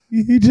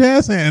He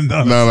jazz hand.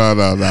 No.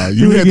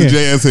 You had the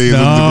jazz hands.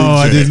 No,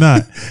 I did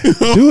not.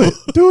 Do it.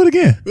 Do it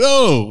again.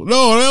 No,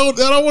 I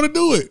don't want to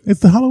do it. It's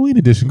the Halloween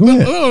edition. Go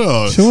ahead.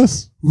 No. Show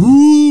us.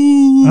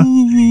 Ooh.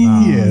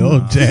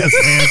 Yeah, jazz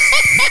hands.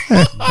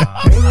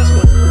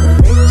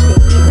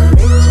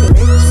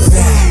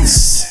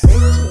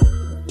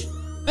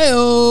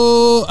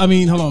 Hey-oh. I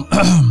mean, hold on.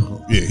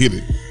 Yeah, hit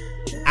it.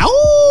 Ow!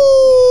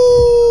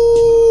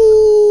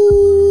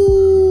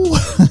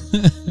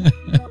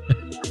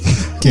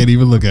 Can't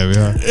even look at me,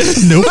 huh?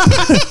 Nope.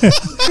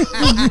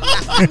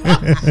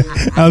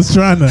 I was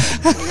trying to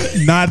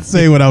not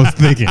say what I was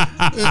thinking.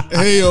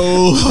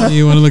 Hey-oh.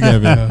 You want to look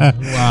at me, huh?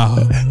 Wow.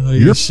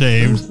 You're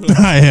ashamed.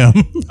 I am.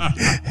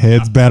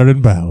 Heads battered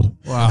and bowed.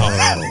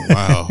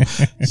 Wow.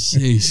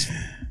 Jeez.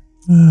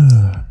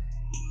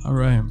 All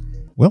right.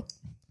 Well,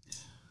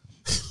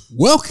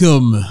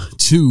 welcome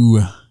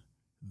to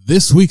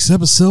this week's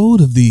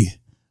episode of the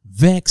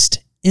Vexed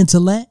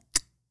Intellect.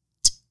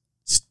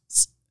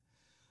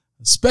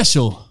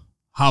 Special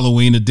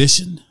Halloween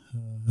edition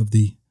of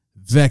the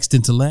Vexed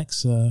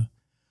Intellects.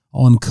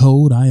 On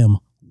code, I am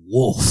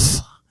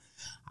Wolf.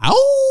 Ow!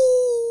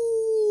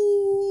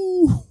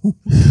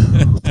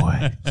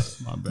 boy.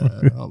 My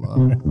bad. Hold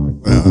on.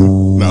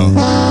 No. My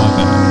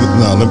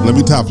bad. No, let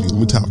me top you. I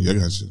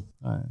got you.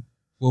 All right.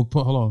 Well,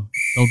 hold on.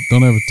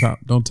 Don't ever top.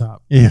 Don't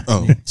top. Yeah.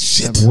 Oh,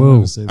 shit. Whoa.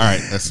 All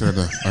right, that's fair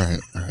enough. All right.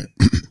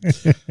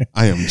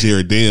 I am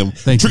Jared Dam.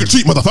 Thank Trick or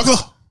treat,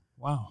 motherfucker.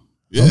 Wow.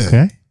 Yeah.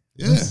 Okay.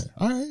 Yeah.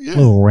 All right. Yeah. A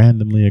little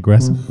randomly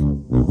aggressive.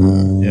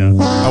 Yeah.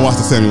 I watched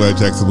the Samuel L.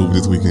 Jackson movie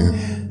this weekend.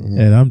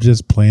 And I'm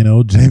just plain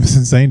old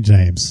Jameson St.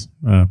 James.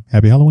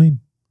 Happy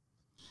Halloween.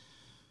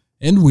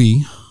 And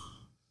we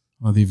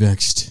are the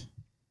Vexed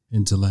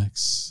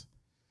Intellects.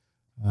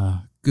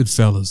 Good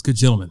fellas, good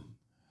gentlemen.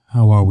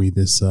 How are we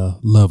this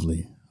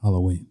lovely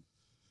Halloween?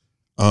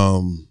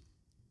 I'm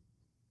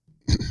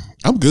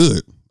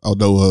good.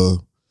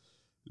 Although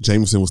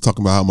Jameson was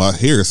talking about how my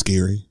hair is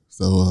scary.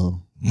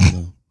 So you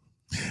know.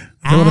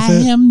 I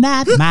am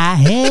not my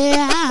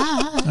hair.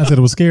 I said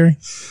it was scary.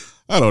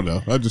 I don't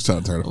know. I'm just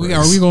trying to turn it.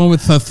 Are we going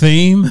with a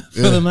theme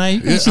for the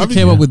night? We should have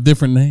came up with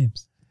different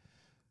names.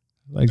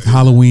 Like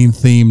Halloween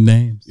themed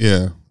names.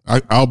 Yeah.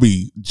 I'll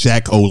be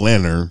Jack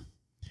O'Lantern.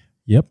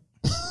 Yep.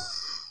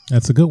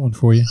 That's a good one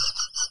for you.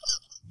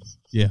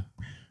 Yeah.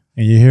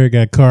 And your hair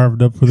got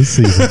carved up for the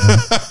season.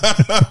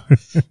 Huh?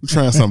 I'm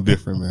trying something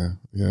different, man.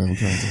 Yeah, I'm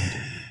trying something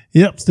different.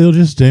 Yep. Still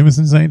just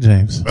Jameson St.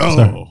 James.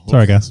 Oh.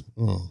 Sorry, guys.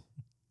 Oh.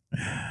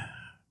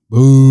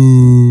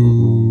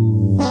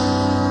 Boo.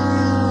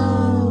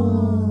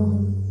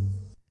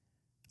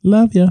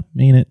 Love ya.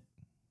 Mean it.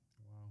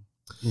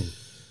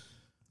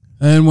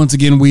 And once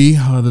again, we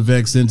are the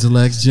Vexed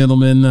Intellects,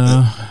 gentlemen.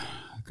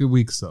 Good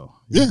week, so.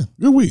 Yeah,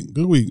 good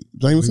week.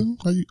 Jameson,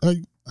 how you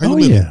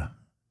living? Yeah.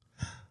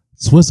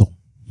 Swizzle.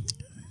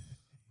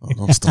 Oh,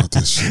 don't start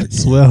this shit again.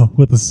 Swell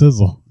with a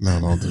sizzle. No,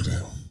 don't do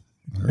that.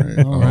 All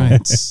right. All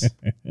right.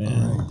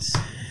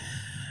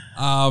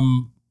 All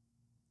right.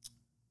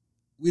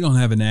 We don't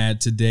have an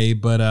ad today,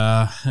 but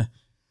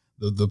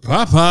the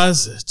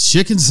Popeyes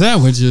chicken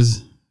sandwich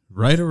is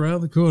right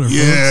around the corner.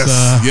 Yes,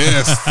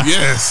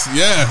 folks.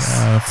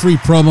 yes. Free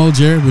promo,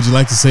 Jared. Would you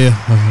like to say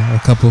a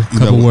couple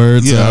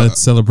words in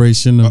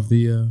celebration of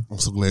the? I'm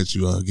so glad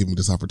you gave me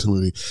this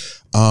opportunity.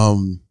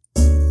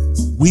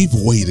 We've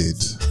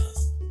waited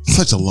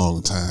such a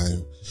long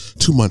time,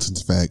 2 months in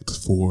fact,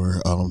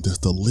 for this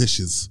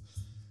delicious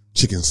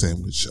chicken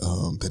sandwich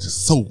that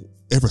is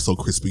ever so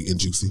crispy and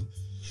juicy.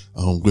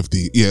 With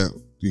the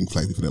you can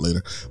flag me for that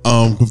later.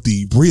 With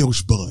the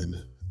brioche bun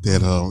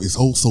that is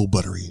so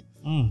buttery.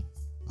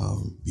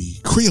 The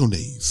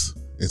crayonnaise,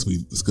 as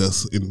we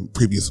discussed in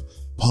previous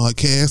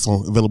podcasts,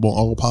 available on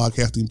all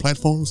podcasting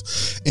platforms,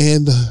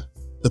 and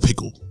the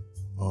pickle,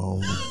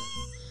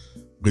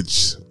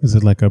 which is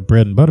it like a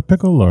bread and butter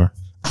pickle or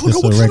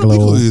just a regular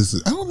pickle is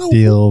it? I don't know.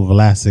 Dill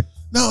Vlasic.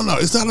 No,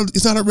 it's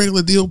not a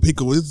regular dill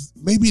pickle.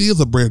 Maybe it is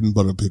a bread and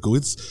butter pickle.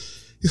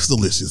 It's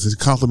delicious. It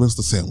complements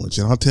the sandwich,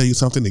 and I'll tell you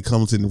something. It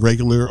comes in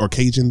regular or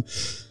Cajun,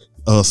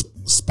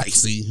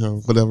 spicy,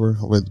 whatever.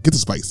 Well, get the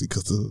spicy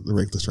because the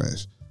regular's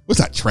trash. Well, it's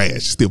not trash.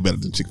 It's still better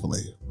than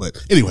Chick-fil-A.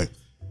 But anyway,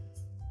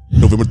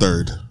 November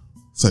 3rd,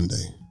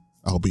 Sunday.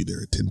 I'll be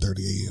there at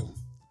 10:30 a.m.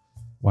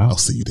 Wow. I'll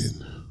see you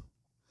then.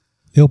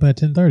 They open at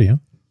 10:30, huh?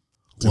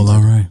 Well,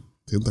 all right.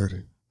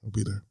 10:30. I'll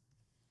be there.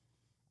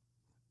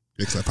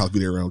 Next, I'll probably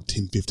be there around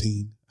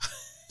 10:15,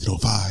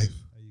 10:05. Are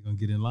you going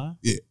to get in line?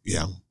 Yeah.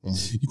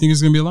 You think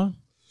it's going to be a line?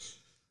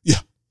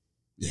 Yeah.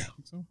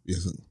 Think so?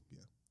 Yes.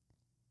 Yeah.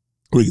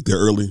 We'll get there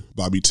early,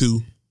 Bobby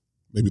 2,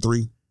 maybe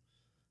 3.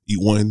 Eat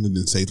one and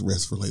then save the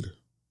rest for later.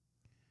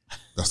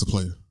 That's the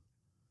plan.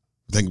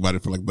 Think about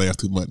it for like the last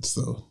 2 months.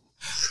 So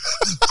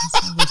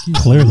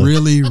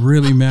Clearly.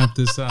 really mapped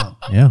this out.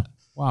 Yeah.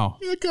 Wow.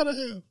 yeah, I gotta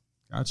have.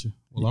 Gotcha.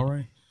 Well, all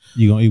right.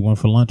 You gonna eat one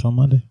for lunch on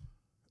Monday?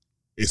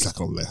 It's not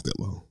gonna last that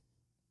long.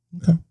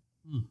 Okay.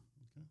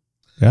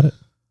 Got it.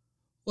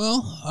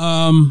 Well,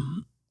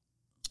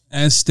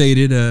 as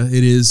stated,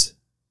 it is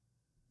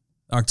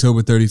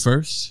October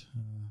 31st,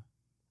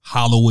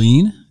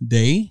 Halloween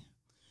day.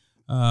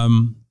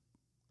 Couple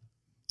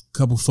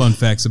fun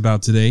facts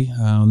about today.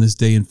 On this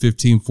day in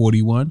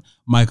 1541,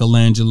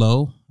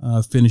 Michelangelo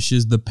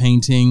finishes the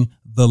painting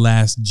The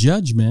Last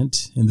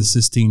Judgment in the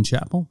Sistine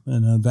Chapel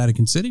in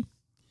Vatican City.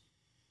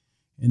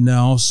 And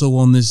also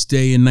on this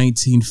day in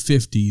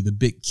 1950, the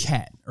big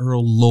cat,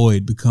 Earl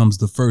Lloyd, becomes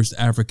the first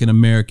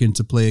African-American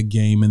to play a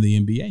game in the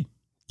NBA.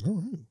 All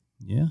right.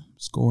 Yeah,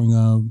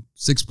 scoring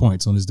 6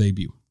 points on his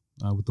debut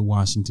with the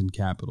Washington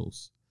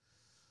Capitals.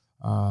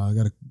 I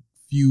got a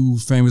few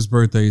famous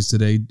birthdays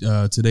today.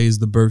 Today is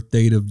the birth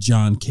date of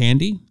John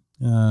Candy,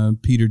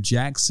 Peter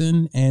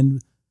Jackson,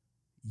 and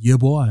yeah,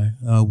 boy,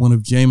 one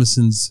of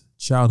Jameson's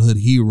childhood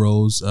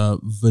heroes,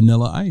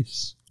 Vanilla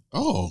Ice.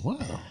 Oh, wow.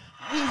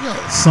 There you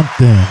go.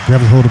 Something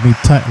grabs hold of me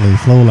tightly,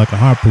 flow like a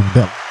harpoon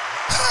belt.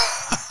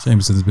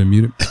 Jameson has been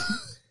muted.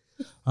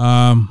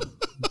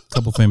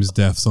 Couple famous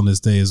deaths on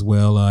this day as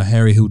well.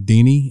 Harry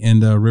Houdini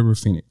and River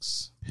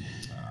Phoenix.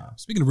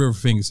 Speaking of River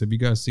Phoenix, have you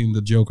guys seen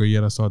The Joker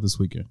yet? I saw it this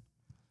weekend.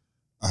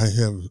 I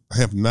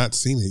have not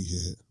seen it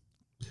yet.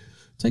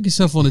 Take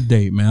yourself on a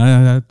date,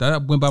 man. I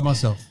went by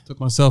myself.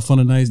 Took myself on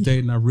a nice date,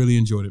 and I really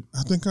enjoyed it.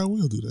 I think I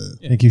will do that.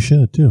 I think you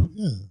should, too.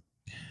 Yeah.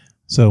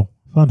 So,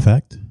 fun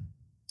fact.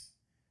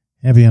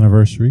 Happy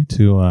anniversary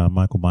to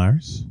Michael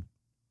Myers.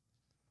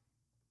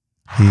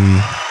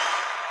 The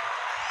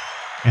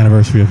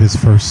anniversary of his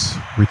first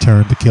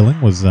return to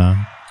killing was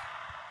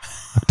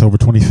October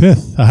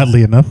 25th,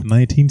 oddly enough,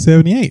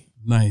 1978.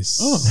 Nice.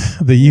 Oh.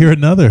 The year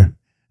another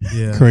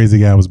crazy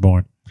guy was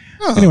born.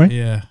 Oh.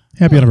 Anyway,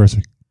 happy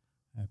anniversary.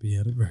 Happy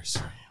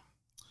anniversary.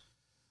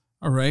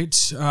 All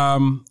right.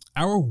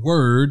 Our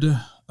word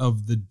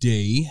of the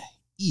day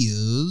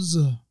is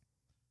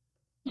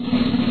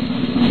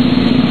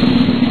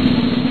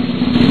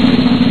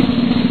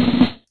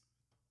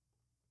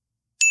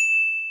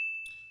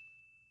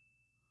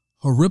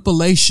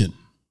horripilation.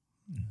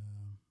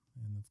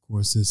 And of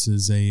course, this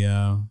is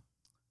a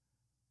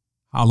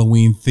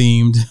Halloween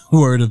themed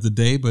word of the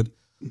day, but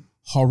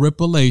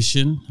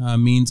horripilation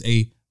means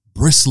a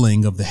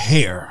bristling of the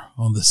hair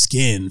on the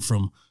skin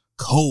from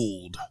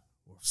cold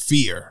or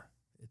fear,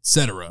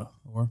 etc.,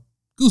 or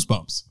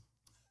goosebumps.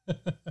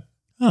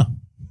 Huh.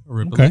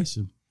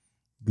 Horripilation.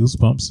 Okay.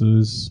 Goosebumps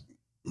is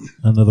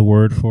another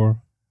word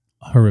for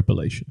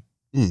horripilation.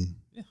 Mm.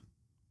 Yeah.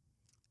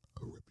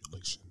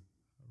 Horripilation.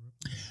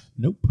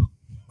 Nope.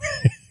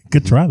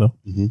 Good try, though.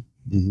 Mm-hmm.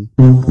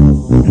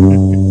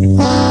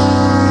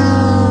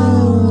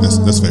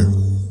 That's fair.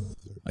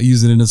 I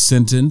use it in a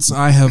sentence.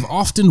 I have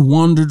often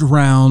wandered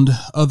around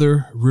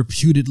other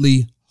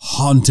reputedly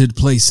haunted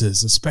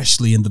places,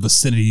 especially in the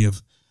vicinity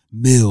of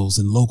mills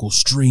and local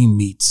stream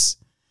meets,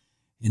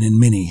 and in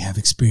many have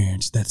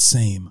experienced that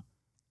same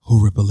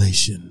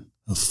horripilation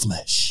of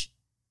flesh.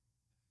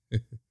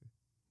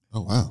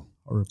 Oh, wow.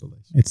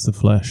 Horripilation. It's the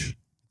flesh.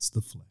 It's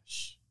the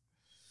flesh.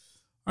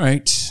 All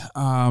right.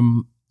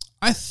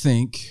 I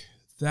think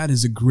that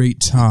is a great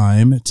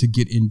time to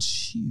get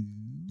into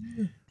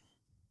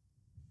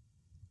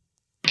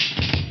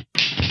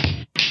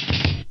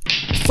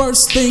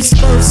first things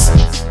first.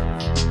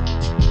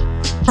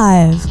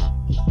 Five.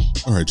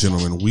 All right,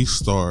 gentlemen, we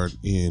start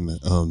in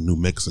New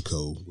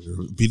Mexico,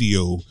 where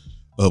video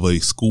of a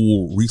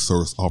school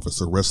resource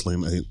officer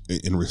wrestling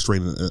and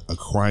restraining a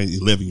crying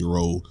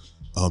 11-year-old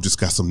just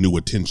got some new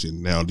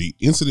attention. Now, the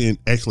incident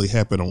actually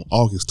happened on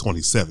August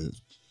 27th.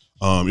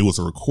 It was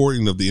a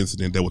recording of the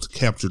incident that was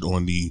captured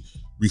on the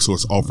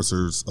resource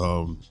officer's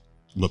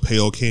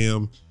lapel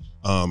cam.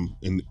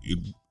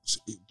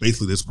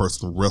 Basically, this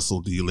person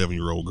wrestled the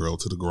 11-year-old girl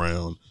to the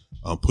ground,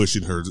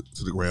 pushing her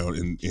to the ground,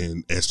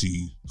 and as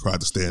she tried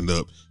to stand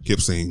up,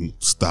 kept saying,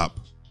 "Stop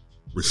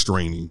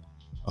restraining."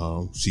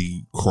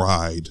 She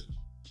cried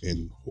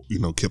and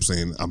kept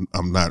saying,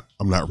 I'm not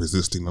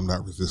resisting. I'm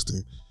not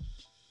resisting."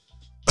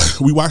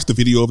 We watched the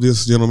video of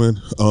this,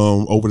 gentleman,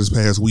 over this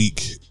past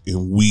week,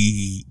 and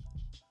we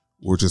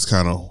were just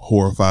kind of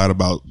horrified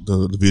about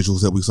the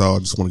visuals that we saw. I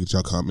just want to get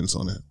y'all comments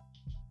on that.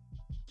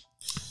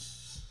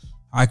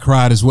 I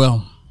cried as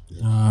well.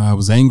 I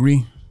was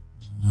angry.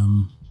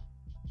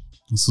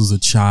 This was a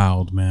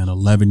child, man,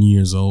 11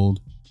 years old.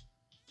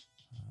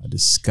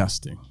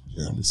 Disgusting.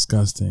 Yeah.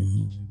 Disgusting.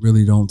 You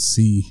really don't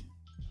see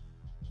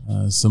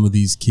some of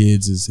these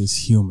kids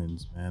as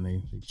humans, man.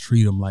 They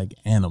treat them like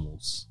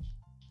animals.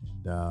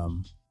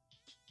 And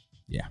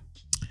yeah.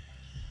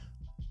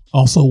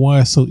 Also,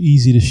 why it's so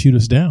easy to shoot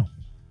us down.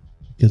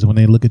 Because when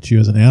they look at you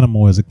as an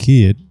animal, as a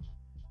kid,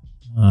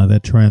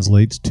 that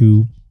translates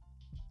to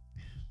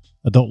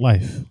adult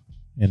life.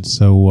 And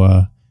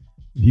so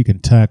if you can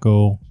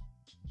tackle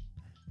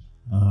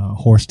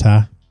horse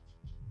tie,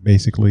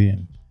 basically,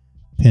 and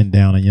pin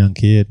down a young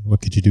kid,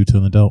 what could you do to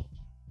an adult?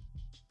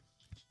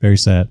 Very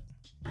sad.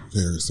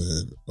 Very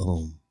sad.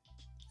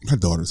 My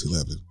daughter's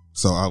 11,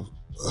 so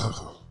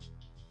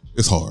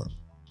it's hard.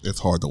 It's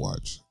hard to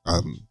watch.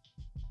 I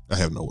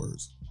have no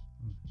words.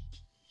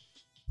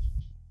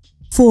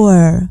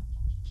 4.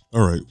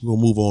 All right, we'll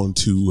move on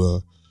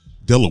to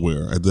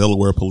Delaware. A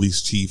Delaware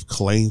police chief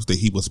claims that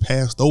he was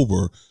passed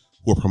over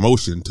for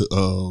promotion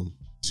to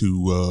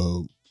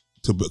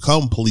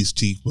become police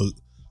chief.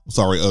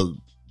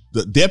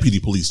 The deputy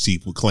police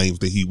chief claims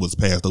that he was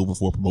passed over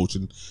for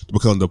promotion to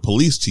become the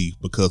police chief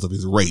because of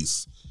his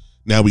race.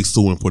 Now he's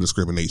suing for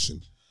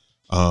discrimination.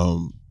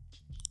 The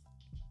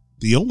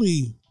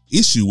only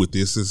issue with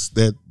this is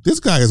that this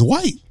guy is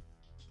white,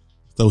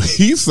 so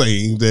he's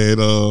saying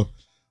that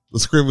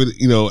discrimination.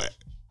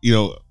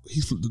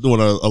 He's doing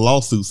a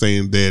lawsuit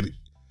saying that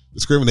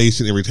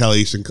discrimination and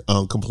retaliation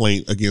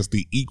complaint against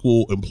the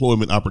Equal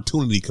Employment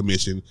Opportunity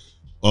Commission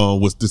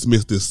was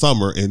dismissed this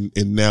summer, and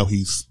now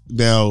he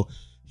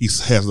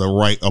has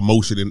a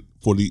motion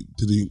for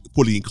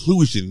the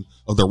inclusion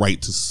of the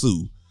right to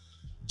sue.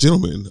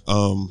 Gentlemen,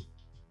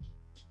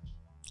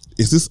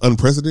 is this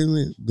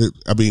unprecedented?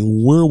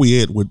 Where are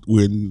we at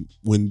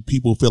when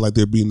people feel like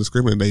they're being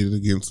discriminated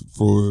against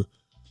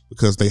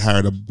because they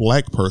hired a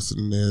black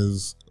person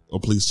as a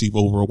police chief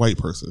over a white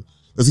person?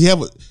 Does he have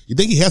you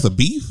think he has a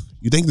beef?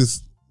 You think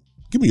this?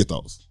 Give me your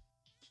thoughts.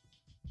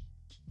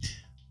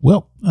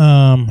 Well,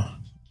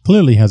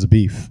 clearly has a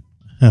beef,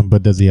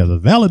 but does he have a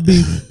valid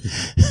beef?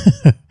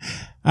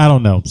 I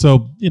don't know.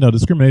 So,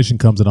 discrimination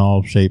comes in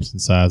all shapes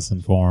and sizes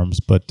and forms,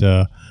 but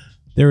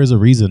there is a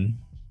reason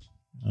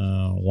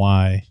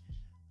why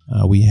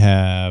we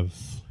have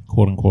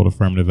quote unquote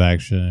affirmative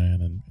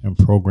action and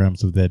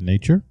programs of that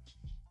nature,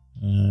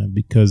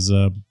 because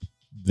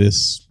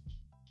this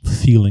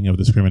feeling of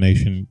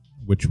discrimination,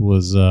 which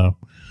was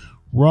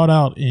wrought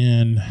out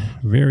in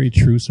very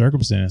true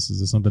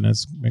circumstances, is something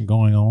that's been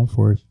going on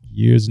for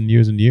years and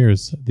years and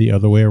years the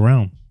other way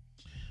around.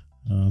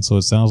 So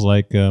it sounds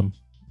like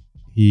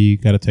he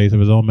got a taste of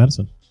his own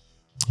medicine.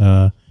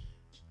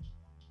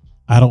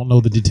 I don't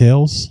know the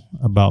details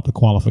about the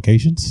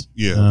qualifications,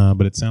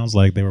 but it sounds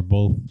like they were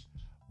both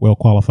well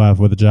qualified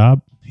for the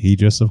job. He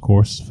just, of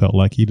course, felt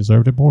like he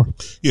deserved it more.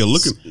 Yeah,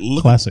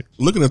 classic.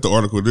 Looking at the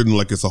article, it didn't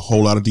like it's a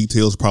whole lot of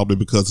details, probably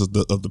because of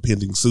the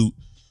pending suit.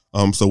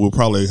 So we'll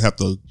probably have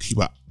to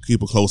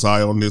keep a close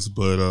eye on this,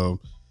 but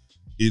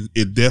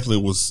it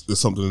definitely was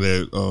something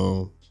that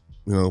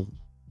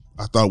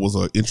I thought was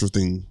an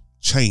interesting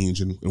change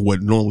in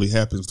what normally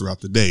happens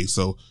throughout the day.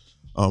 So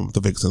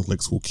the Vexed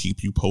Intellects will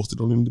keep you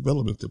posted on any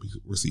development that we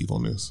receive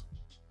on this.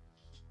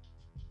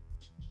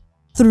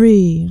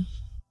 3.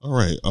 All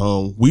right.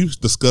 We've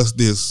discussed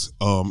this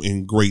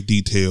in great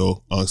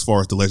detail as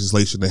far as the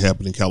legislation that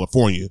happened in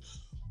California,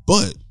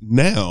 but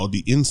now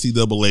the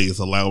NCAA is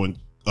allowing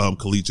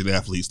collegiate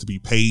athletes to be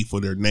paid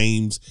for their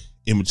names,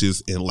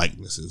 images, and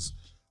likenesses.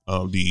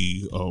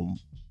 The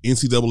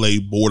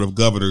NCAA Board of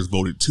Governors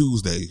voted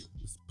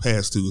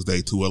past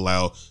Tuesday, to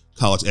allow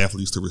college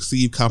athletes to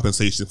receive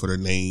compensation for their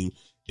name,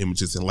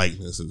 images, and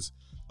likenesses.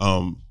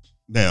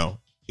 Now,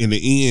 in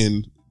the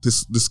end,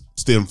 this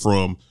stemmed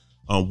from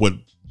what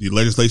the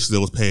legislation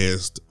that was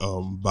passed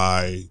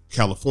by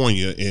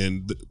California,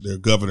 and their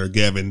governor,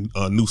 Gavin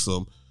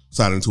Newsom,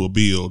 signed into a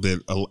bill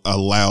that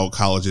allowed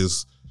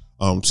colleges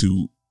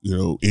to,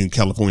 in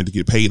California, to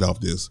get paid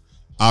off this.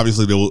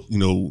 Obviously,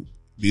 the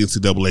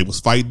NCAA was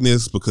fighting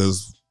this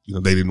because,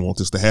 they didn't want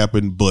this to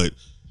happen, but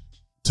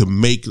to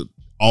make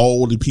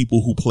all the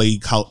people who play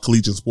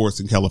collegiate sports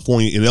in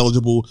California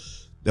ineligible,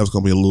 that was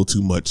going to be a little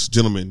too much.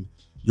 Gentlemen,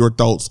 your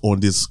thoughts on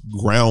this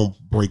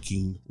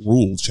groundbreaking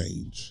rule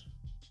change?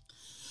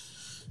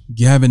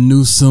 Gavin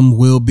Newsom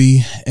will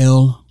be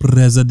El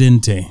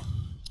Presidente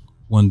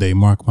one day.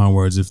 Mark my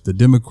words. If the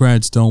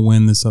Democrats don't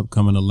win this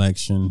upcoming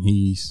election,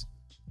 he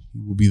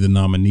will be the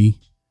nominee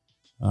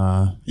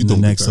in the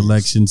next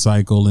election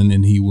cycle,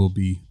 and he will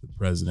be the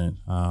president.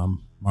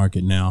 Mark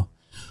it now.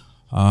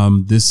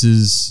 This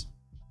is,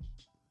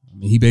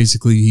 he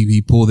basically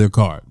he pulled their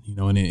card,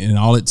 and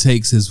all it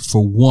takes is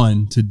for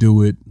one to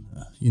do it,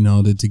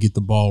 to get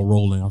the ball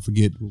rolling. I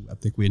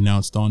think we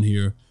announced on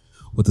here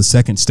what the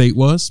second state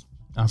was.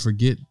 I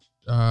forget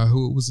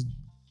who it was.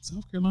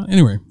 South Carolina.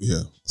 Anyway,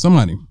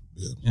 somebody.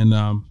 Yeah.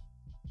 And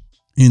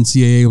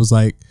NCAA was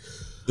like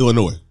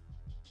Illinois.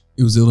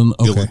 It was Illinois.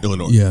 Okay.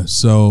 Illinois. Yeah.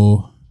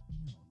 So.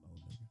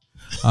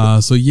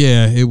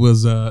 It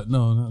was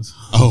no.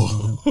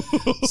 Oh.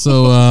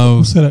 So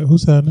who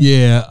said that?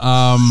 Yeah.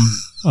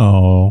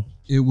 Oh.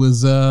 It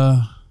was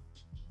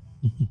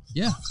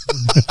yeah.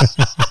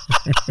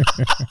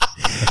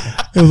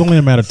 It was only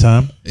a matter of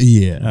time.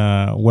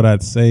 Yeah. What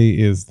I'd say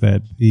is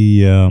that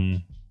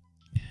the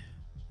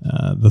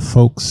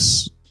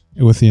folks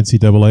with the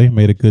NCAA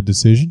made a good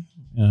decision.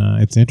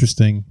 It's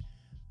interesting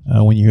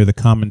when you hear the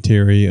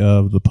commentary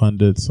of the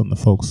pundits and the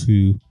folks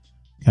who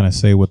kind of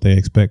say what they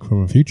expect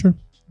from the future.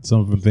 Some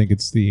of them think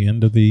it's the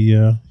end of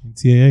the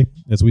NCAA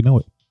as we know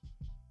it,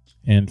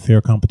 and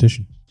fair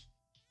competition.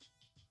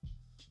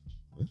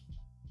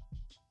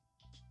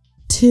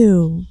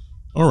 2.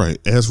 All right.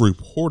 As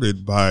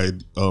reported by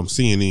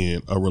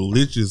CNN, a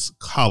religious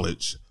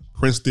college,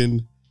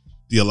 Princeton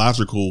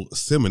Theological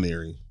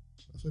Seminary.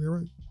 Did I say that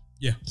right?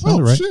 Yeah.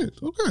 Right. Shit.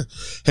 Okay.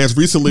 Has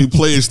recently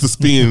pledged to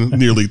spend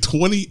nearly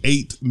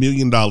 $28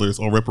 million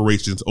on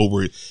reparations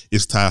over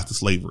its ties to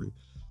slavery.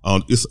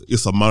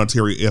 It's a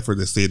monetary effort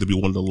that's said to be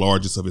one of the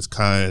largest of its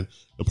kind.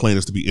 The plan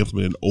is to be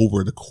implemented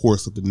over the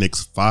course of the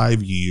next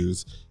 5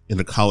 years, and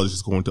the college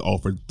is going to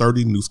offer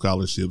 30 new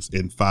scholarships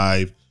and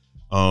 5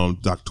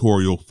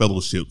 doctoral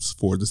fellowships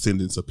for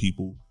descendants of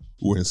people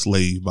who were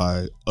enslaved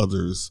by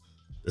others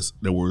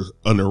that were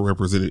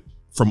underrepresented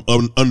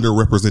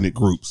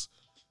groups.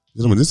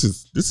 Gentlemen, this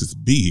is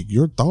big.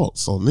 Your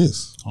thoughts on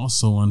this?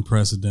 Also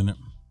unprecedented.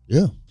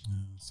 Yeah.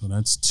 So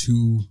that's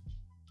 2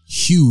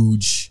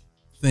 huge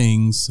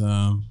things,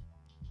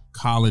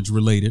 college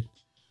related.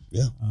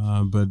 Yeah.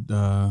 But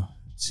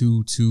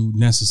 2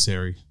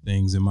 necessary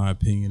things in my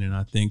opinion, and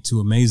I think 2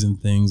 amazing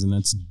things, and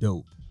that's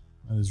dope.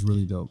 That is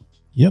really dope.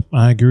 Yep,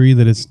 I agree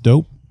that it's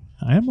dope.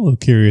 I am a little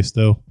curious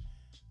though.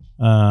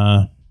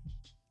 Are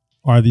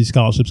these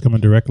scholarships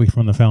coming directly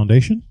from the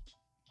foundation?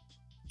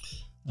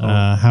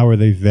 How are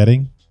they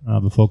vetting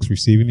the folks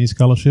receiving these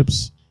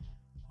scholarships?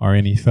 Are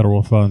any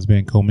federal funds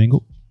being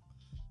commingled?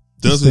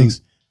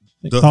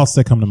 Thoughts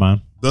that come to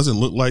mind. Doesn't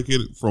look like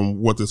it from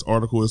what this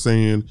article is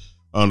saying.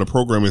 The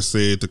program is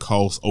said to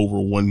cost over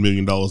 $1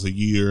 million a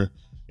year,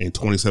 and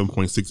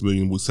 $27.6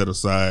 million was set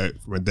aside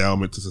from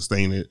endowment to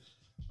sustain it.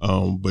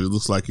 But it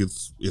looks like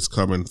it's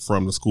coming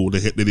from the school. They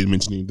didn't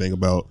mention anything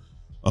about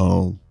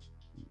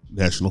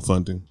national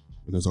funding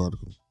in this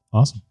article.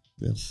 Awesome.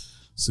 Yeah.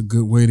 It's a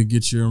good way to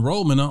get your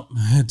enrollment up,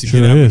 to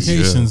Sure get is.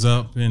 applications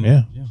up. And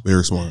Yeah.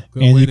 Very smart.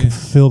 Good And way you can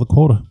fulfill the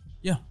quota.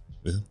 Yeah.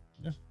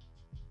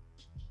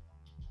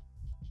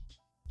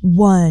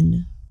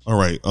 1. All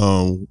right.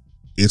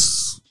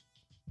 It's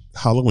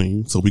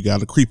Halloween, so we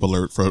got a creep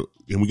alert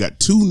and we got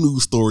 2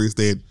 news stories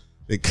that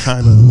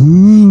kind of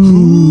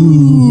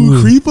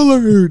creep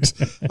alert.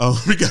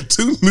 We got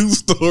 2 news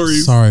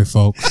stories. Sorry,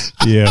 folks.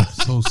 Yeah.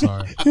 So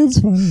sorry. It's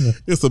funny.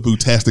 It's a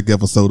bootastic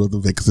episode of the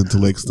Vexed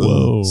Intellects.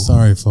 Whoa.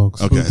 Sorry,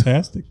 folks. Okay.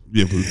 Fantastic.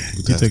 Yeah, You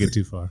took it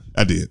too far.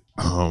 I did.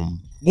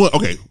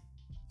 Okay.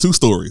 2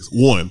 stories.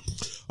 1,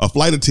 a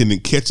flight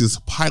attendant catches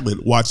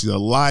pilot watching a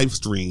live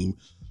stream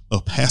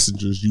of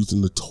passengers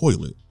using the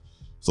toilet.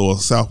 So a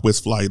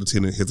Southwest flight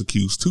attendant has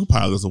accused 2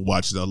 pilots of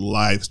watching a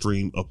live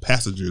stream of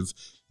passengers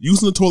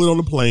using the toilet on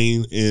the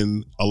plane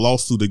in a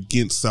lawsuit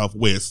against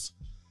Southwest.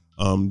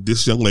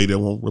 This young lady, I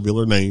won't reveal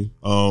her name,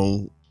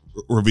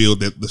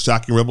 revealed that the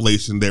shocking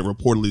revelation that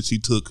reportedly she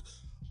took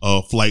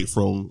a flight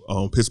from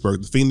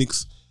Pittsburgh to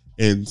Phoenix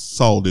and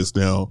saw this.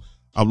 Now,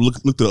 I've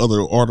looked at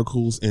other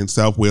articles, and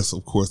Southwest,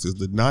 of course, is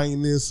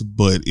denying this.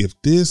 But if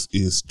this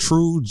is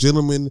true,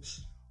 gentlemen,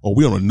 are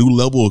we on a new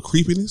level of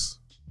creepiness?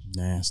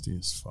 Nasty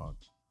as fuck.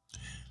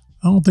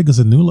 I don't think it's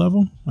a new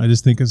level. I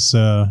just think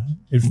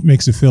it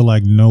makes it feel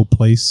like no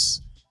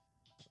place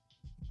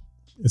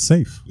is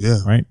safe. Yeah.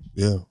 Right?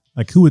 Yeah.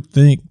 Like, who would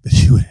think that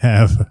you would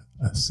have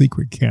a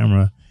secret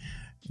camera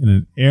in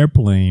an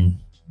airplane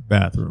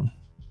bathroom?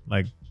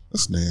 Like,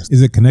 That's nasty.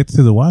 is it connected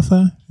to the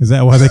Wi-Fi? Is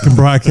that why they can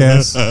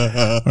broadcast?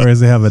 Or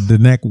does it have a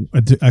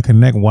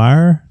connect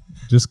wire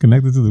just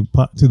connected to the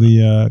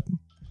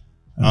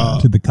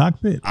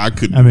cockpit? I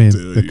couldn't. I mean,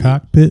 tell the you.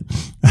 cockpit.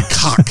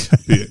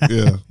 Cockpit.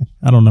 Yeah.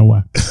 I don't know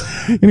why.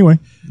 Anyway,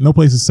 no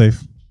place is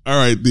safe. All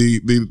right.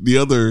 The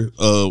other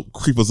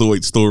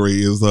creepazoid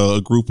story is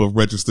a group of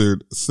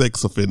registered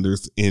sex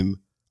offenders in,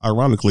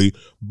 ironically,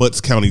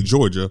 Butts County,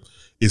 Georgia,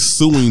 is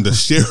suing the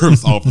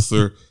sheriff's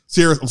the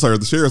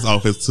sheriff's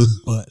office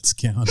Butts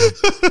County.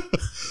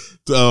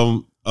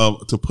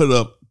 to put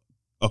up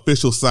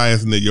official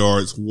signs in their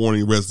yards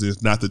warning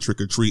residents not to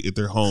trick or treat at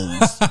their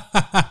homes.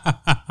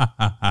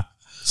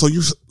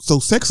 So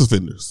sex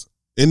offenders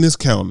in this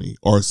county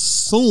are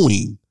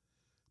suing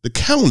the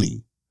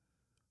county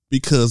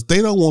because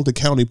they don't want the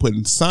county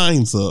putting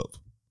signs up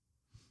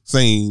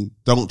saying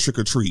don't trick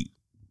or treat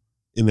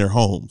in their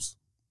homes,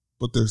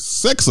 but they're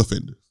sex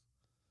offenders.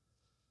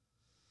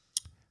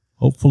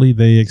 Hopefully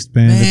they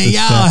expand. Man,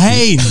 y'all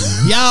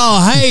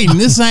hating.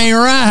 This ain't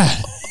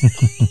right.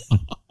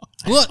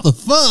 What the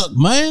fuck,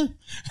 man?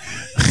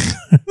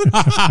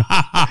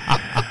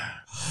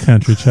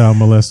 Country child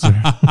molester.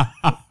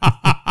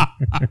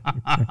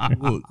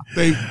 Well,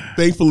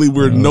 thankfully,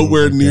 we're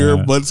nowhere my near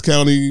God. Butts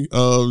County,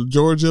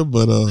 Georgia,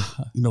 but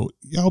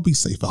y'all be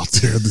safe out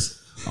there.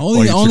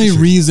 Only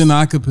reason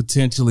I could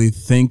potentially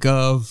think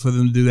of for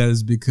them to do that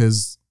is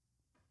because,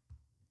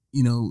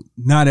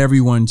 not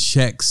everyone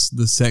checks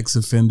the sex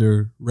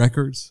offender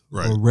records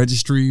or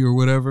registry or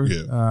whatever.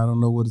 Yeah. I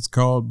don't know what it's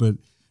called, but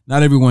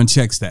not everyone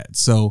checks that.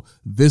 So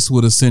this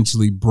would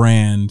essentially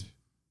brand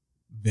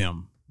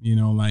them,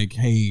 like,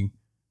 hey,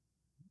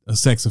 a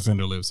sex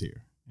offender lives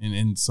here.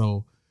 And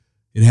so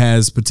it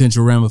has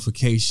potential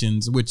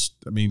ramifications, which,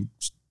 I mean,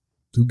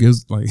 who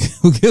gives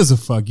a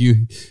fuck?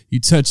 You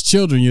touch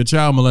children, you're a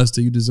child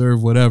molester, you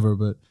deserve whatever.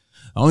 But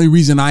the only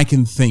reason I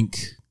can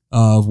think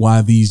of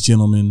why these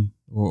gentlemen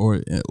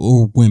or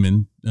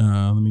women,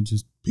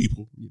 these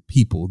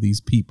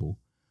people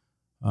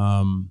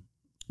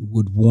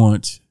would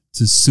want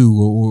to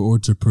sue or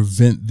to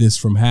prevent this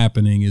from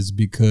happening is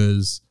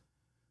because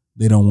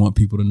they don't want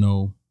people to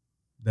know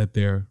that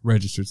they're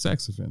registered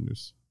sex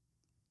offenders.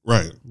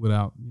 Right.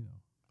 Without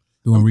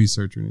doing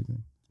research or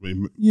anything.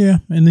 Yeah,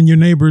 and then your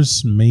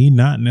neighbors may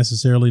not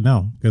necessarily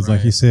know because,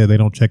 like you said, they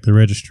don't check the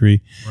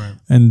registry. Right.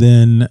 And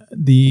then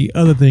the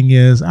other thing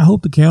is, I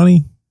hope the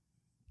county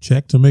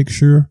checked to make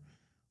sure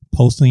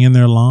posting in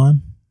their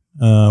lawn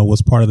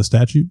was part of the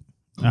statute.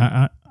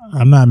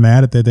 I'm not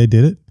mad at that they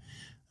did it.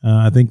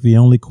 I think the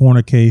only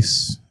corner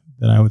case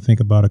that I would think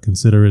about or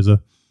consider is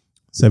a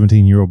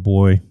 17-year-old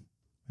boy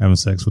having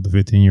sex with a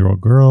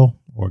 15-year-old girl,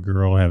 or a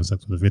girl having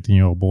sex with a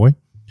 15-year-old boy.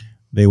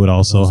 They would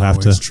also have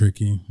to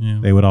tricky. Yeah.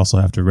 They would also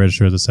have to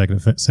register as a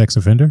sex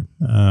offender.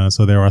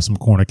 So there are some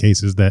corner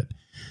cases that,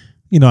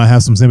 I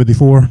have some sympathy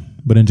for,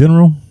 but in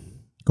general,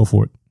 go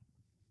for it.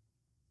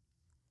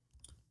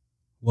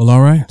 Well, all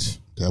right.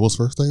 That was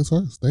first things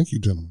first. Thank you,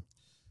 gentlemen.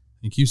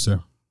 Thank you,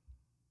 sir.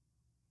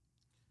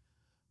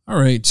 All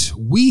right.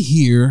 We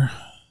here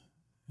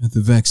at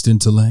the Vexed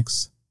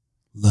Intellects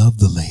love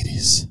the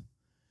ladies.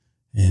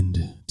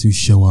 And to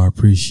show our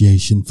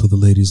appreciation for the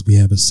ladies, we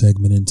have a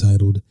segment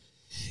entitled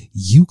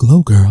You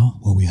Glow Girl,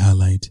 where we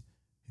highlight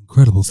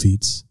incredible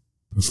feats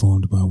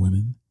performed by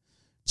women.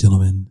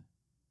 Gentlemen,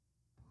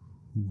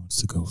 who wants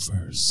to go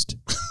first?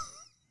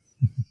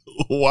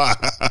 Why?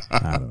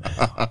 I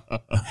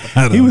don't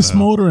know. He was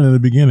smoldering at the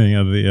beginning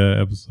of the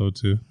episode,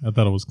 too. I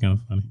thought it was kind of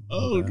funny.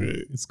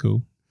 Okay. It's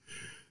cool.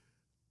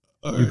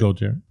 All You right. go,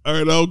 Jared. All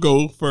right, I'll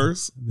go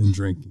first. I've been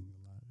drinking.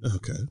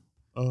 Okay.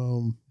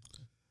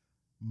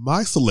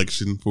 My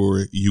selection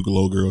for You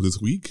Glow Girl this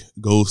week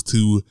goes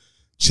to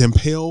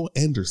Champel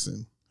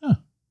Anderson. Huh.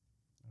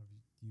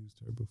 I've used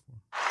her before.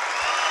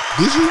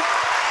 Did you?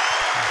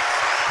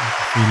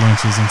 Free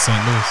lunches in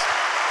St. Louis.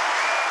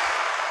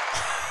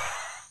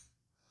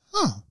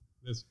 Huh.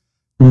 Yes.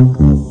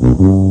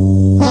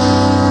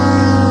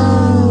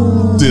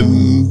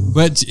 Didn't.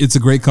 But it's a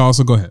great call,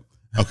 so go ahead.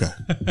 Okay.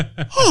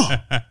 Huh.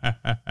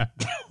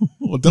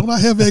 Well, don't I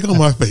have egg on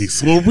my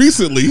face? Well,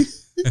 recently,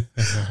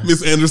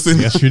 Miss Anderson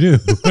Yes, you do.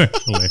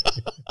 Actually.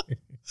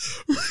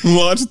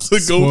 launched a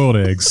Spoiled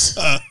eggs.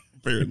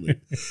 apparently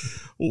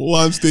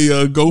launched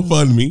a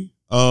GoFundMe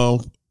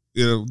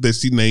that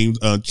she named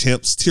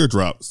Champ's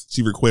Teardrops.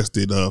 She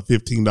requested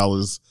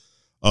 $15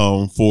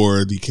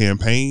 for the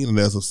campaign, and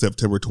as of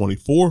September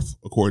 24th,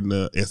 according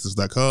to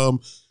Essence.com,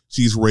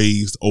 she's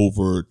raised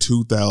over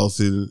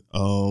 2,000.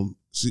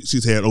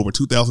 She's had over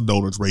 2,000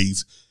 donors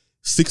raise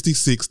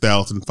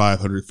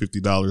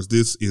 $66,550.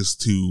 This is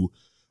to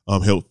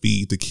help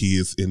feed the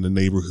kids in the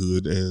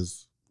neighborhood,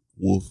 as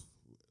Wolf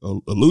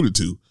alluded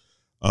to.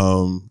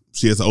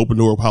 She has an open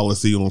door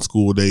policy on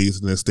school days,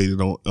 and that's stated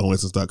on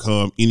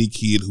Essence.com. Any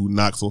kid who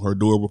knocks on her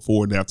door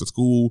before and after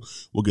school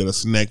will get a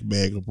snack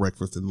bag of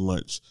breakfast and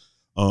lunch.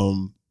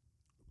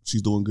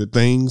 She's doing good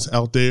things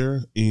out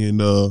there, and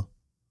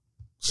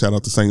shout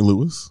out to St.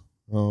 Louis,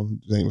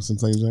 Jameson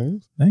St.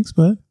 James. Thanks,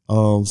 bud.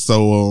 Finally,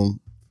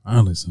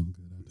 something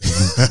good.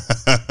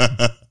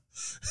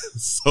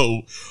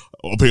 So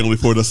apparently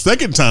for the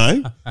second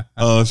time,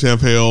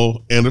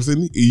 Champel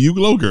Anderson, You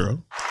Glow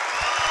Girl.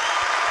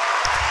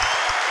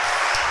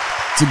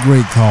 It's a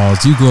great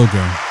cause. You glow,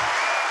 girl.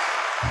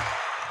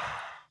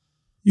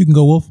 You can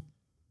go, Wolf.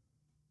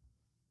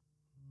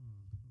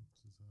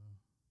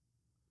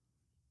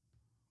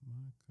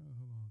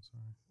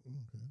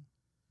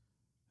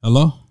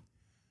 Hello?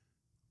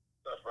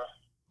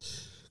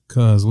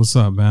 Cuz, what's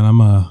up, man?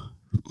 I'm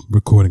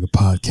recording a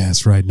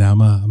podcast right now. I'm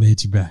gonna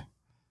hit you back.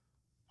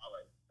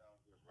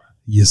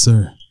 Yes,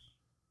 sir.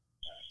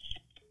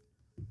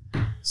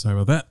 Sorry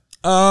about that.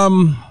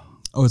 Oh,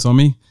 it's on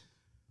me.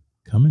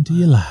 Coming to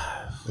you live.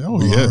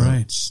 Oh, yeah. All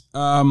right.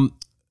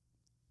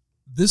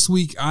 This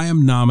week I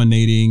am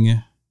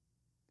nominating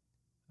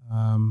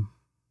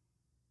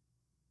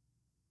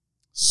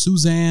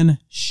Suzanne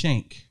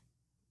Shank.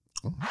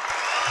 All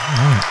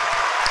right.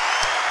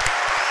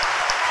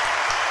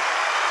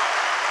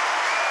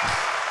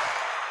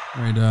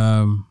 All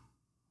right.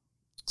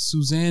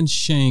 Suzanne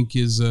Shank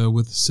is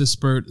with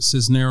Sispert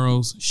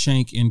Cisneros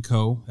Shank &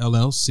 Co.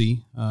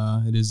 LLC.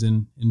 It is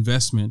an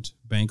investment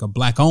bank, a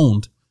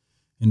black-owned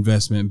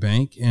investment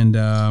bank, and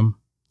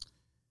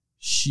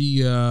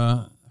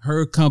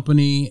her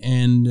company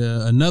and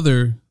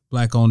another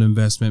black-owned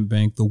investment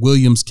bank, the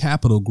Williams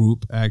Capital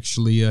Group,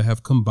 actually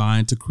have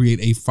combined to create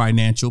a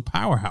financial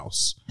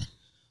powerhouse.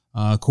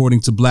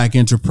 According to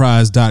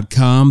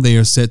blackenterprise.com, they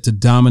are set to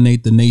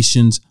dominate the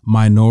nation's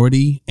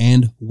minority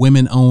and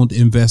women-owned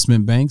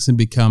investment banks and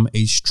become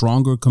a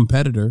stronger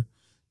competitor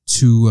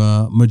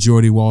to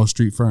majority Wall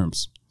Street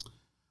firms.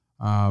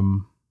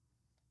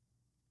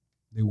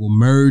 They will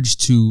merge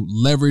to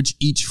leverage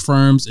each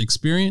firm's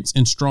experience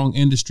and strong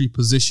industry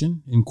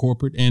position in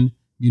corporate and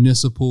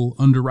municipal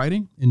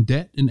underwriting, in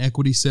debt and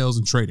equity sales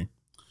and trading.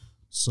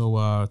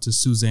 So to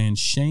Suzanne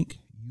Shank,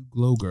 you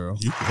glow, girl.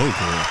 You glow,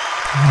 girl.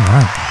 All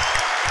right.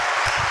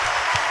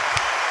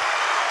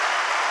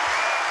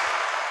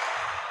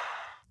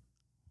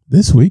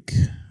 This week,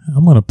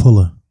 I'm going to pull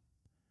a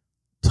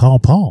tall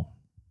Paul.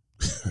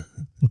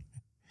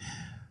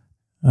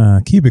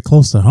 Keep it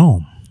close to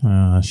home.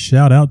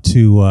 Shout out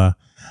to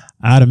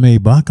Ida Mae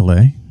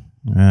Bakale,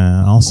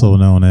 also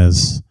known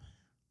as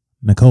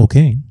Nicole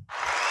King.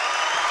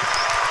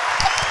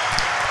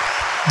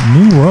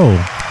 new role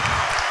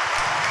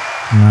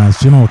as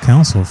general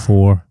counsel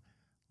for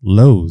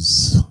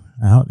Lowe's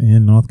out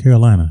in North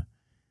Carolina.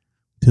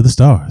 To the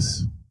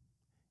stars.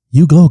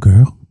 You glow,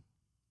 girl.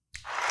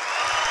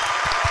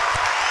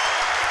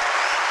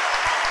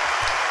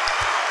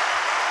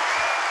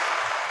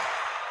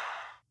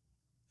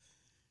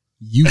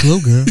 You glow,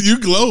 girl. You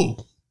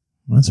glow.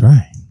 That's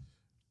right.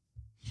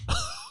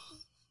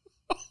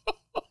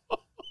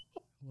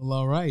 Well,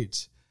 all right.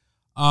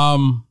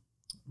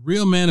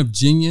 Real man of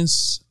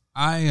genius.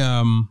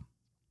 I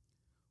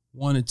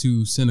wanted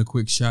to send a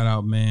quick shout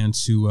out, man,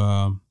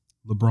 to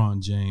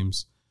LeBron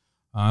James.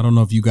 I don't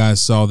know if you guys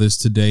saw this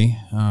today,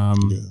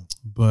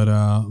 but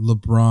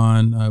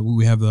LeBron,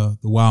 we have the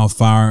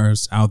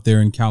wildfires out there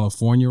in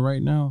California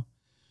right now.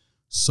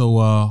 So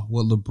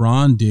what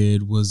LeBron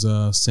did was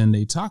send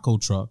a taco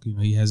truck. You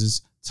know, he has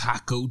his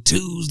Taco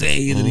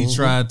Tuesday that he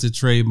tried to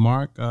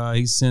trademark.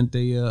 He sent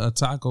a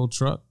taco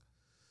truck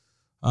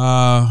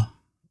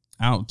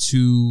out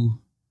to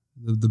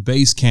the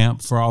base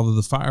camp for all of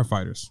the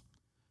firefighters,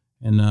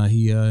 and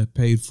he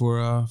paid for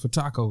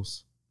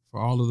tacos for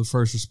all of the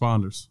first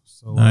responders.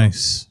 So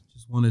nice.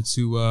 Just wanted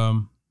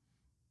to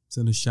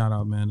send a shout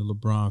out, man, to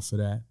LeBron for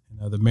that.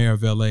 And the mayor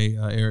of LA,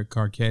 Eric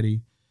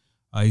Carcetti,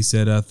 he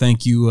said,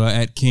 thank you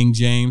at King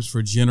James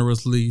for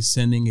generously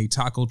sending a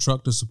taco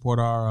truck to support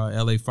our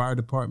LA Fire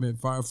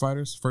Department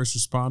firefighters, first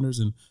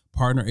responders, and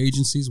partner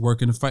agencies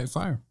working to fight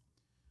fire.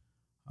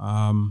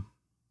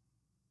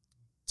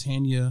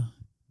 Tanya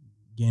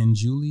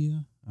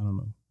Ganjulia, I don't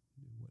know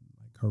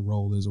what her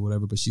role is or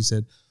whatever, but she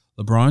said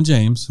LeBron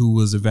James, who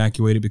was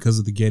evacuated because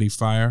of the Getty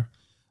fire,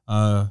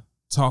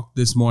 talked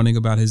this morning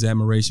about his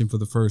admiration for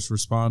the first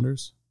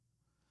responders.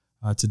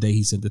 Today,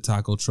 he sent the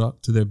taco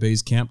truck to their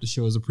base camp to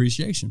show his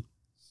appreciation.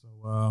 So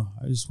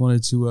I just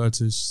wanted to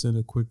send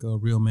a quick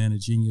real man of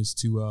genius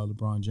to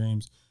LeBron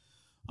James.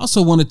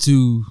 Also wanted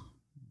to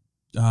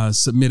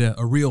submit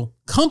a real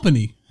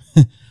company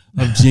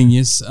of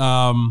genius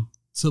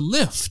to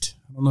Lyft.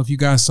 I don't know if you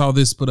guys saw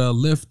this, but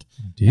Lyft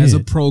has a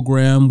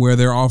program where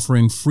they're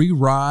offering free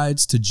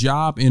rides to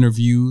job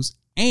interviews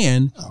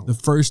and the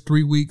first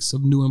 3 weeks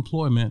of new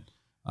employment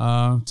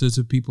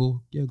to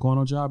people going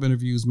on job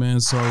interviews, man.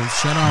 So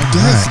shout out to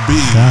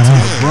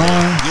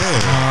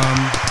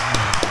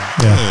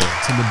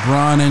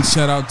LeBron and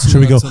shout out to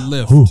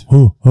Lyft.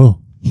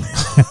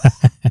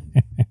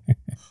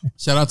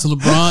 Shout out to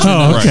LeBron.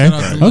 Shout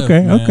out to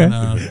Lyft,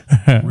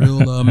 man.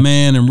 Real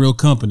man and real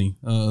company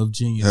of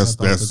genius.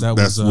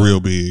 That's real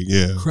big.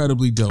 Yeah,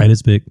 incredibly dope. That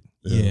is big.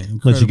 Yeah,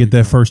 let you get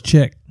that first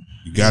check.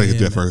 You got to get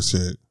that first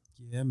check.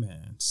 Yeah,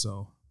 man.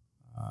 So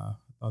I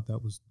thought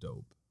that was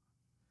dope.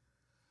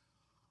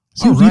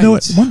 So you know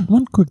what?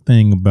 One quick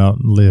thing about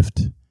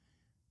Lyft,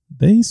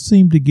 they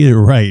seem to get it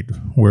right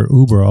where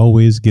Uber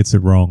always gets it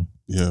wrong.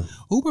 Yeah,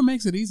 Uber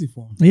makes it easy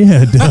for them.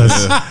 Yeah, it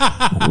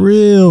does.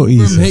 Real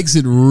easy. Uber makes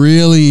it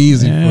really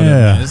easy for them.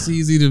 Man. It's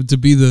easy to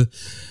be the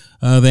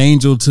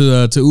angel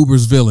to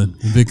Uber's villain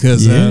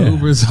because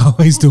Uber's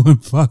always doing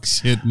fuck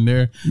shit in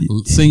their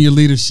senior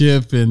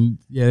leadership, and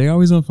they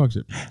always doing fuck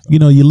shit. So. You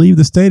know, you leave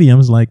the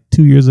stadiums like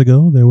 2 years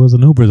ago, there was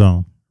an Uber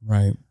zone.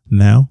 Right.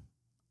 Now,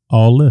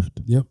 all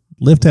Lyft. Yep.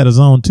 Lyft had a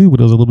zone too, but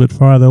it was a little bit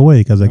farther away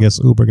because I guess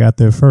Uber got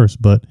there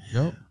first. But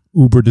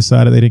Uber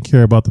decided they didn't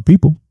care about the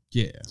people.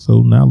 Yeah.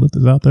 So now Lyft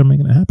is out there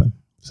making it happen.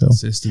 So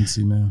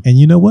consistency, man. And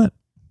you know what?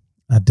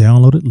 I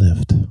downloaded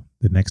Lyft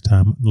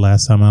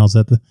last time I was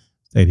at the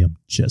stadium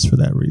just for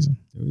that reason.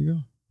 There we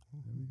go.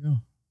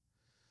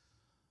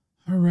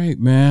 All right,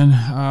 man.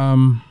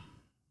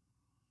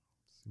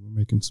 We're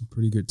making some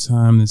pretty good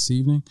time this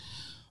evening.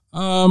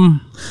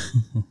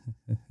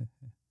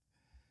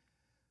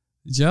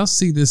 Did y'all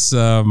see this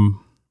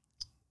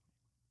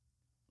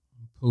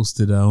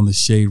posted on the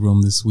Shade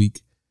Room this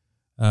week?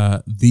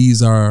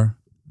 These are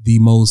the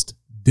most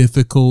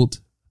difficult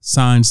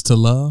signs to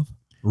love,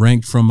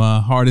 ranked from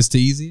hardest to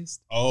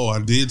easiest. Oh, I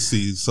did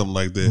see something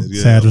like that.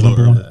 Yeah, Sag was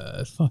number one.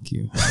 Fuck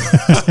you.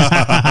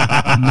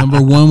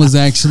 Number one was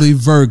actually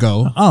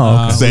Virgo.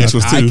 Oh, okay. Sag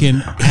was two. I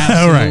can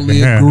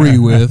absolutely agree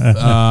with.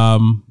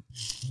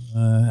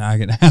 I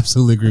can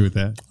absolutely agree with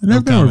that. I've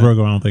never been with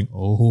Virgo, I don't think.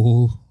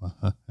 Oh.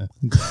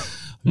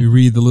 Let me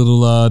read the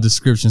little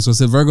description. So it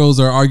said, Virgos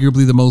are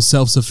arguably the most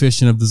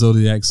self-sufficient of the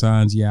zodiac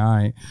signs. Yeah, all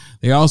right.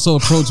 They also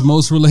approach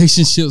most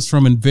relationships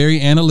from a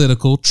very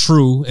analytical,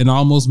 true, and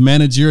almost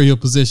managerial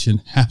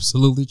position.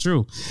 Absolutely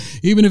true.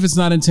 Even if it's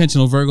not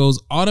intentional, Virgos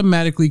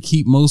automatically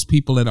keep most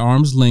people at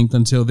arm's length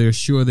until they're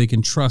sure they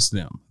can trust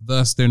them.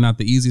 Thus, they're not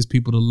the easiest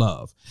people to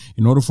love.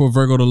 In order for a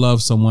Virgo to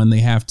love someone,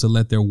 they have to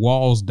let their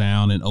walls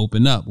down and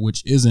open up,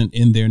 which isn't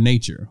in their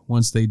nature.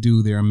 Once they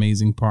do, they're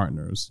amazing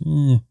partners.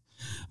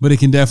 But it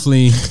can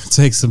definitely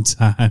take some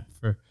time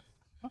for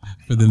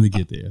them to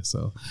get there.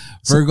 So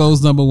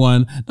Virgo's number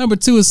one. Number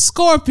two is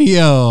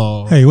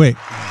Scorpio. Hey, wait.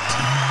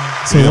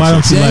 So why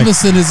don't you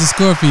Jameson is a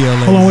Scorpio.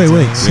 Hold on,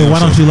 wait. So why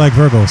don't you like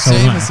Virgos?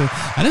 Jameson.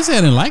 I didn't say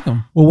I didn't like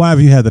them. Well, why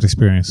have you had that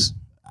experience?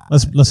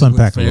 Let's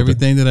unpack for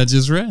everything that I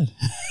just read.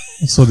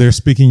 So they're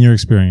speaking your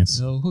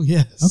experience. Oh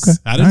yes. Okay.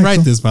 I didn't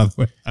write this, by the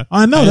way.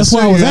 I know. That's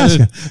why I was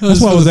asking.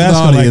 That's why I was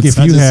asking. Like if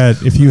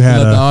you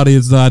had the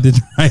audience know I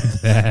didn't write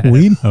that.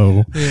 We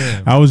know.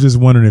 Yeah. I was just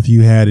wondering if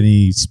you had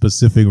any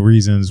specific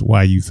reasons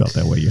why you felt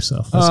that way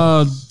yourself.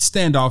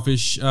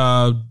 Standoffish.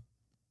 They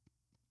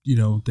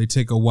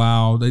take a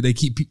while. They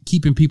keep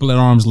keeping people at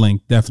arm's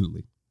length.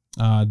 Definitely.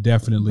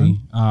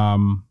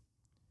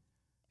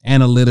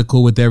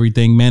 Analytical with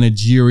everything,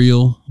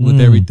 managerial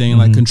with everything,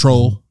 like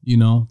control.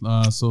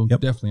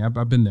 Definitely,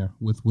 I've been there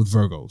with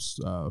Virgos.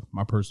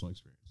 My personal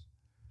experience.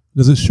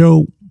 Does it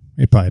show?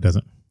 It probably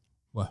doesn't.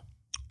 What?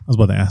 I was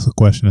about to ask a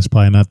question. It's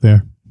probably not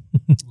there.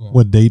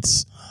 What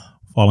dates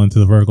fall into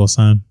the Virgo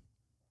sign?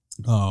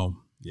 Oh,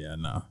 yeah,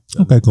 no.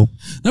 Okay, cool.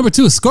 Number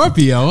 2 is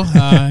Scorpio.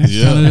 Trying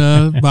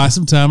to buy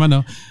some time, I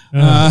know.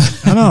 I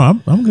know,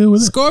 I'm good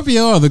with it.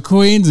 Scorpio are the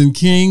queens and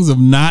kings of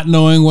not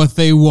knowing what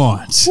they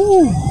want.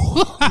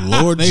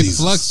 Lord They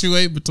Jesus.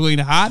 fluctuate between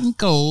hot and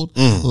cold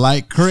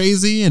like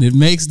crazy, and it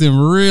makes them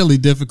really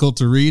difficult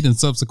to read and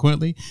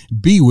subsequently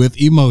be with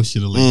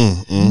emotionally.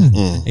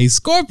 A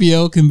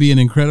Scorpio can be an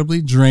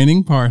incredibly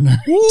draining partner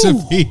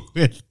to be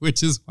with,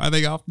 which is why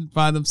they often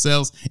find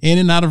themselves in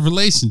and out of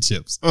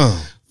relationships.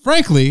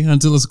 Frankly,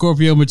 until a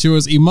Scorpio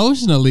matures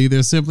emotionally,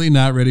 they're simply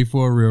not ready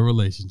for a real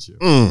relationship.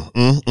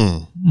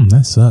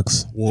 That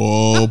sucks.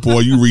 Whoa, boy,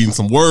 you reading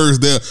some words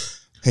there.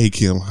 Hey,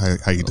 Kim,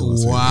 how you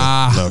doing?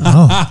 Wow.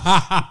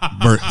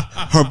 Love you.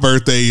 Her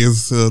birthday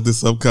is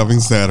this upcoming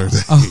Saturday.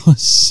 Oh,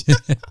 shit.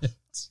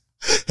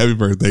 Happy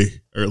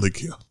birthday, early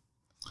Kim.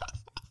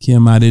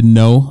 Kim, I didn't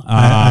know.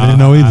 I didn't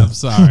know either. I'm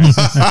sorry.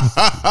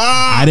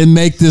 I didn't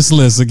make this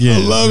list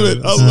again. I love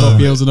it.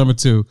 Scorpios are number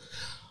 2.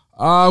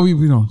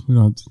 We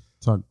don't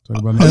talk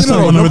about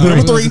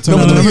Number three.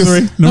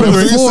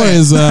 Number 4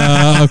 is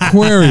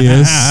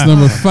Aquarius.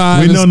 Number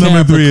 5 we know is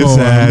number 3 is Capricorn.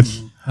 sad.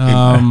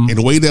 And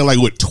the way they're like,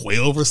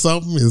 12 or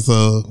something is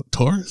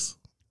Taurus?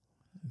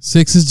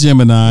 6 is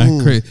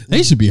Gemini.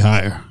 They should be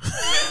higher.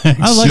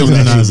 I like Gemini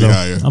Geminis, should be though.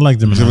 higher. I like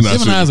Geminis.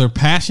 Geminis are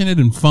passionate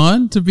and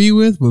fun to be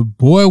with, but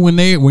boy, when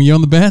you're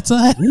on the bad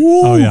side,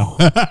 Oh,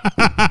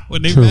 yeah.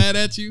 when they True. mad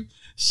at you,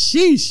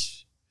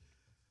 sheesh.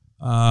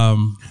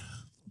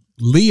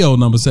 Leo,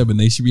 number 7,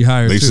 they should be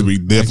higher. They too, should be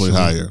definitely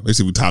actually. higher. They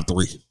should be top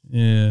 3.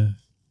 Yeah.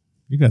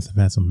 You guys have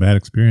had some bad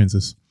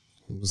experiences.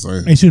 I'm just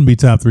saying. They shouldn't be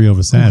top 3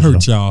 over Sag. Who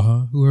hurt y'all,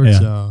 huh? Who hurt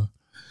Yeah. y'all?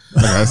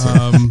 Like I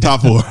said,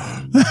 top 4.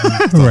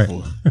 Top Right.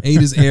 4.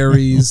 8 is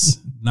Aries.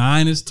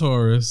 9 is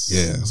Taurus.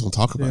 Yeah, that's what I'm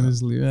talking 10 about.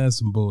 is Leo. That's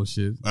some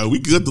bullshit. We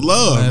good to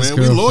love, Last man. We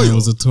girlfriend loyal.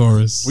 was a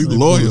Taurus. We Like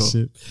loyal.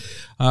 bullshit.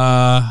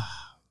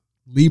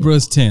 Libra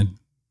is 10.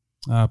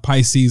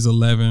 Pisces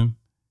 11.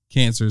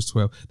 Cancer is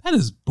 12. That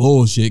is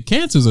bullshit.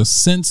 Cancers are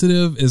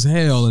sensitive as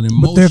hell and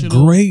emotional. But they're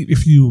great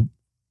if you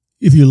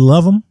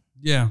love them.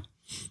 Yeah.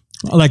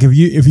 Like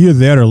if you're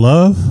there to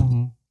love,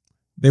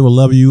 they will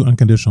love you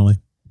unconditionally.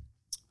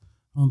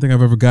 I don't think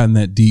I've ever gotten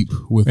that deep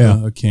with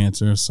Yeah. a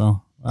cancer.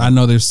 So I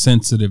know they're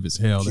sensitive as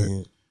hell.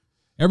 Can't.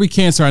 Every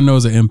cancer I know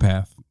is an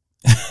empath.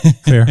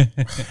 Fair.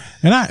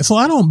 And I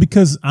don't,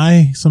 because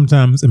I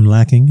sometimes am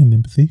lacking in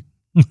empathy.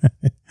 You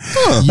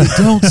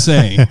don't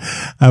say.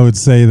 I would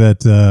say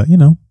that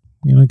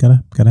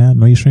gotta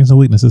know your strengths and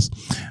weaknesses.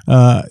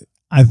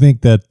 I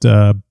think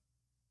that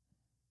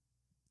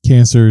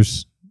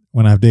cancers,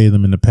 when I've dated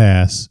them in the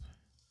past,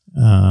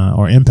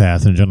 or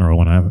empath in general,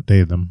 when I've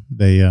dated them,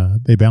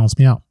 they balance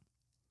me out.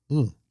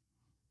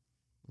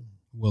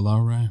 Well,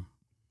 all right.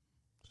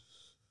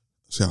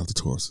 Shout out to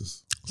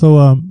Tauruses.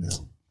 So,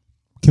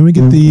 can we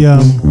get the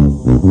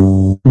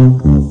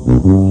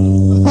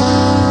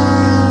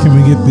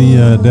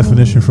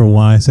definition for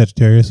why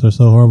Sagittarius are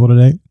so horrible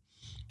today?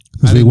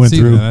 Because we went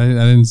through. I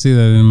didn't see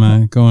that in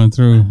my going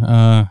through.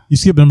 You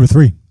skipped number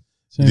 3.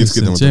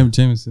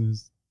 Jameson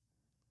is.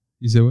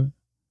 You said what?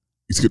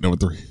 You skipped number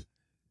 3.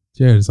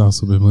 Jared has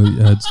also been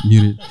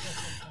muted.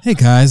 Hey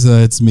guys,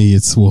 it's me.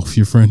 It's Wolf,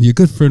 your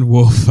good friend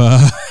Wolf,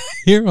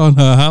 here on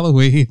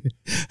Halloween.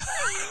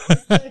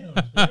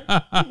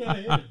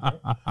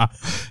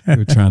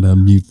 They're trying to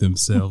unmute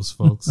themselves,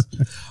 folks.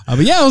 But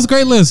yeah, it was a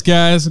great list,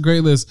 guys. A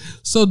great list.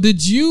 So,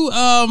 did you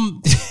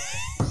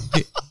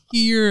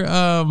hear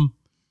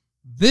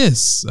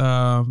this? Did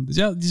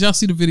y'all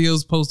see the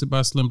videos posted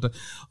by Slim? I'm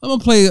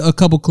gonna play a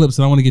couple clips,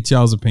 and I want to get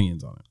y'all's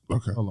opinions on it.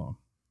 Okay. Hold on.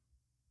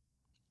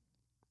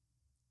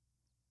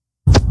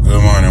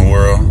 Good morning,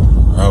 world.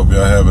 I hope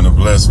y'all having a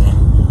blessed one.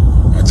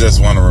 I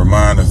just want to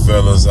remind the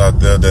fellas out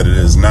there that it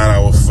is not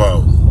our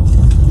fault.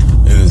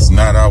 It is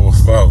not our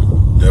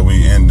fault that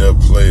we end up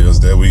players,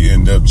 that we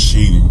end up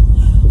cheating.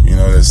 You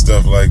know, that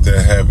stuff like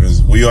that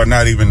happens. We are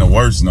not even the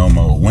worst no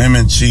more.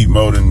 Women cheat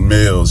more than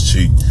males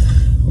cheat.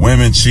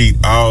 Women cheat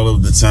all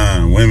of the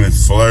time. Women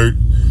flirt.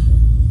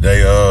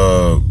 They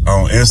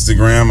on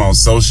Instagram, on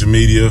social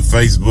media,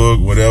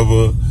 Facebook,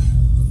 whatever,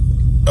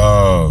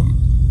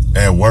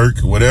 at work,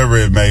 whatever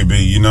it may be,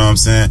 you know what I'm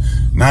saying?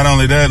 Not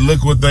only that,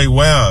 look what they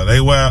wear.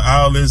 They wear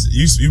all this.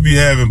 You be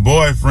having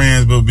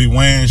boyfriends, but be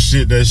wearing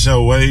shit that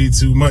show way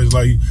too much.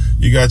 Like,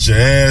 you got your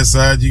ass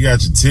out, you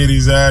got your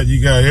titties out,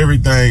 you got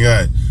everything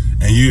out.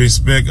 And you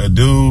expect a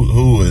dude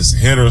who is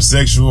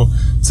heterosexual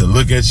to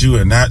look at you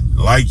and not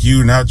like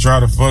you, not try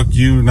to fuck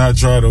you, not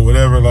try to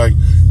whatever. Like,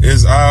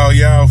 it's all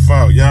y'all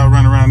fault. Y'all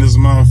run around this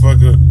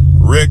motherfucker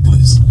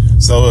reckless.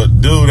 So a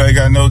dude ain't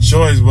got no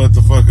choice but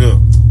to fuck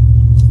up.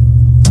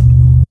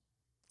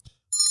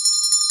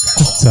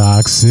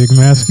 Toxic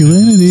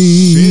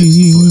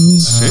masculinity.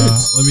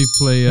 Let me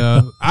play.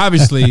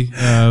 Obviously,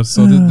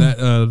 so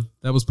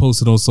that was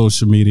posted on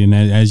social media, and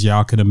as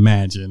y'all can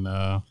imagine,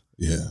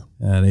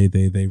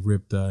 they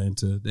ripped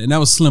into, and that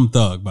was Slim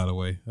Thug, by the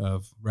way,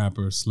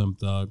 rapper Slim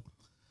Thug.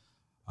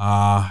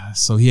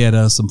 So he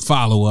had some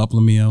follow up.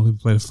 Let me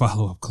play the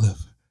follow up clip.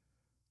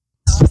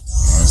 I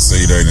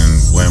see they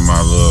didn't win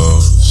my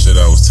little shit.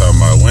 I was talking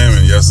about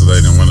women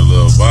yesterday. Didn't win a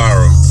little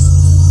viral.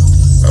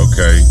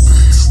 Okay.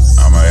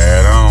 I'ma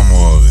add on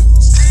more of it.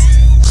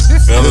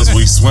 Fellas,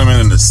 we swimming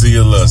in the sea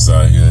of lust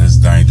out here. It's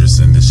dangerous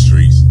in the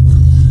streets.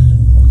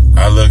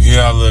 I look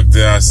here, I look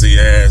there, I see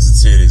ass and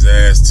titties,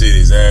 ass,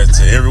 titties, ass,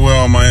 titties. Everywhere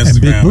on my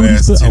Instagram,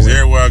 ass and titties.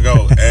 Everywhere I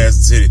go,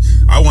 ass and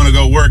titties. I want to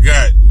go work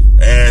out,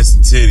 ass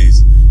and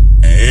titties.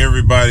 And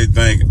everybody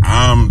think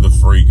I'm the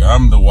freak.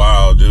 I'm the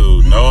wild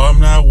dude. No,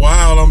 I'm not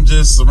wild. I'm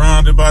just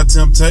surrounded by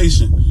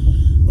temptation.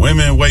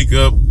 Women wake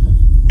up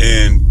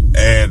and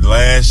add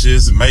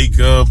lashes,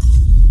 makeup.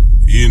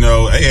 You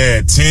know, they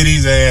had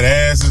titties, they had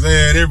asses, they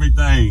had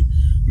everything.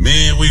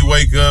 Men, we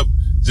wake up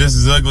just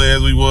as ugly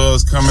as we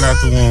was coming out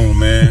the womb,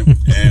 man.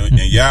 And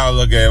y'all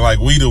look at it like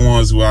we the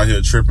ones who out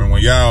here tripping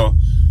when y'all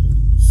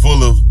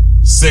full of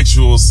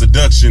sexual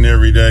seduction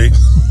every day.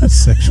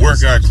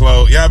 Workout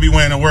clothes. Y'all be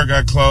wearing the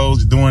workout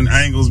clothes, doing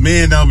angles.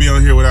 Men don't be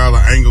on here with all the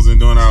angles and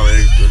doing all the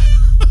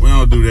extra. We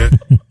don't do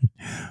that.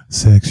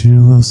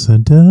 Sexual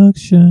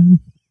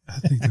seduction. I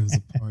think there was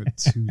a part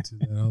 2 to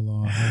that. Hold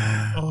on.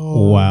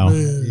 Oh, wow.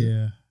 Man.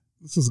 Yeah.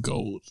 This is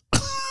gold.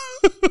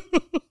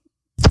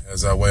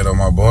 As I wait on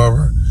my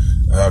barber,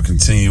 I'll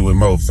continue with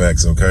more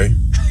facts, okay?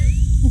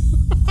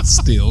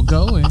 Still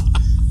going.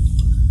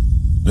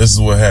 This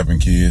is what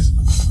happened, kids.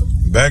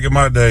 Back in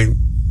my day,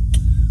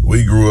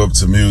 we grew up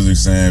to music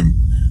saying,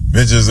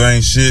 bitches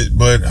ain't shit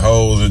but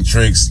hoes and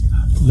tricks.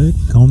 We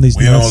don't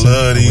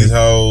love these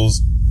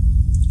hoes.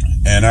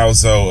 And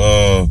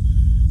also,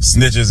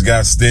 snitches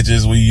got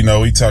stitches.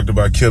 We talked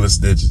about killer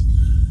stitches.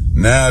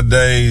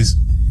 Nowadays,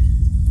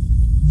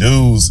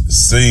 dudes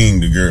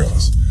sing to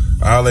girls.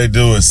 All they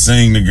do is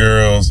sing to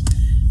girls.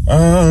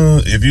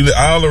 All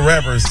the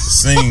rappers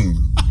sing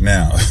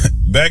now.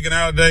 Back in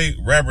our day,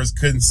 rappers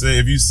couldn't say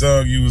if you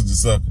sung, you was the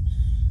sucker.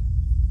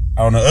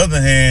 On the other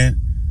hand,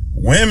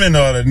 women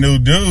are the new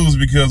dudes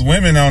because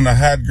women on the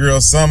hot girl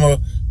summer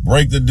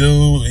break the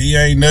dude. He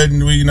ain't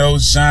nothing we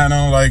shine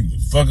on, like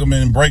fuck him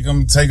and break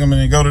him, take him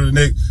and go to the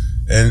next.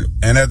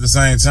 And at the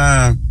same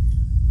time,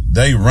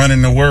 they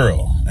running the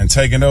world and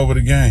taking over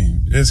the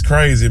game. It's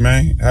crazy,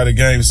 man, how the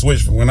game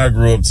switched from when I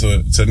grew up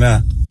to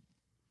now.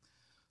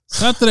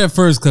 So after that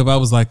first clip, I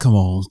was like, come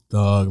on,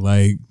 dog.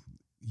 Like,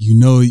 you're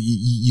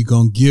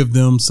going to give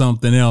them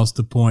something else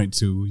to point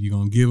to. You're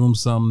going to give them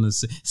something to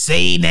say.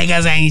 See,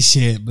 niggas ain't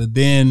shit. But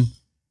then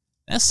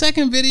that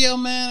second video,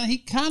 man, he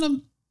kind of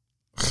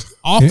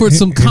offered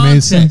some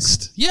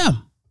context. Yeah.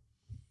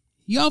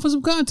 He offered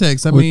some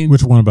context. I mean,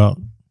 which one about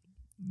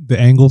the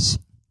angles?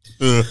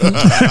 Let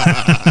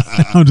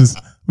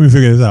me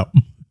figure this out.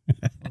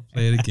 I'll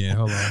play it again.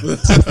 Hold on. I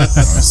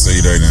see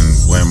they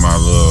didn't win my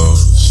little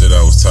shit.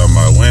 I was talking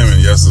about women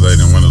yesterday.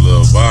 Didn't win a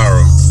little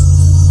viral.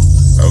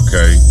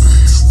 Okay,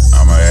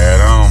 I'ma add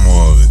on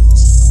more of it.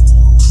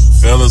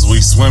 Fellas,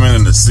 we swimming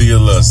in the sea of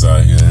lust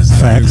out here. It's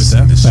Facts.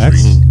 in the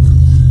street.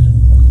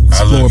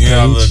 I look here,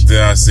 I look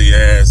there, I see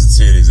ass and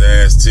titties,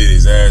 ass,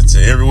 titties, ass,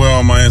 titties. Everywhere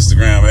on my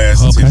Instagram,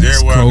 ass and titties.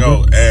 Everywhere I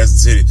go,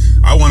 ass and titties.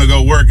 I want to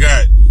go work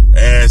out,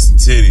 ass and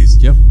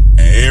titties. Yep.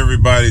 And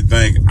everybody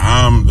think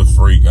I'm the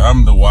freak.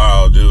 I'm the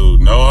wild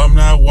dude. No, I'm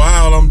not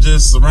wild. I'm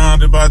just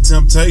surrounded by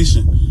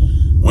temptation.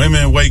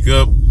 Women wake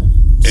up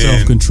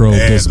self-control,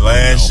 add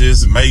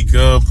lashes,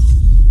 makeup.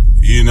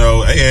 They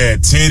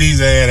had titties,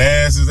 they had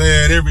asses, they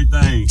had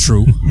everything.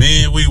 True.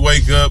 Men, we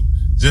wake up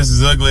just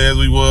as ugly as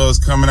we was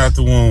coming out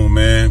the womb,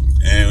 man.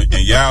 And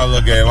y'all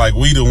look at it like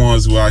we the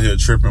ones who out here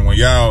tripping when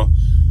y'all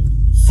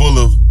full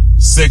of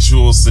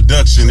sexual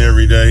seduction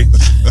every day.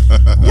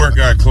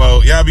 Workout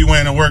clothes. Y'all be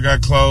wearing the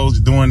workout clothes,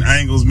 doing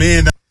angles.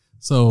 Men.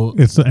 So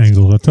it's the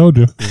angles. I told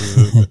you.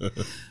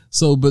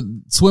 So, but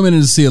swimming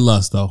in the sea of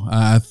lust, though,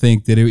 I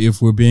think that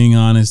if we're being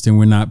honest and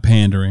we're not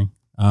pandering,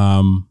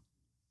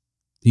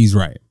 he's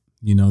right.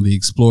 The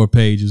Explore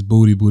page is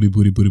booty.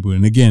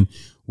 And again,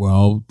 we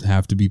all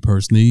have to be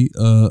personally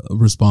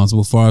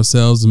responsible for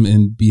ourselves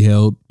and be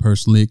held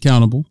personally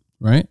accountable,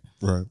 right?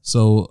 Right.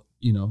 So,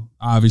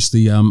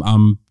 obviously,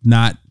 I'm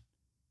not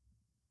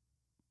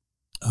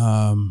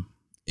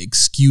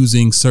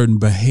excusing certain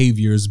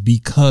behaviors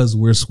because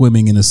we're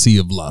swimming in a sea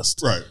of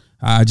lust. Right.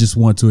 I just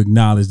want to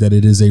acknowledge that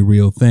it is a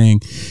real thing,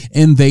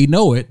 and they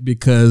know it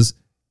because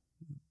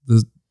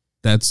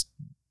that's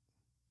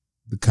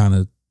the kind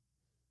of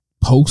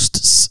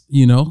posts,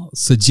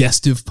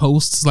 suggestive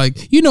posts.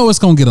 Like, it's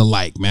gonna get a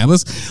like, man.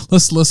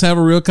 Let's have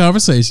a real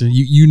conversation.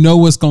 You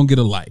know it's gonna get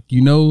a like.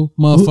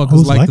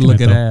 Motherfuckers like to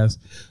look at ass.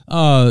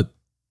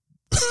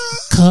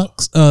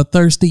 Cucks,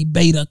 thirsty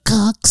beta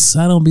cucks.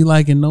 I don't be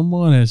liking no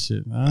more of that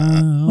shit.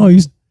 I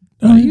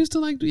used to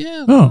like,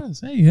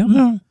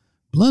 hey,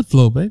 blood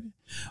flow, baby.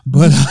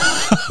 But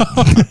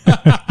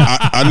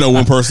I know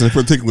one person in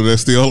particular that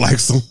still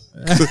likes them.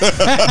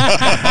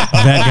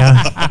 That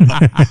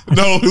guy.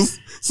 No, it's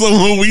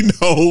someone we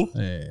know.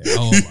 Yeah.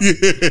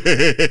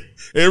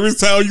 Every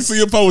time you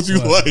see a post, you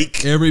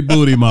like every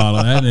booty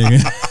model. That nigga.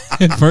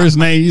 First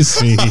name you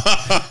see.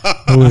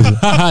 Who is it?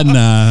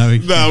 Nah, we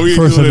ain't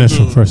First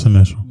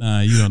initial.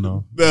 Nah, you don't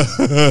know.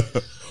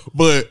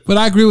 But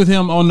I agree with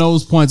him on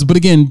those points. But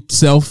again,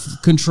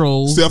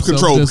 self-control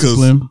because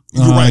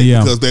you're right.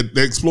 Because that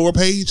Explorer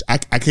page, I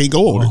can't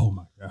go on it. Oh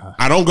my God.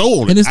 I don't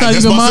go on it. And it's not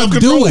even my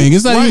doing.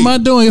 It's not even my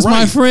doing. It's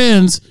my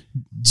friends.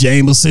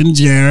 Jameson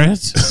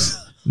Jarrett.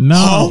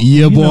 No.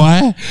 Yeah,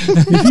 boy.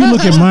 If you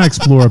look at my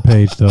Explorer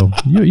page, though,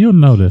 you'll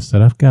notice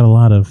that I've got a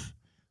lot of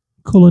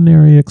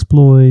culinary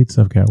exploits.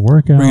 I've got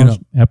workouts. Bring it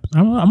up.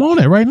 I'm on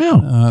it right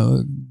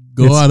now.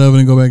 Go out of it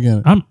and go back in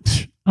it.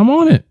 I'm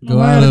on it.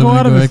 Go out of it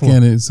and go back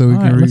in it so we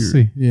can let's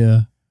see.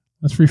 Yeah.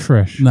 Let's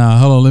refresh. Nah,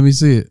 hold on. Let me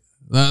see it.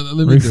 Let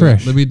me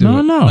refresh. Let me do it.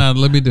 No. Nah,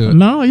 let me do it.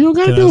 No, you don't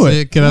got to do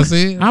it. Can I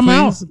see it? I'm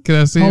please? out. Can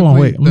I see Hold it? on,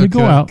 please? wait. Let me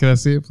go out. Can I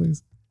see it,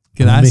 please?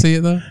 Can I see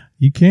it, though?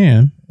 You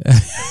can.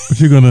 But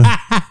you're going to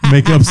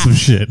make up some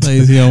shit.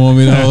 Please, he don't want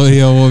me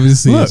to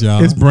see Look, it,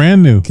 y'all. it's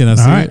brand new. Can I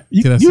see it?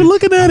 Can I see you're it?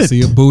 looking at I it.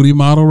 see a booty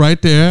model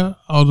right there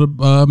on the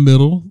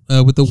middle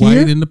with the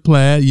white and the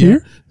plaid. Yeah.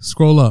 Here?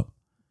 Scroll up.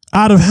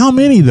 Out of how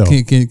many, though?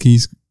 Can you?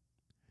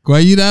 Why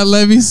you not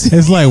let me see?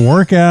 It's like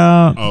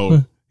workout.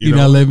 Oh, you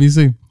not let me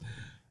see.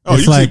 Oh,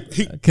 it's like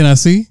can I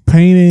see?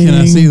 Painting. Can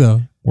I see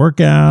though?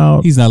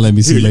 Workout. He's not letting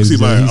me see. Here, ladies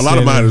see and a lot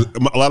of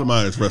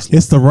mine is wrestling.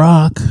 It's The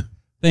Rock.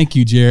 Thank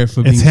you, Jared,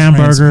 for being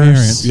hamburgers.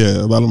 transparent.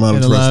 Yeah, a lot of mine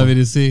is and allow wrestling. me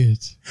to see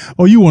it.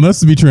 Oh, you want us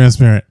to be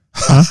transparent?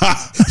 Huh?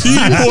 I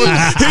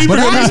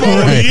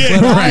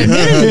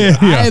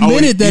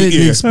admitted that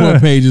the Explore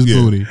page is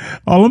booty.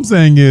 All I'm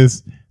saying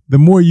is, the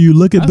more you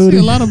look at booty,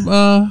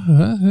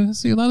 I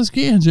see a lot of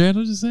skin, Jared.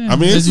 I'm just saying. I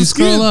mean, as you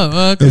scroll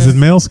up, is it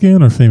male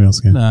skin or female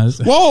skin? Nah,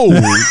 whoa,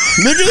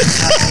 nigga.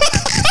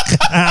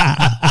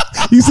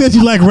 You said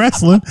you like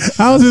wrestling.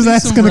 I was just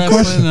asking a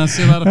question. I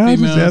see a lot of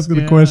females. I was just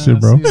asking a question,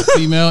 bro. I see a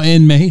female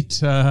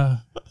inmate.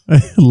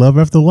 Love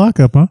after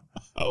lockup, huh?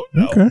 Oh,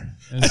 no. Okay.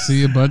 And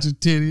see a bunch of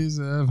titties.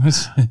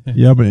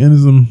 Yeah, but into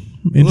some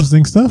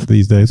interesting stuff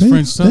these days.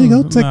 French there you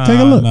go. Take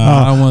a look.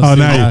 I want to see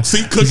now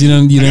see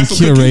cooking. You done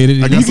curate it.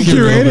 You can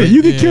curate it.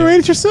 You can curate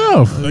it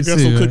yourself. I got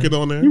some cooking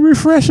on there. You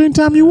refresh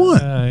anytime you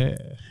want.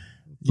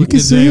 You can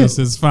see it.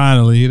 Since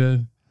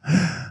finally,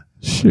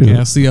 Shoot.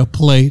 I see a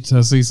plate.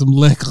 I see some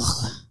liquor.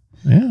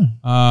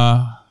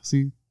 Yeah.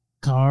 See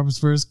carbs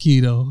versus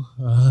keto.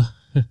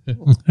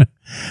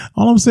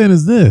 All I'm saying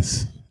is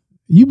this.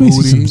 You may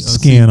see some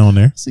skin on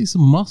there. See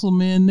some muscle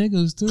man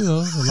niggas too,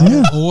 though. A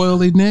lot of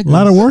oily niggas. A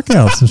lot of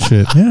workouts and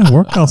shit. Yeah,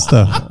 workout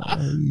stuff.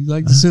 You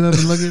like to sit up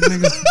and look at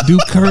niggas do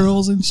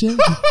curls and shit?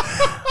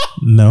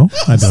 No,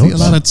 I don't. See a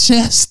lot of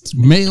chest,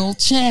 male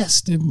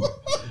chest. And what?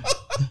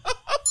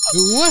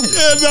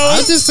 Yeah, no,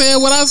 I just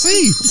saying what I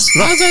see.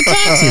 How's that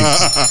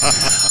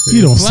toxic?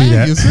 You don't see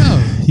that.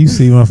 Yourself. You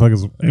see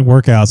motherfuckers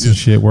workouts and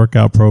shit,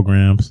 workout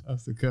programs.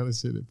 That's the kind of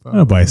shit it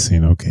Nobody's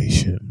seen okay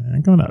shit,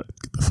 man. Get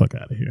the fuck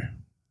out of here.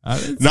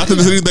 Not that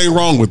there's anything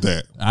wrong with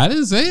that. I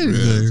didn't say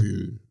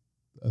anything.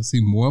 Yeah. I see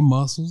more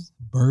muscles.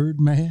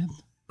 Birdman.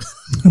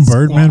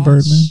 Birdman.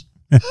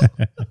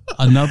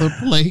 Another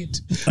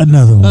plate.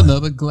 Another one.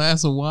 Another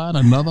glass of wine.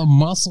 Another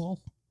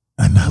muscle.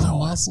 Another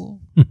more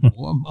muscle.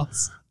 More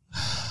muscle.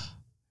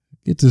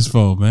 Get this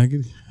phone,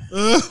 man.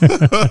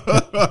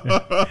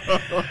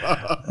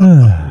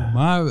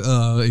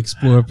 My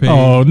Explore page.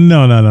 Oh,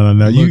 no.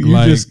 You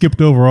just skipped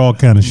over all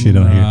kind of shit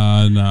on here.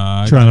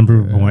 Nah. Trying to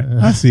prove a point.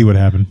 I see what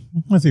happened.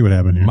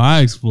 Here. My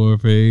Explore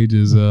page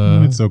is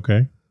it's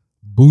okay.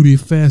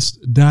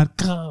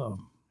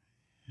 bootyfest.com.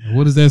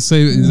 What does that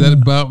say? Is that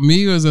about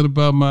me or is that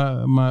about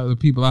the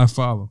people I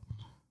follow?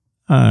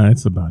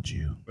 It's about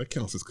you. That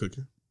counts as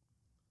cooking.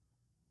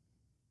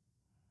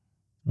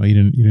 Well,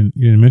 you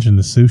didn't mention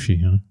the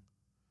sushi, huh?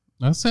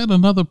 I said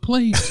another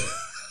plate.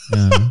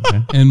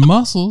 Okay. And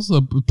muscles,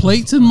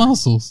 plates and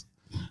muscles.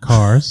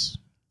 Cars.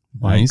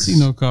 Bikes. I ain't see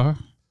no car.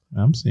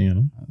 I'm seeing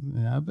them.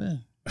 Yeah, I bet.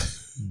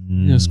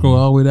 You scroll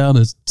all the way down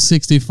to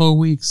 64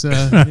 weeks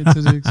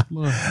into the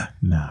Explorer.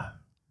 Nah.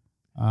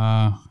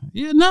 I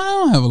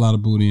don't have a lot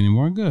of booty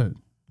anymore. Good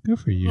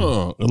for you.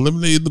 Oh,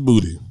 eliminated the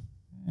booty.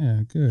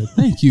 Yeah, good.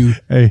 Thank you.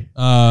 Hey.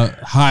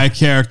 High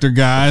character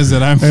guys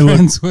that I'm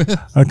friends with.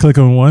 I click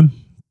on one.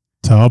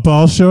 Tall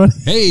Paul short.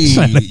 Hey,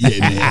 yeah,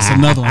 that's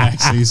another one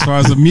actually. As far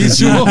as a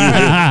mutual,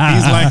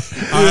 he's like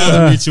our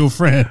other mutual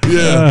friend.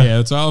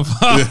 Yeah, Tall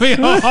Paul.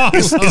 Yeah.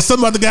 It's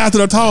some of the guys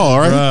that are tall,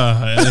 right?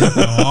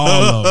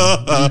 All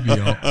of them. He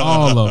be on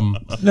all of them.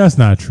 That's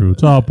not true.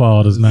 Tall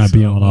Paul does not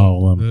be on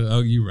all of them.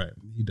 Oh, you're right.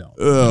 He don't.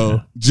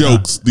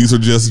 Jokes. These are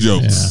just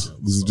jokes. Yeah.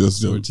 These are just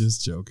jokes. We're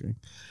just joking.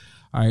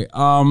 All right.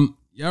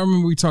 Y'all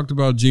remember we talked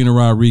about Gina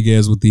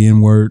Rodriguez with the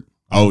N-word?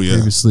 Oh yeah.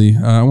 Previously,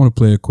 I want to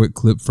play a quick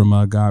clip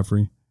from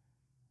Godfrey.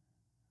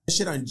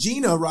 Shit on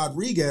Gina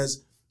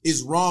Rodriguez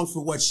is wrong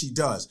for what she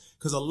does,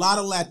 because a lot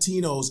of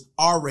Latinos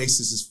are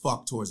racist as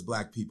fuck towards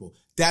black people.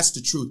 That's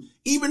the truth.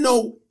 Even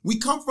though we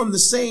come from the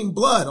same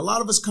blood, a lot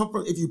of us come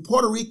from, if you're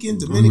Puerto Rican,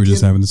 Dominican, We were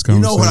just having this you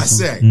conversation. know what I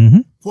say. Mm-hmm.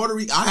 Puerto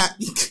Rico,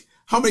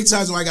 how many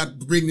times do I got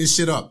to bring this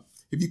shit up?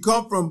 If you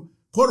come from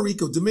Puerto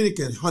Rico,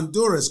 Dominican,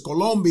 Honduras,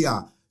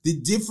 Colombia,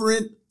 the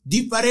diferente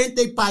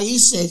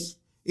países,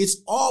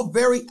 it's all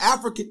very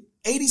African.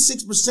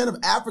 86% of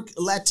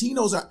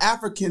Latinos are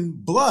African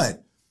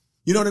blood.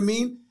 You know what I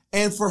mean?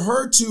 And for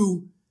her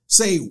to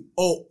say,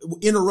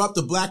 interrupt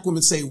a black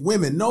woman, say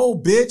women. No,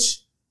 bitch.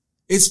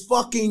 It's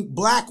fucking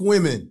black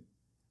women.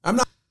 I'm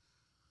not.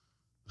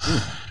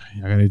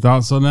 Y'all got any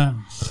thoughts on that?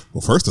 Well,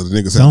 first of the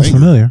nigga Sounds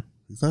angry. familiar.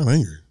 He sound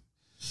angry.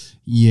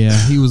 Yeah,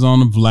 he was on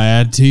the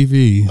Vlad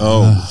TV.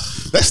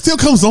 That still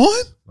comes on?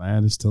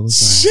 Vlad is still the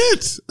same.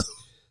 Shit.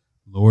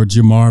 Lord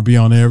Jamar be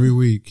on every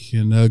week,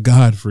 and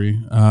Godfrey.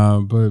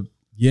 But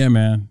yeah,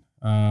 man.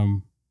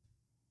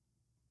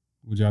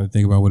 What y'all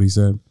think about what he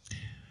said?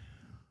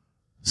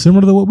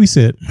 Similar to what we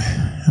said.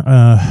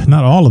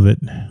 Not all of it,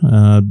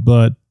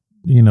 but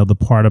the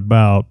part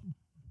about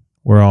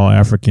we're all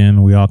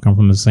African, we all come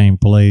from the same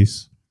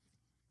place,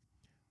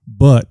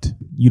 but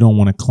you don't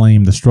want to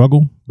claim the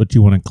struggle, but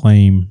you want to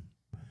claim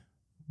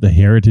the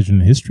heritage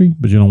and the history,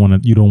 but you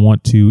want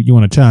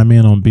to chime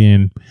in on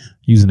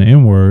using the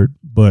N-word,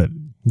 but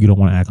you don't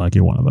want to act like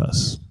you're one of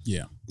us.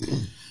 Yeah.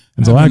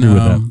 And so I agree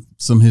with that.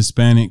 Some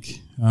Hispanic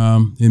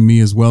in me,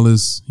 as well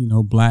as,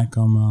 black.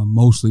 I'm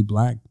mostly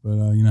black, but,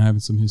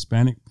 having some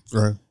Hispanic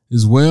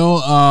as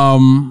well.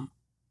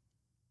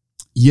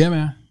 Yeah,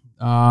 man.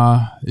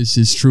 It's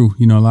just true.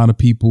 A lot of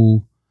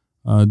people,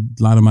 a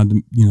lot of my,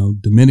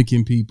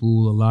 Dominican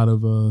people, a lot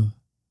of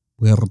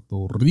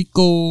Puerto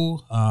Rico,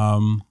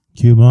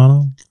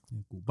 Cubano,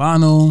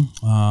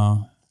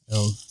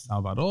 El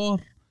Salvador,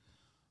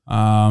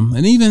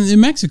 and even in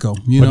Mexico,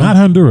 but not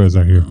Honduras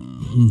are here.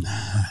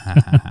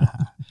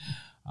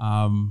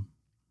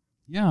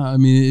 Yeah, I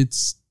mean,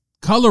 it's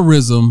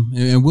colorism,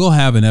 and we'll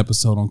have an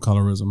episode on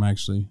colorism,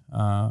 actually.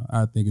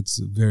 I think it's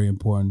very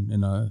important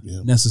and a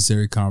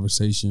necessary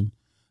conversation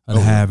to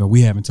have, and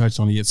we haven't touched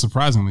on it yet.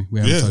 Surprisingly, we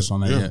haven't touched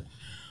on that yet.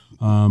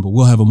 But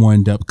we'll have a more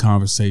in-depth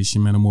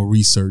conversation, man, a more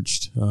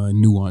researched,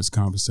 nuanced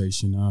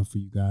conversation for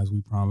you guys,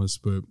 we promise.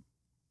 But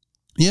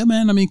yeah,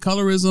 man, I mean,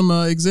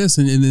 colorism exists,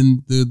 and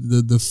then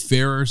the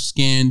fairer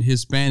skinned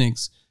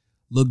Hispanics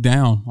look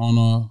down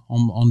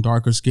on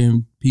darker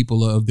skinned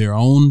people of their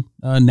own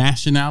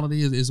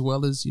nationality, as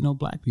well as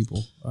black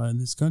people in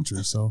this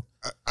country. So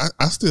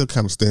I still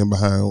kind of stand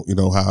behind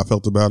how I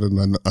felt about it,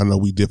 and I know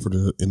we differed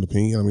in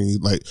opinion. I mean,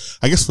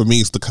 I guess for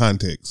me it's the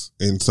context,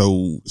 and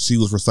so she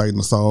was reciting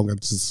the song.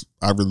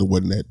 I really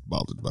wasn't that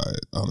bothered by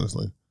it,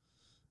 honestly.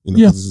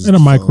 In a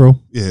micro.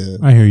 Yeah,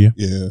 I hear you.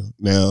 Yeah.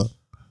 Now,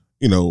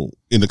 in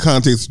the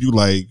context, you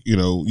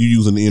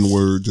using the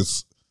N-word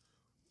just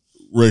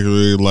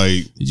regularly,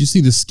 like. Did you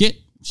see the skit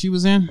she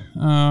was in?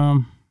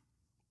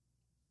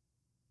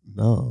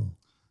 No.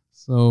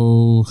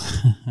 So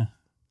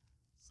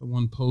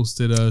someone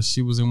posted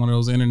she was in one of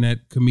those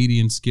internet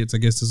comedian skits. I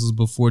guess this was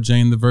before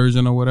Jane the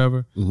Virgin or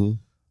whatever. Mm-hmm.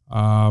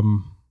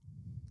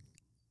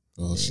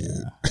 Oh shit.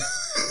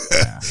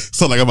 Yeah.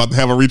 Sound like I'm about to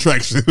have a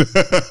retraction.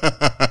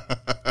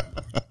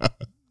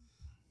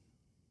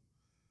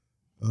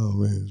 Oh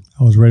man.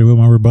 I was ready with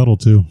my rebuttal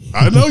too.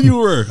 I know you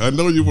were. I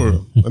know you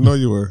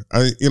were.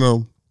 I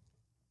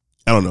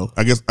don't know.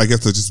 I guess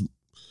that's just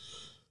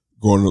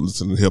growing up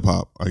listening to hip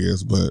hop, I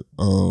guess. But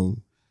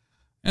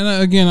and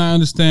again, I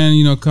understand,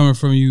 coming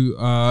from you,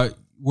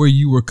 where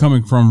you were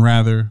coming from,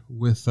 rather,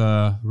 with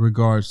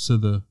regards to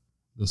the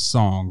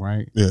song,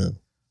 right? Yeah.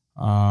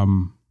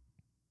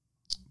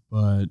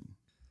 But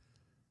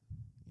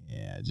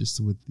yeah, just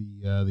with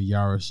the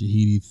Yara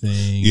Shahidi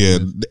thing. Yeah,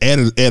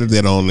 added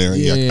that on there.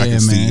 Yeah, I can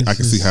see. man, I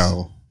can see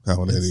how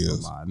that is.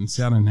 A lot. And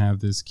see, I didn't have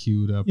this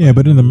queued up. Yeah,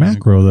 but in the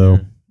macro though,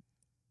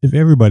 if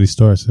everybody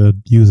starts to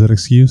use that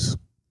excuse,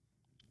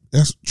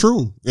 that's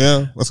true.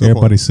 Yeah, that's a good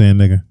everybody's saying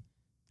nigga.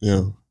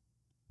 Yeah.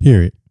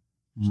 Period.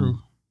 True.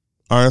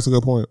 All right, that's a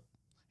good point.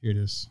 Here it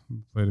is.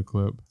 Play the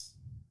clip.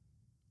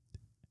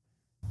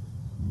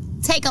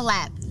 Take a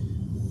lap.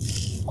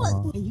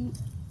 What? Did you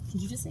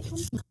just say calm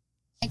down?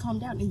 Hey, calm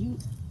down. Did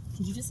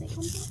you just say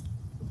calm down?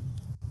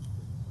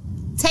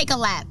 Take a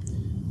lap.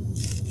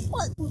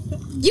 What?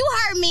 You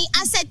heard me.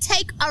 I said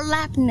take a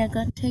lap,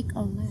 nigga. Take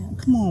a lap.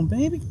 Come on,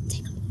 baby.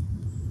 Take a lap.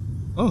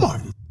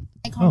 Oh.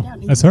 Hey, calm down.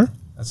 That's her?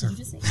 That's her. Did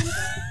you just say calm down?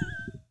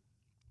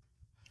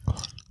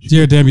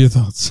 Jared, damn your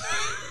thoughts.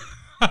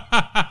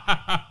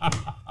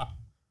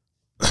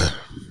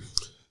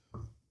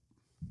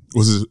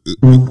 Was it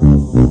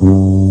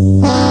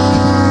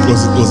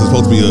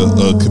supposed to be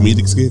a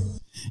comedic skit?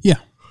 Yeah.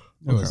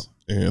 Okay.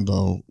 And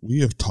we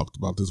have talked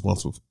about this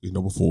once,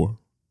 before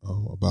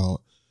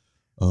about.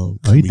 Oh,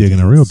 you digging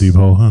a real deep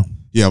hole, huh?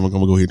 Yeah, I'm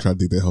gonna go ahead and try to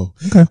dig that hole.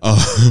 Okay.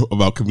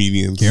 About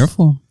comedians.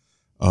 Careful.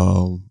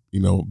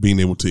 Being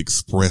able to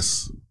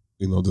express,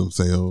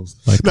 themselves.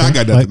 I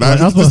got nothing.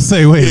 I was about to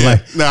say,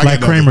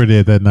 like Kramer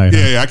did that night.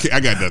 Yeah, I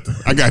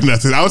got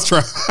nothing. I was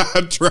trying.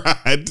 I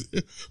tried,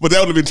 but that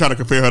would have been trying to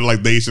compare her to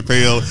like Dave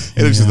Chappelle,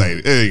 and it's just like,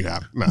 it ain't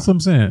happening. No. That's what I'm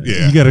saying.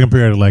 Yeah, you got to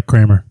compare it to like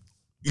Kramer.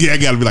 Yeah, I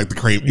got to be like the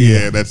Kramer.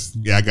 Yeah,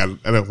 I don't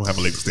have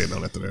a leg to stand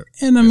on after that.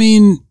 And I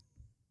mean,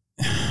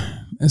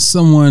 as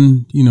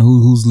someone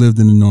who's lived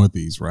in the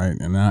Northeast, right?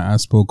 And I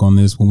spoke on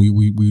this when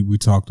we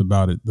talked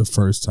about it the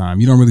first time.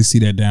 You don't really see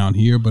that down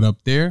here, but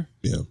up there,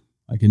 yeah.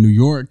 Like in New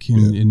York,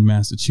 in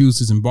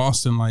Massachusetts, in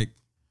Boston, like,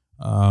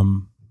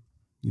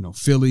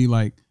 Philly,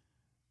 like,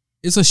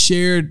 it's a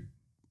shared.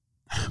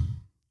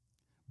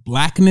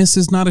 Blackness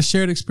is not a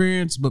shared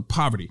experience, but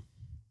poverty.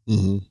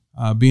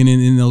 Mm-hmm. Being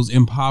in those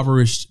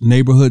impoverished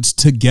neighborhoods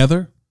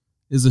together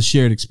is a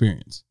shared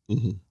experience.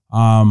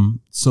 Mm-hmm.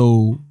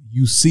 So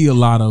you see a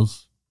lot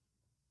of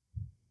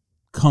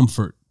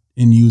comfort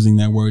in using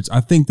that words.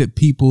 I think that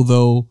people,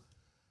 though,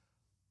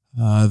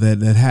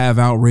 that have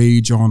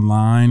outrage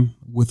online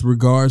with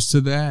regards to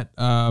that,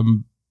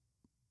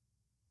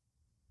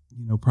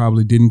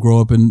 probably didn't grow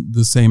up in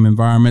the same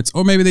environments,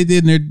 or maybe they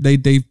did, and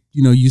they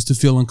used to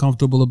feel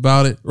uncomfortable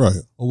about it, right,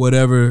 or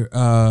whatever.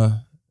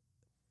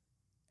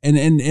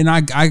 And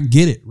I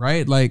get it,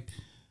 right? Like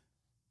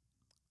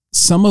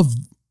some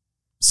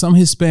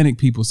Hispanic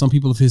people, some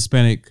people of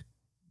Hispanic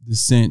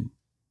descent,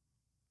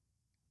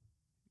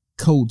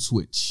 code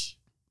switch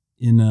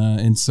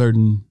in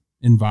certain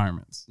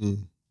environments.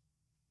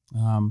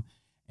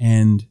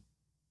 And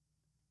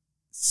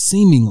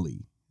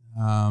seemingly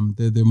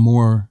they're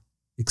more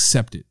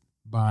accepted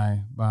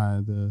by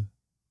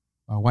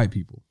white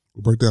people.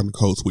 We'll break down the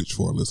code switch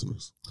for our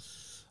listeners.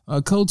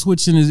 Code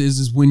switching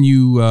is when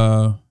you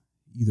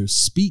either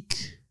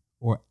speak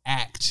or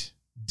act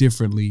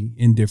differently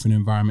in different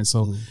environments.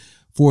 So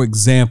for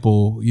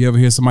example, you ever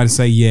hear somebody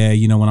say,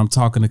 when I'm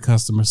talking to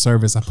customer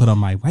service, I put on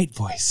my white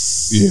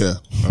voice. Yeah,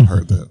 I've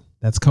heard that.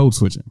 That's code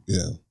switching.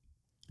 Yeah.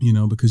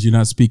 Because you're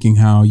not speaking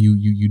how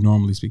you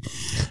normally speak.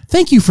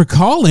 Thank you for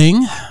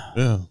calling.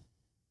 Yeah.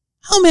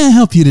 How may I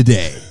help you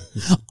today?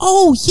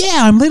 Oh,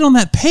 yeah, I'm late on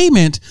that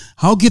payment.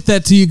 I'll get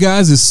that to you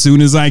guys as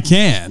soon as I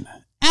can.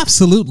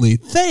 Absolutely.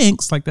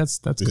 Thanks. Like that's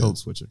code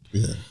switching.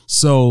 Yeah.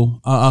 So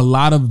a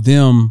lot of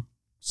them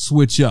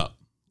switch up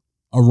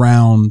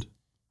around,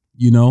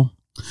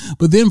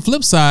 But then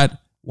flip side,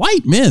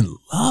 white men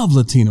love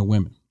Latino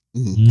women.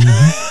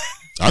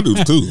 Mm-hmm. I do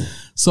too.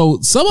 So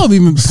some of them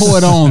even pour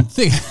it on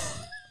thick.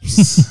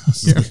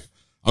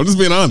 I'm just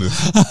being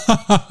honest.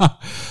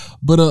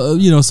 But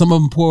some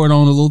of them pour it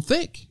on a little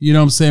thick. You know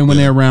what I'm saying? When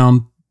they're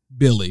around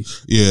Billy,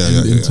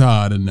 and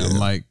Todd and them,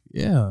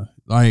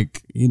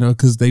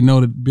 because they know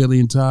that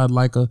Billy and Todd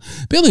like a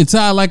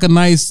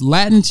nice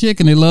Latin chick,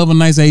 and they love a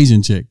nice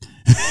Asian chick.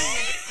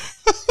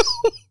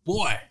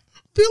 Boy,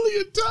 Billy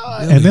and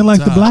Todd, and they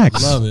like the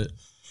blacks. Love it.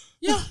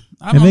 Yeah.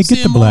 And they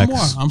get the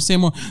blacks. I'm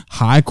saying more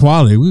high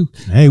quality. We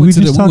went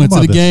to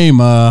the game.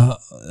 I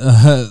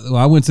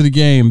went to the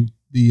game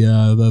the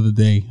other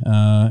day,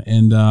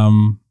 and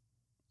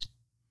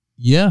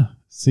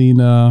seen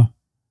a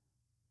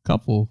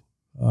couple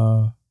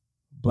black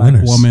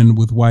Winners. woman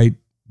with white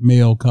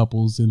male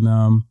couples, and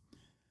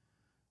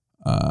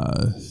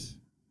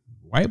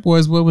white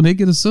boys. Well, when they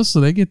get a sister,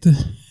 they get the.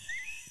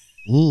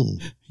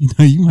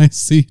 You might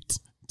see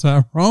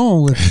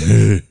Tyrone with.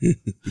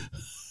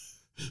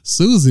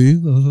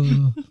 Susie,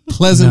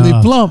 pleasantly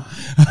plump.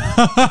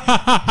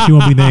 She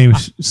won't be named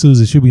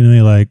Susie. She'll be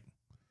named like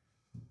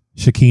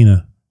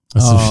Shakina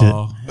or some shit.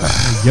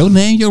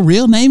 Your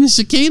real name is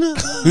Shakina?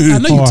 I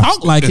know you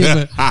talk like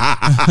it,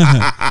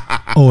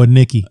 but or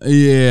Nikki.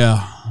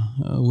 Yeah,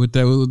 with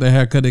that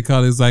haircut they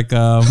call it, it's like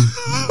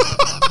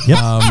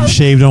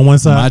shaved on one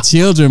side. My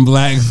children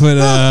black, but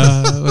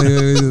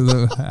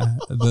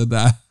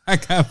I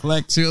got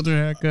black children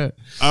haircut.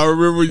 I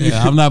remember you.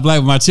 Yeah, I'm not black,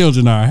 but my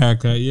children are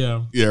haircut.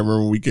 Yeah. Yeah, I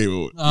remember when we came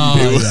over.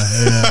 Yeah.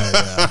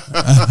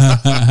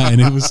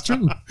 And it was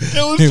true.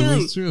 It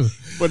was true.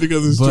 But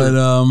because it's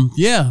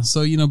true.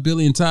 So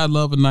Billy and Todd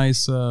love a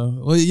nice.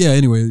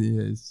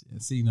 Anyway,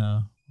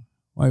 seen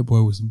white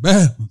boy with some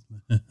bad.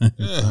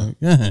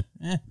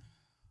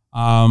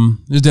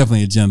 There's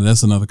definitely agenda.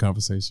 That's another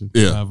conversation.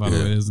 Yeah. By the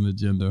way, there's an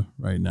agenda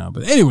right now.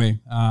 But anyway,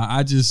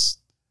 I just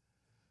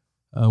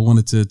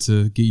wanted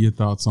to get your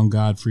thoughts on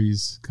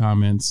Godfrey's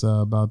comments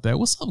about that.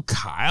 What's up,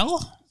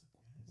 Kyle?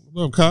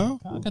 What up,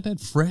 Kyle? I got that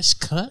fresh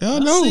cut. Yeah, I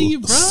know. See you,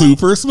 bro.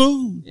 Super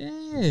smooth.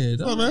 Yeah.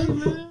 What's up,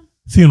 man?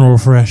 Funeral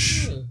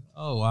fresh.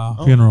 Oh, wow.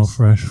 Funeral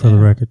fresh for the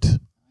record.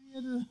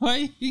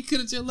 Why he could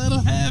have just let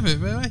him have it,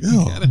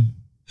 man.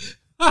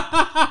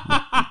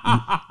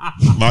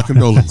 My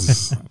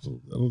condolences.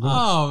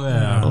 Oh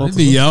man, it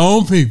be your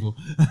own people.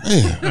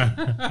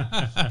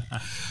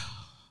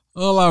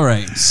 Well, all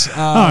right.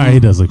 All right, he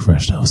does look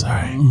fresh though.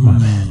 Sorry, my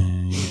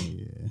man.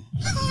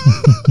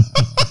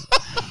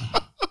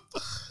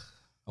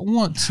 I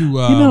want to.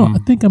 I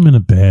think I'm in a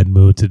bad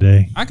mood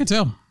today. I can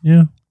tell.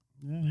 Yeah.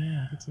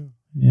 Yeah, I can tell.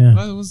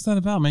 Yeah. What's that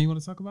about, man? You want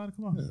to talk about it?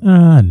 Come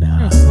on.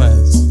 No.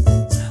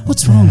 Class.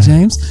 What's wrong,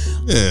 James?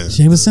 Yeah.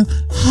 Jameson?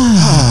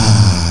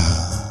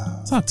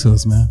 Talk to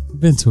us, man.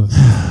 Vent to us.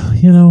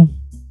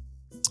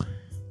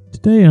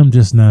 Today I'm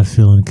just not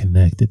feeling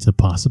connected to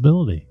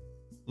possibility.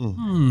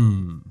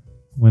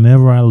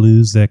 Whenever I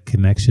lose that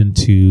connection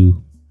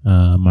to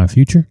my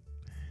future,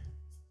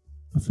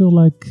 I feel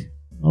like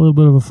a little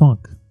bit of a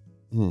funk.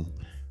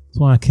 That's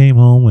why I came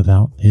home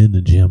without hitting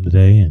the gym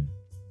today, and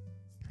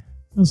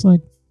I was like,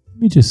 let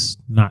me just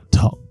not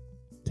talk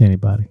to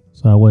anybody.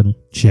 So I wasn't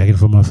checking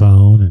for my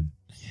phone and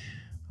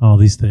all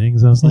these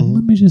things. I was like,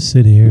 let me just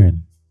sit here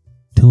and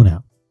tune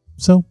out.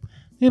 So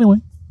anyway,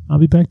 I'll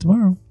be back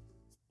tomorrow.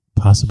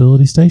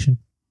 Possibility Station.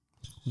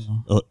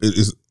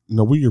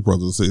 We're your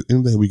brothers. Is there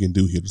anything we can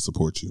do here to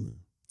support you, man?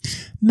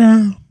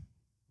 Nah,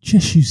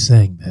 just you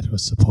saying that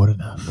was support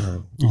enough.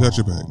 We got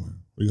your back, man.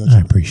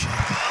 I appreciate it.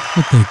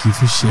 Well, thank you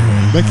for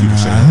sharing. Thank you for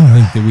sharing. I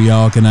think that we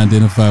all can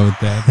identify with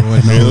that.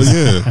 Lord knows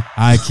yeah.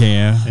 I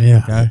can.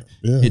 Yeah. Okay?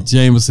 Yeah. Hit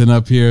Jameson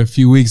up here a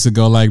few weeks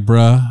ago like,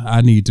 bruh,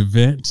 I need to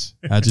vent.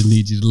 I just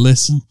need you to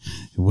listen.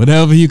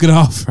 Whatever you can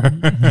offer.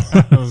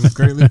 I was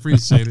greatly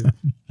appreciated.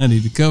 I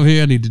need to come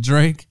here. I need to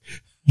drink.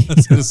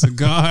 Let's get a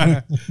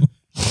cigar.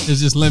 It's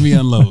just let me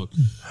unload.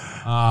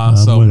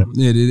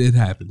 It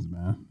happens,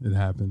 man. It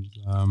happens.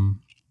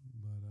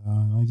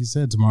 Like you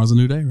said, tomorrow's a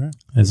new day, right?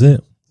 That's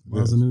it.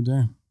 Tomorrow's a new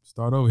day.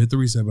 Start over. Hit the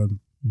reset button.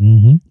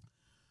 Mm-hmm.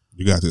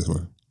 You got this,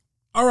 man.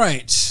 All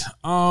right.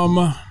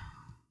 So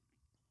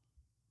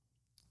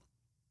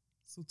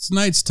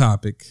tonight's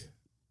topic.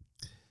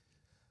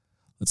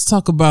 Let's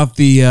talk about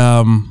the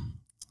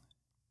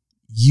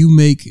you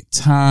make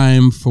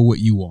time for what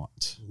you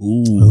want.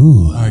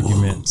 Ooh.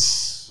 Argument.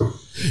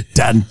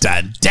 Dun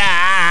dun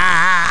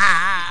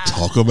dun.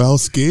 Talk about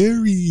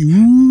scary.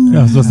 Ooh.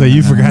 I was going to say,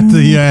 you forgot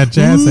the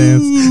jazz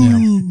hands.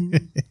 Yeah.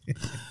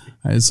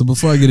 All right, so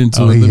before I get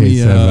into it, he let me.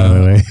 hates that, by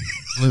the way.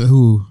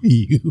 Who?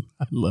 You.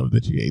 I love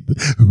that you hate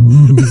this.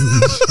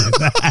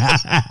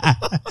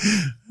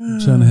 I'm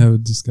trying to have a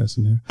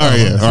discussion here. All right,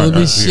 yeah. So let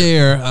me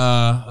share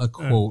a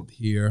quote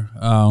here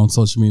on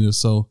social media.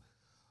 So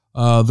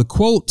the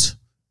quote,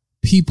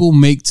 "People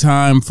make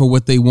time for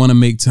what they want to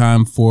make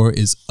time for,"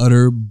 is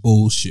utter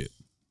bullshit.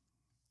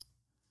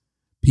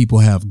 People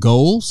have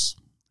goals.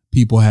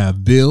 People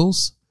have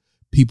bills.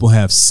 People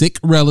have sick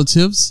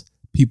relatives.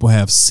 People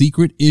have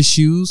secret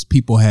issues.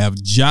 People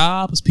have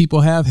jobs.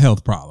 People have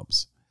health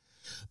problems.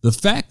 The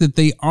fact that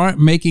they aren't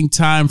making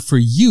time for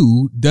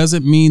you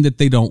doesn't mean that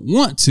they don't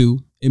want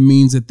to. It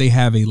means that they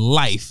have a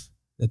life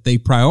that they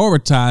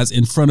prioritize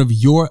in front of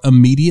your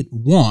immediate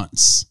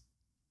wants.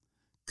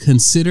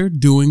 Consider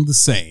doing the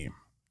same.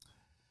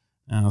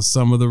 Now,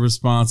 some of the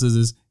responses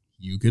is,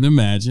 you can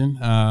imagine,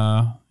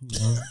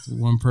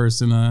 one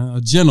person,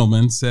 a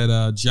gentleman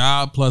said,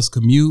 job plus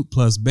commute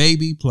plus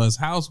baby plus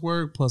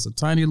housework plus a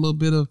tiny little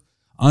bit of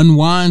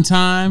unwind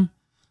time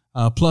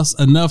plus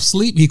enough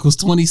sleep equals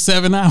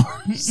 27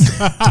 hours.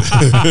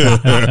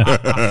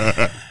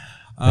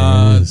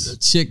 A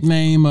chick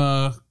named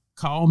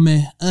Call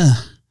Me.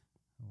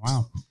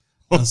 Wow.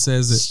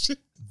 Says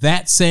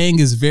that saying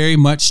is very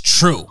much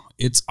true.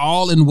 It's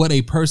all in what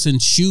a person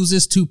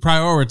chooses to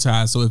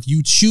prioritize. So if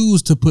you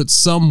choose to put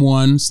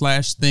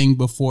someone/thing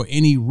before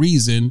any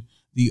reason,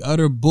 the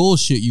utter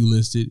bullshit you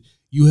listed,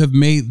 you have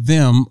made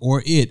them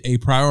or it a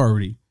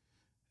priority.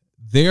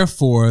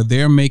 Therefore,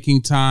 they're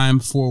making time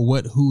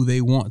for who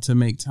they want to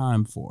make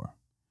time for.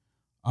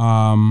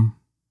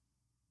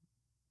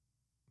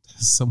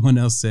 Someone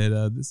else said,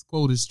 this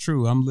quote is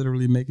true. I'm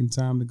literally making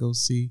time to go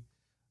see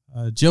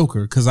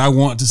Joker because I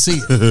want to see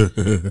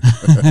it.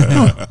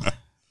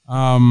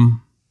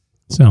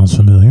 Sounds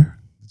familiar.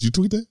 Did you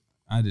tweet that?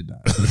 I did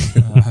not.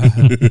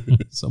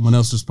 Someone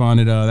else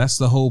responded, that's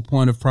the whole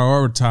point of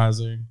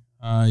prioritizing.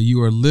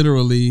 You are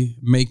literally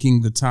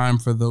making the time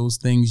for those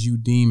things you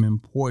deem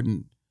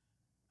important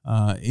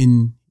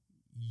in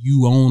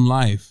your own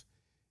life.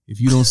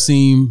 If you don't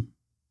seem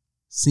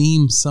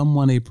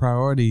someone a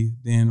priority,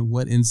 then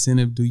what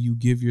incentive do you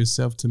give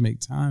yourself to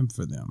make time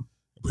for them?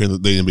 Apparently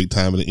they didn't make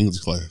time in the English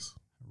class.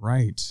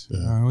 Right.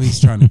 Yeah. He's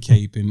trying to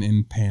cape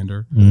and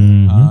pander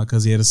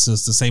because he had a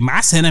sister say,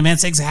 my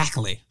sentiments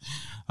exactly.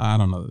 I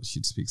don't know that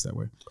she speaks that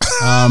way.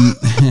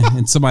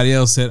 And somebody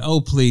else said, oh,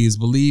 please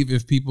believe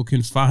if people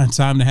can find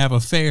time to have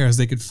affairs,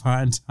 they could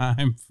find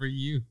time for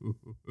you.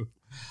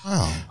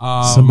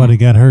 Wow. Somebody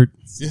got hurt.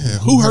 Yeah.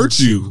 Who hurt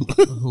you?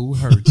 Who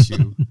hurt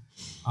you?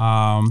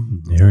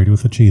 Married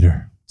with a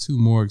cheater. Two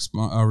more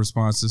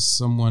responses.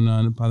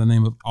 Someone by the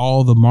name of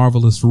All the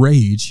Marvelous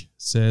Rage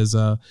says,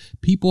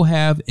 people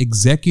have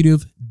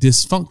executive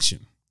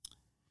dysfunction.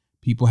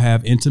 People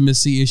have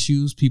intimacy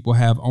issues. People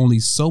have only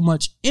so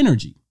much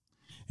energy.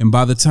 And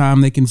by the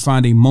time they can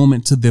find a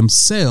moment to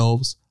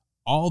themselves,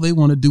 all they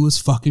want to do is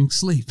fucking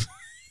sleep.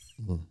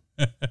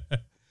 And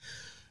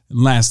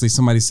lastly,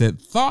 somebody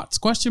said, thoughts, ?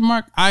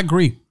 I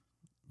agree.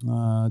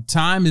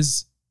 Time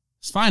is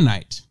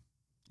finite,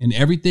 and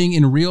everything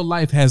in real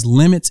life has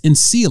limits and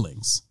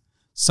ceilings.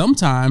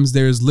 Sometimes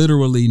there's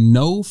literally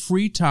no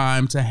free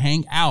time to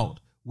hang out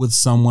with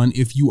someone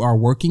if you are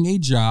working a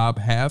job,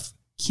 have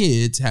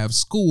kids, have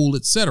school,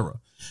 etc.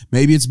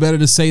 Maybe it's better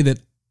to say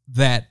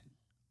that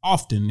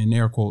often, in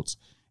air quotes,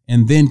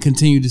 and then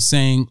continue to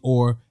saying,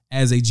 or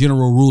as a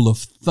general rule of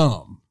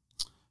thumb.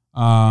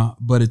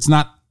 But it's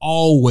not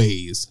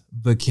always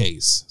the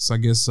case. So I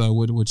guess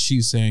what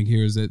she's saying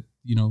here is that,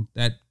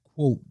 that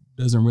quote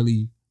doesn't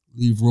really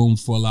leave room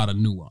for a lot of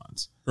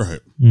nuance.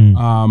 Right.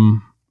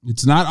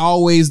 It's not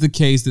always the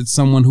case that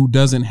someone who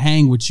doesn't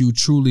hang with you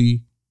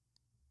truly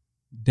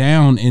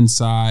down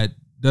inside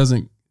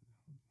doesn't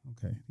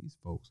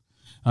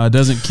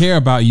care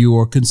about you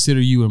or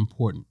consider you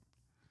important.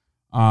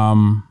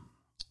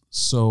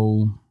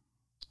 So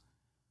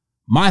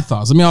my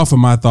thoughts, let me offer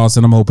my thoughts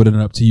and I'm opening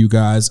it up to you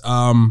guys.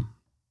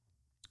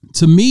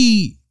 To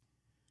me,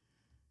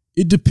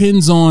 it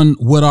depends on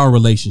what our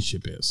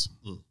relationship is.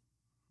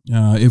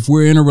 If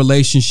we're in a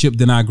relationship,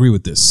 then I agree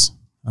with this.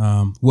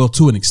 Well,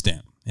 to an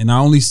extent. And I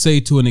only say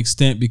to an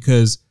extent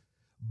because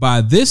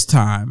by this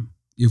time,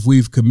 if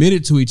we've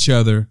committed to each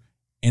other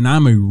and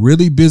I'm a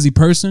really busy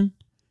person,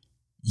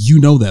 you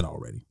know that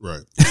already.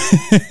 Right.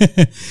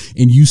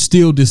 And you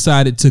still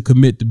decided to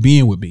commit to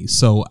being with me.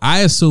 So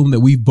I assume that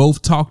we've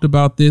both talked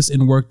about this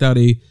and worked out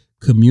a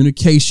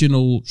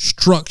communicational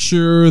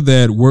structure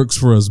that works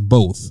for us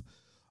both.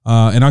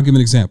 And I'll give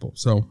an example.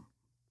 So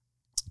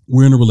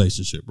we're in a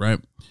relationship, right?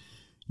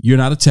 You're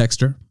not a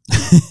texter.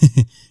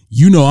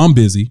 You know I'm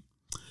busy.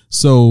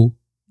 So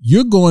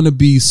you're going to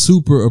be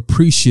super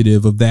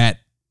appreciative of that,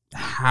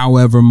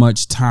 however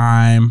much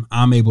time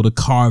I'm able to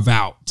carve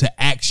out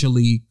to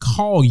actually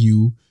call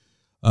you,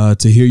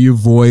 to hear your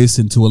voice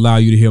and to allow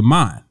you to hear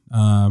mine,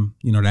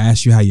 to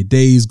ask you how your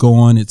day's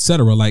going,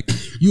 etc. Like,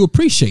 you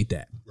appreciate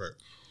that. Right.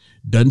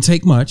 Doesn't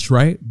take much,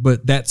 right?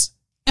 But that's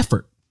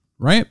effort,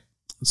 right?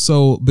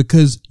 So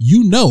because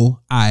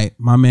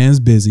my man's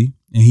busy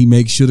and he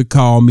makes sure to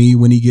call me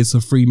when he gets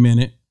a free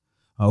minute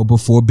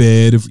before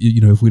bed,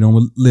 if we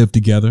don't live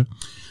together,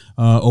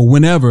 or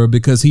whenever,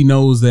 because he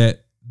knows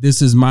that this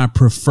is my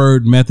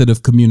preferred method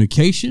of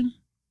communication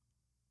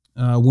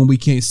when we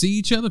can't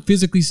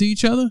physically see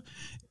each other.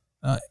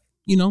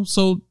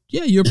 So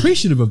yeah, you're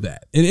appreciative of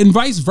that, and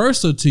vice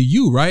versa to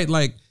you, right?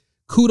 Like,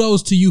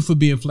 kudos to you for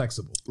being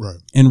flexible, right,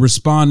 and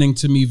responding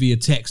to me via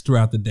text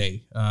throughout the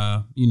day.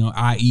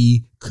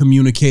 I.e.,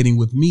 communicating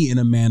with me in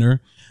a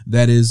manner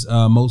that is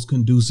most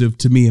conducive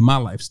to me and my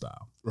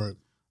lifestyle. Right.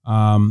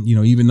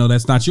 Even though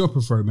that's not your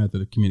preferred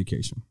method of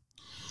communication.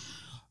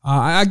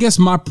 I guess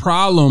my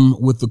problem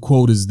with the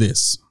quote is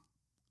this.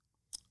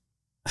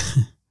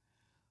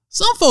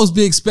 Some folks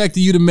be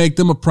expecting you to make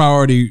them a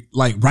priority,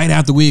 like right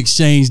after we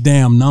exchange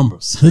damn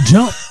numbers. The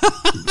jump.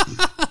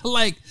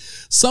 Like,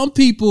 some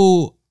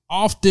people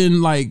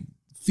often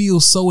feel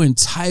so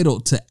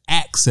entitled to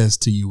access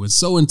to you and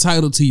so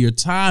entitled to your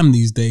time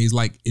these days,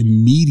 like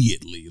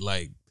immediately,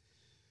 like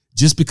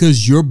just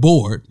because you're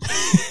bored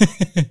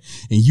and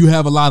you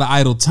have a lot of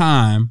idle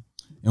time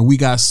and we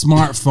got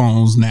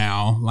smartphones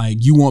now, like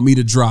you want me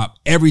to drop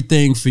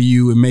everything for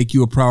you and make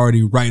you a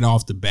priority right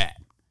off the bat.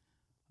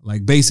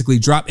 Like, basically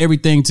drop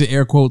everything to,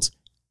 air quotes,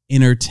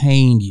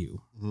 entertain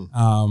you.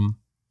 And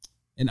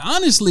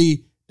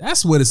honestly,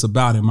 that's what it's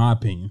about, in my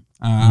opinion.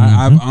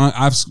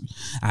 I've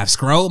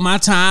scrolled my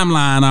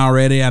timeline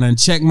already. I done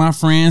checked my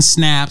friends'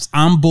 snaps.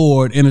 I'm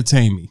bored.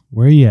 Entertain me.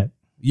 Where you at?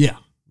 Yeah.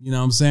 You know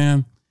what I'm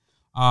saying?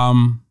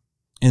 And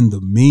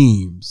the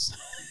memes,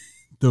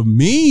 the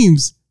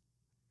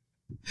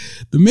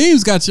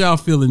memes got y'all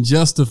feeling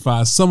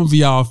justified. Some of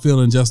y'all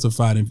feeling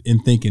justified in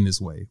thinking this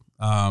way.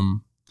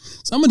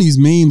 Some of these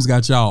memes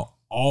got y'all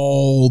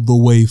all the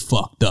way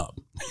fucked up.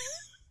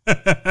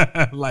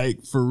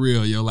 Like, for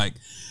real, yo. Like,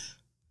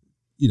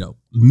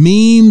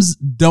 memes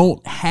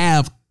don't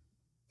have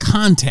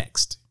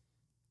context.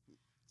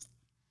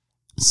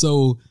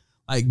 So,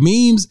 like,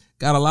 memes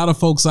got a lot of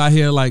folks out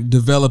here, like,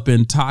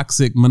 developing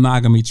toxic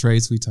monogamy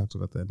traits. We talked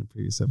about that in the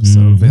previous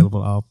episode,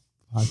 available on all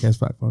podcast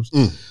platforms.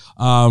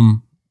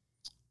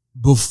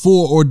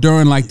 Before or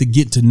during, like, the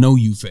get to know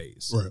you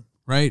phase.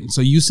 Right? So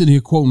you sit here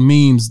quoting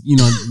memes,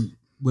 and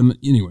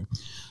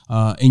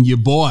your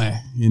boy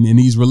and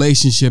these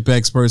relationship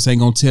experts ain't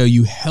gonna tell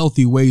you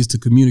healthy ways to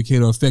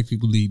communicate or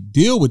effectively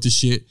deal with the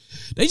shit.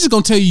 They just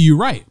gonna tell you you're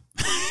right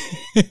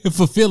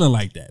for feeling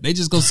like that. They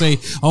just gonna say,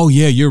 oh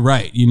yeah, you're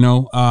right, and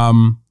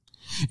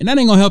that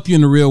ain't gonna help you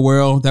in the real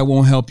world. That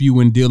won't help you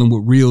when dealing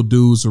with real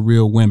dudes or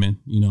real women,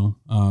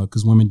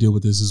 because women deal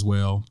with this as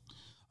well.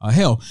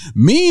 Hell,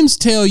 memes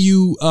tell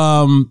you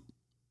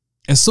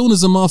as soon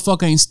as a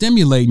motherfucker ain't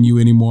stimulating you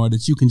anymore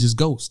that you can just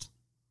ghost.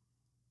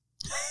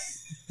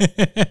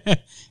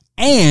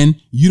 And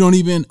you don't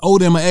even owe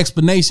them an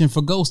explanation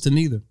for ghosting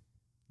either.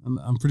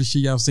 I'm pretty sure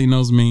y'all seen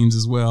those memes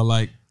as well.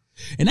 Like,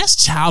 and that's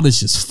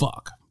childish as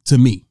fuck to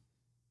me.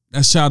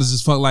 That's childish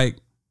as fuck. Like,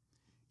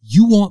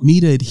 you want me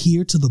to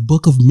adhere to the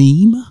book of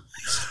meme?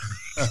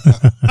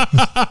 The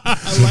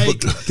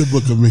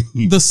book of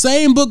meme. The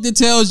same book that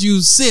tells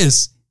you,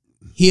 sis,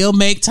 he'll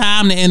make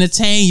time to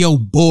entertain your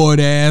bored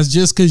ass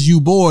just because you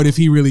bored if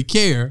he really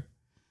care.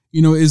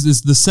 You know, is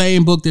this the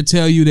same book that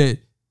tell you that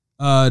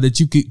that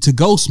you could to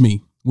ghost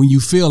me when you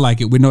feel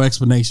like it with no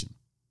explanation?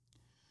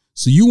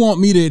 So you want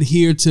me to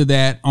adhere to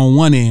that on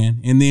one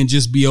end and then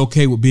just be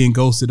okay with being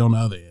ghosted on the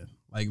other end.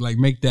 Like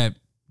make that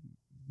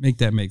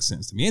make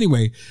sense to me.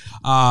 Anyway,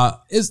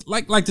 it's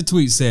like the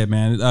tweet said,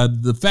 man,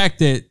 the fact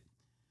that,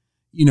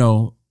 you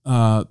know,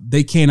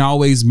 they can't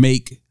always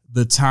make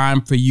the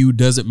time for you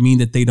doesn't mean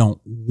that they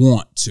don't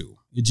want to.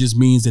 It just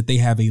means that they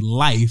have a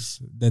life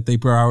that they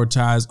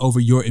prioritize over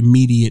your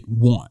immediate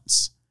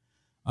wants.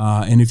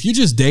 And if you're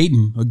just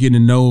dating or getting to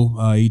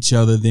know each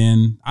other,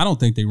 then I don't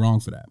think they're wrong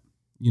for that.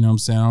 You know what I'm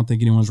saying? I don't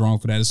think anyone's wrong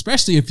for that,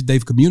 especially if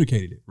they've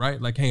communicated it,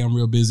 right? Like, hey, I'm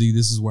real busy.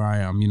 This is where I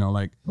am. You know,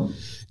 like,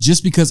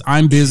 just because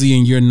I'm busy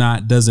and you're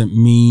not doesn't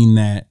mean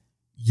that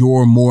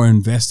you're more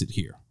invested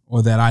here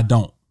or that I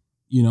don't,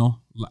 you know,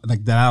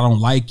 like that I don't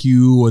like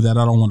you or that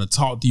I don't want to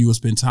talk to you or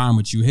spend time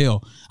with you.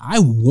 Hell, I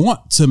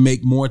want to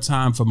make more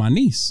time for my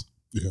niece.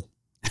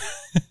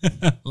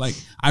 Yeah. Like,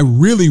 I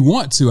really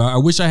want to. I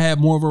wish I had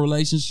more of a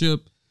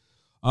relationship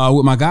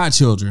with my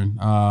godchildren.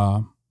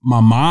 My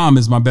mom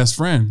is my best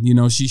friend. You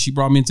know, she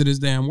brought me into this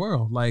damn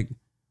world. Like,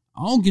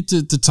 I don't get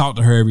to talk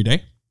to her every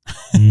day.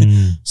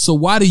 So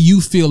why do you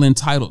feel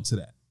entitled to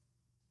that?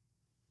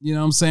 You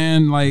know what I'm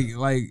saying? Like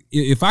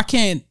if I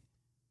can't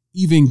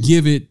even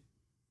give it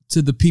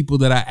to the people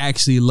that I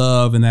actually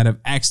love and that have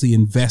actually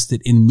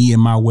invested in me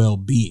and my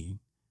well-being,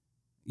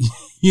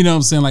 you know what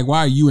I'm saying? Like, why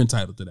are you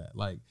entitled to that?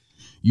 Like,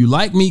 you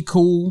like me,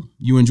 cool.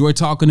 You enjoy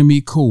talking to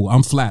me, cool.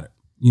 I'm flattered.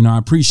 You know, I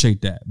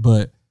appreciate that.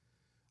 But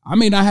I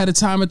mean, I had a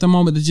time at the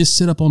moment to just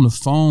sit up on the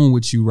phone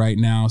with you right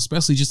now,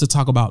 especially just to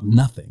talk about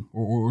nothing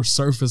or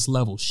surface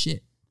level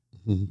shit,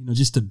 you know,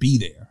 just to be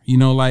there, you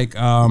know, like, you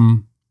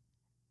know,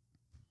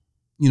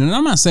 and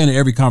I'm not saying that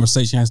every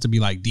conversation has to be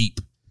like deep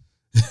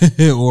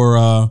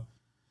or,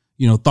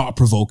 you know, thought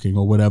provoking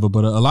or whatever,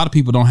 but a lot of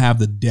people don't have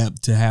the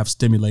depth to have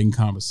stimulating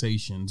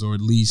conversations, or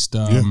at least,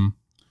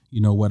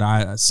 you know, what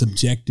I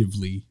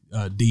subjectively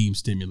deem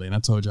stimulating. I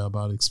told y'all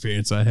about the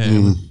experience I had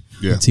with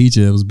a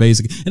teacher. It was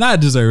basic. And I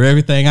deserve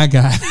everything I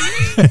got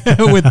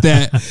with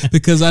that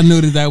because I knew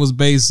that was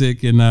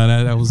basic, and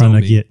that was on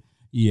me.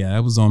 Yeah,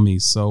 that was on me.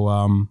 So,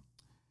 and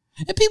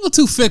people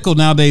too fickle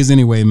nowadays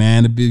anyway,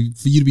 man,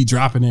 for you to be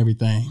dropping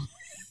everything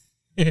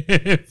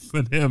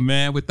for them,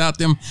 man, without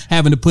them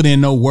having to put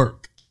in no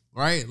work,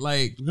 right?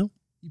 Like, you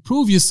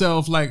prove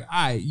yourself, like,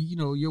 you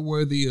know, you're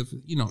worthy of,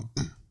 you know,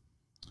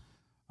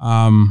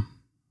 I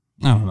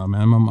don't know,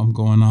 man. I'm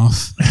going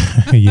off.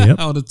 Yep.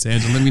 All the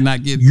tangent. Let me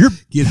not get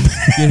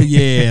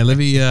yeah. Let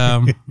me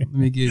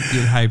get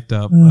hyped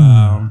up.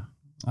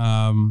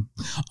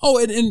 Oh,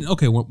 and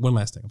okay. One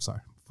last thing. I'm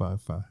sorry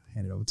if I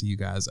hand it over to you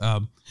guys.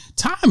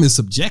 Time is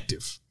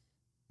subjective.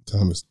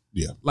 Time is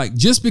like,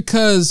 just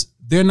because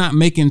they're not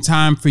making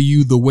time for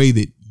you the way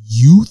that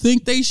you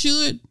think they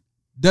should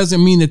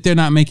doesn't mean that they're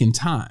not making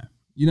time.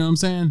 You know what I'm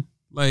saying?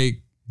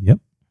 Like, yep.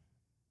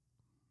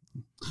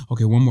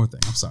 Okay, one more thing.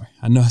 I'm sorry.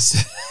 I know I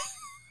said.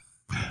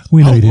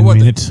 We know you didn't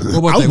mean it.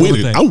 I'm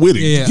with it.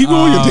 Yeah, keep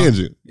going your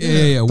tangent.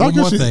 Yeah. One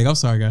more thing. I'm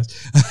sorry, guys.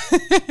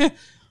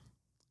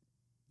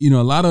 You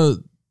know, a lot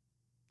of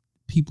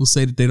people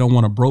say that they don't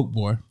want a broke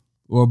boy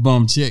or a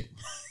bum chick.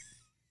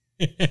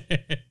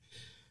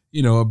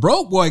 You know, a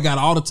broke boy got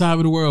all the time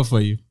in the world for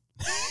you.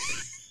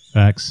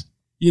 Facts.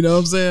 You know what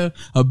I'm saying?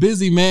 A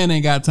busy man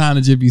ain't got time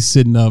to just be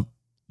sitting up,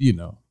 you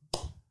know.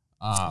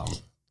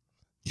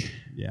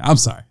 Yeah, I'm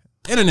sorry.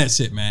 Internet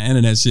shit, man.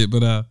 Internet shit.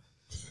 But,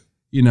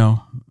 you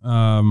know,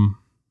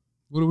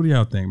 what do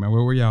y'all think, man?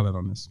 Where y'all at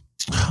on this?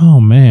 Oh,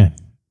 man.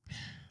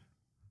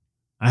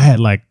 I had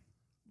like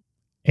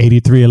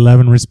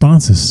 8311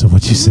 responses to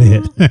what you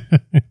said.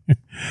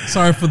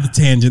 Sorry for the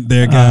tangent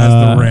there,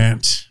 guys. The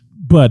rant.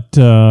 But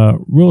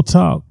real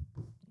talk,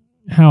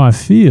 how I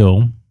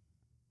feel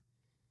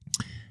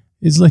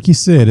is like you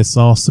said, it's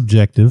all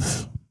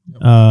subjective.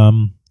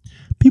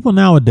 People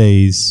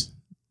nowadays,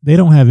 they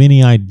don't have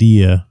any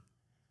idea.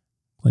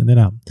 Clean that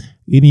out.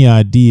 Any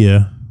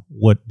idea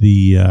what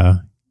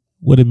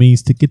it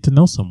means to get to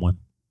know someone?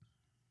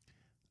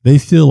 They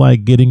feel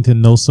like getting to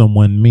know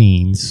someone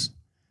means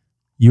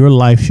your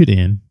life should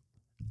end,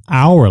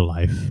 our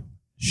life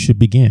should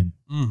begin.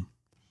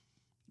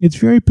 It's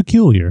very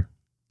peculiar.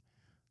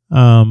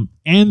 And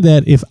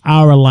that if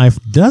our life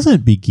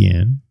doesn't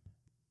begin,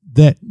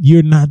 that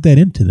you're not that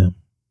into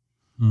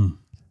them.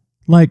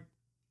 Like,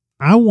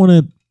 I want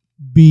to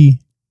be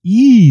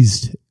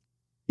eased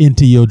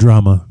into your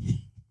drama.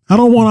 I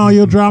don't want all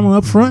your drama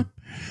up front.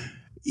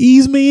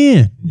 Ease me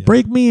in. Yeah.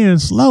 Break me in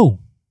slow.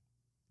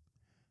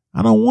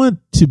 I don't want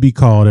to be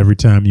called every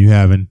time you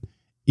have an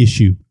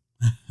issue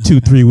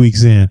 2-3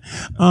 weeks in.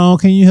 Oh,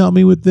 can you help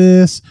me with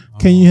this?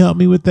 Can you help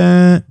me with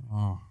that?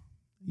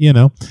 You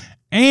know,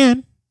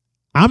 and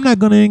I'm not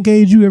going to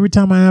engage you every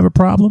time I have a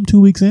problem 2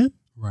 weeks in.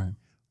 Right.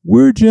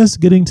 We're just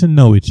getting to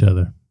know each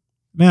other.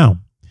 Now,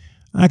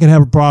 I could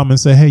have a problem and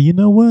say, hey, you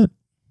know what?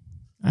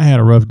 I had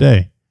a rough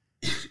day.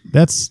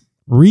 That's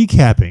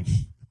recapping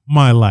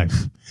my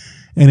life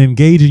and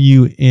engaging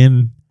you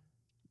in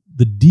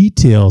the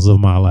details of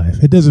my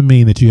life. It doesn't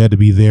mean that you had to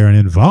be there and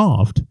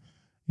involved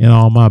in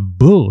all my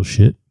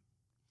bullshit.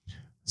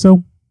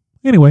 So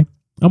anyway,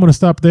 I'm going to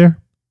stop there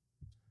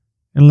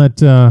and let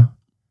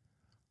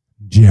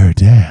Jared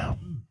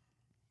down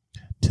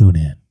tune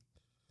in.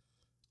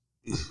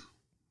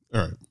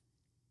 All right.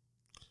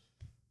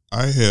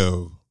 I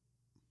have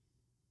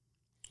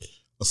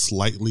a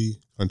slightly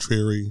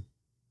contrary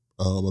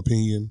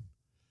opinion,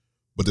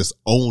 but that's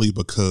only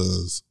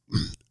because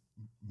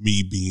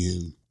me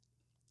being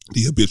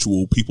the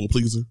habitual people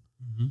pleaser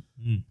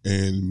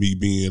and me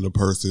being a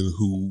person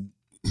who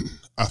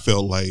I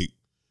felt like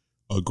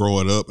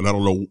growing up, and I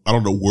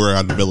don't know where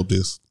I developed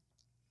this,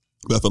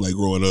 but I felt like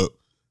growing up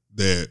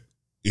that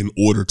in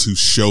order to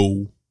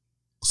show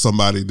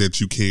somebody that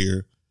you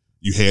care,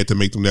 you had to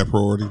make them that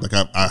priority. Like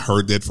I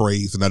heard that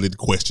phrase and I didn't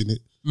question it.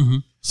 Mm-hmm.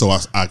 So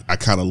I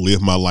kind of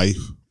lived my life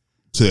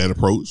to that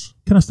approach.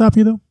 Can I stop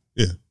you though?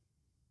 Yeah.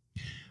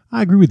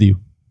 I agree with you.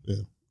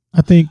 Yeah.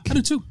 I think I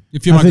do too.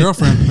 If you're my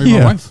girlfriend or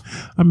my wife.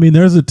 I mean,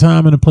 there's a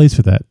time and a place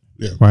for that.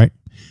 Yeah. Right.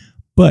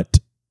 But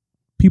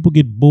people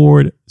get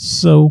bored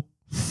so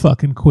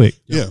fucking quick.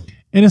 Yeah.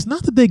 And it's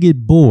not that they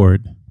get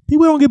bored.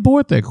 People don't get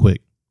bored that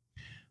quick.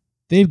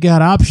 They've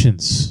got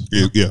options.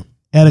 Yeah.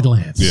 At a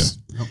glance.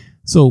 Yeah.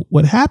 So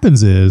what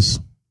happens is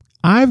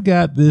I've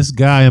got this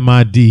guy in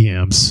my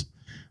DMs.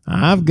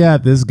 I've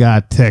got this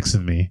guy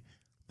texting me.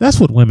 That's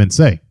what women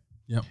say.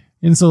 Yep.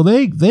 And so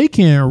they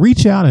can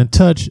reach out and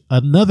touch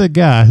another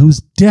guy who's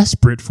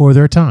desperate for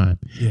their time.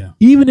 Yeah.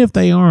 Even if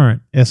they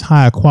aren't as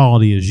high a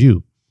quality as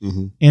you.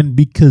 Mm-hmm. And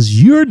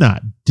because you're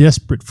not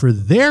desperate for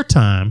their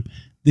time,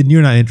 then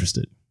you're not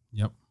interested.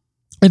 Yep.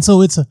 And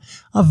so it's a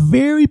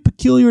very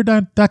peculiar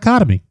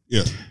dichotomy.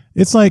 Yeah.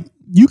 It's like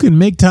you can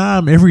make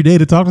time every day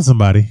to talk to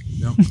somebody.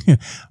 Yep.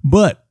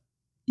 But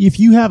if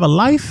you have a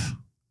life,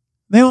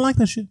 they don't like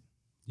that shit.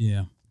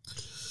 Yeah.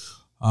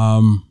 But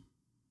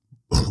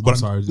I'm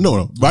sorry.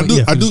 No. But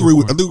I do agree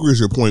with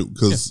your point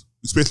because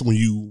especially when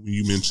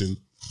you mentioned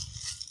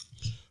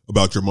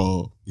about your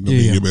mom,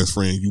 being your best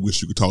friend, you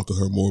wish you could talk to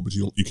her more, but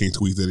you can't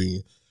squeeze that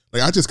in.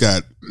 Like I just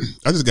got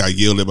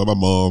yelled at by my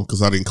mom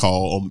because I didn't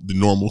call on the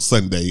normal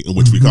Sunday in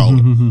which we call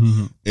it.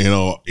 And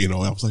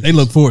I was like, they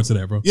look forward to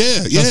that, bro.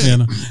 Yeah.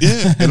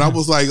 And I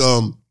was like,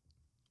 and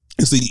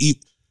see,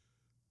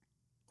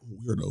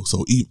 weirdo.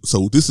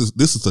 So this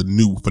is a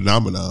new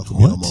phenomenon for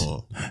me and my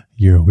mom.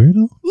 You're a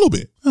weirdo? A little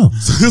bit. Oh,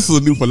 so this is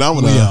a new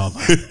phenomenon.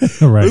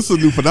 Right. This is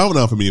a new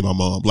phenomenon for me and my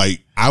mom.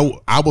 Like I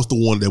was the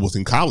one that was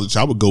in college.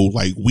 I would go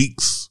like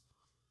weeks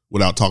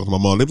without talking to my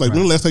mom. They'd be like,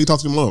 when the last time you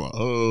talked to your mom?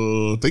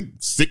 I think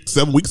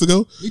 6-7 weeks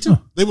ago. Me too.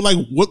 They were like,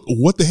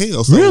 what the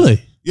hell? So, really?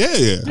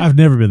 Yeah. I've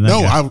never been that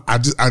guy. I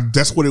just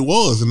that's what it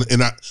was.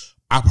 And I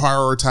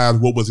prioritized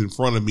what was in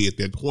front of me at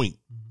that point,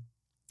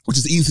 which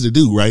is easy to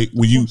do, right?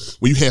 When you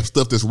have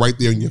stuff that's right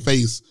there in your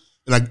face.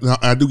 And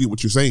I do get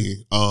what you're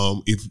saying.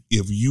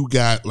 If you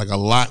got like a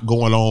lot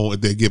going on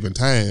at that given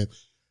time,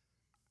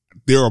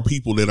 there are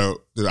people that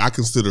I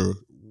consider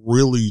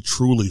really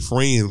truly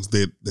friends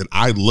that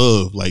I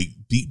love like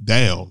deep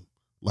down,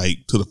 like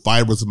to the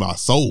fibers of my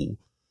soul.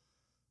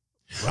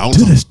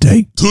 To this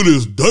day,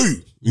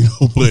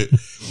 but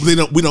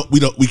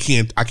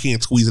I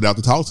can't squeeze it out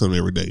to talk to them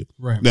every day.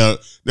 Right. Now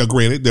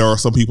granted, there are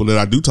some people that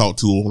I do talk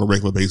to on a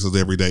regular basis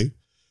every day.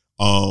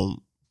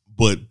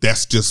 But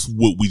that's just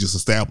what we just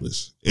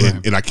established.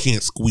 And I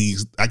can't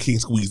squeeze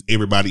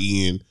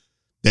everybody in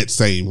that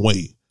same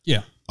way.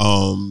 Yeah.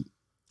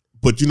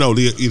 But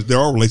there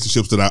are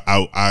relationships that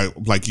I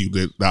like you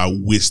that I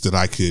wish that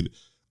I could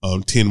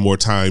tend more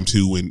time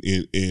to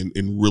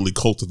and really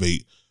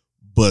cultivate.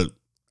 But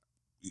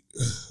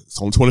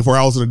it's only 24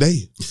 hours in a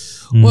day.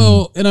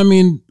 Well, and I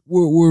mean,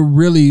 we're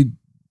really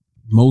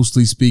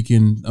mostly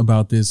speaking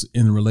about this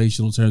in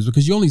relational terms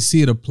because you only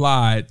see it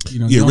applied,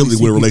 really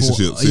with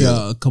relationships.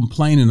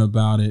 Complaining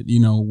about it,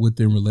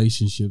 within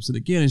relationships. And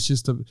again, it's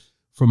just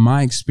from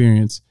my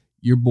experience,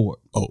 you're bored.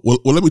 Oh, well,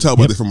 let me talk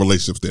about this from a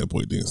relationship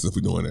standpoint then, since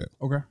we're doing that.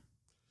 Okay.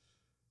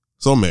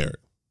 So I'm married.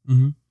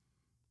 Mm-hmm.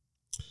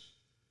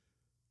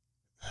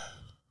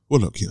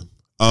 What up, Kim?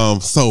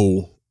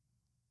 So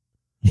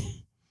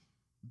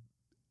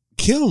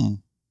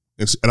Kim,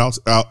 and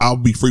I'll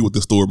be free with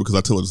this story because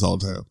I tell her this all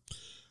the time.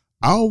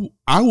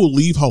 I will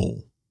leave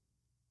home.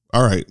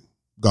 All right,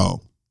 gone.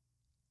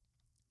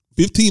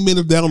 15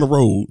 minutes down the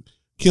road,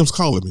 Kim's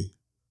calling me.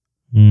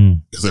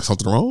 Is there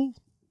something wrong?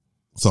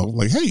 So I'm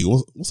like, hey,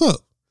 what's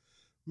up?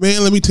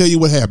 Man, let me tell you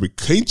what happened.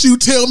 Can't you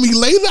tell me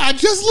later? I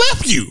just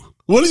left you.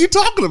 What are you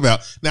talking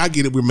about? Now I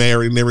get it, we're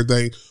married and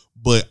everything,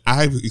 but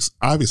I've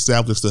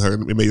established to her,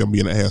 and maybe I'm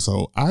being an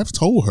asshole, I've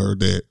told her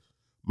that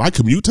my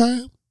commute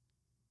time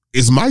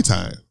is my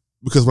time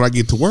because when I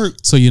get to work.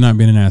 So you're not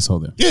being an asshole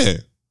then? Yeah.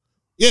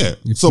 Yeah.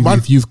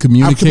 If you've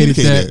communicated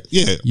that,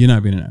 yeah, you're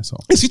not being an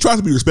asshole. And she tries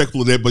to be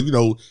respectful of that, but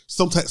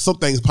some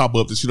things pop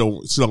up that she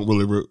don't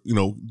really,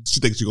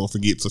 she thinks you're gonna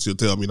forget, so she'll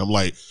tell me, and I'm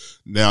like,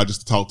 now just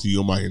to talk to you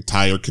on my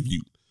entire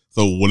commute.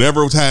 So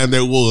whatever time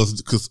that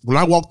was, because when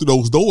I walk through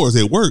those doors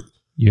at work,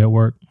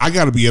 I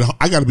gotta be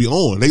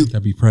on. They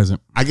gotta be present.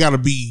 I gotta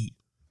be,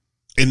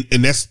 and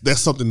that's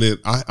something that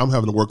I'm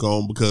having to work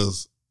on,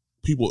 because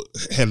people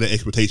have that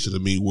expectation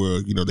of me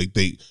where they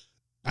think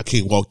I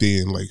can't walk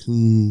in like,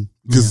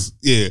 because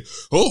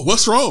oh,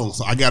 what's wrong?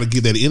 So I got to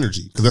give that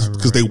energy,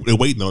 because they're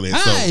waiting on that.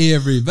 Hi,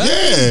 everybody.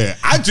 Yeah,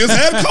 I just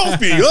had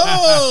coffee.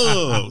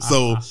 Oh,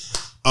 so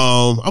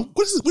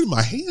what is this with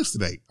my hands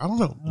today? I don't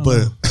know,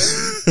 but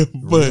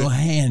real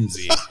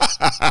handsy.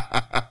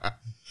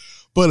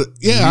 But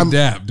yeah, I'm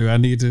dap. Do I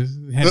need to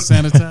hand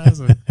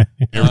sanitize?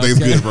 Everything's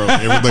good, bro.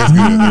 Everything's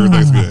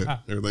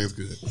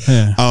good.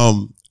 Yeah.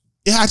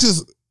 I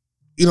just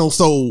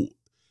so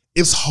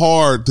it's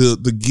hard to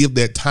give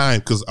that time,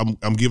 because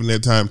I'm giving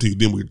that time to you.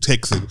 Then we're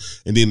texting,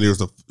 and then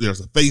there's a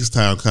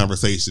FaceTime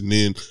conversation.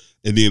 And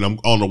then I'm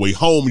on the way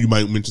home. You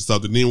might mention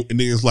something. And then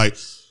it's like,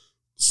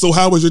 so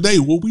how was your day?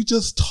 Well, we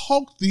just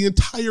talked the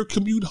entire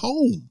commute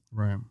home.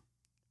 Right.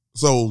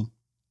 So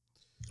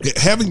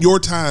having your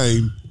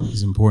time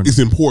is important.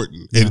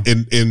 Yeah.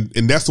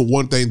 And that's the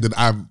one thing that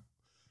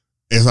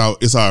as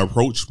I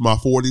approach my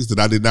 40s, that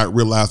I did not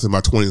realize in my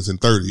 20s and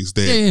 30s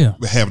that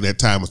having that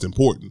time was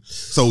important.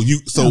 So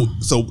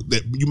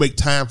that you make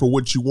time for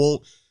what you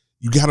want,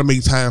 you got to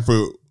make time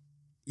for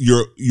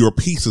your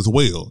peace as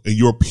well, and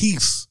your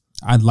peace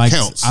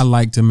counts. I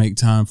like to make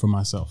time for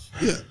myself.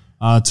 Yeah.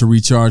 To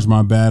recharge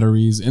my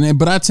batteries,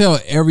 but I tell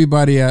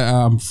everybody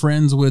I'm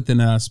friends with and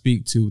that I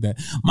speak to that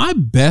my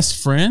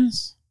best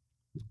friends,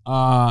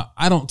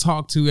 I don't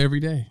talk to every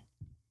day.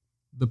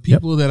 The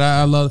people that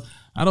I love.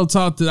 I don't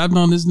talk to, I've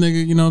known this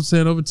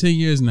nigga, over 10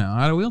 years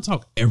now. We don't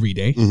talk every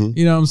day,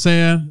 you know what I'm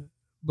saying?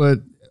 But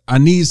I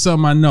need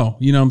something I know,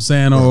 you know what I'm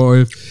saying? Or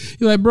if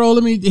you're like, bro,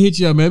 let me hit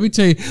you up, man. Let me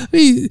tell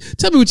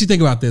me what you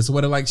think about this, or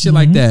what, like shit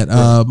like that.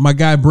 My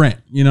guy Brent,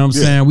 you know what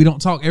I'm saying? We don't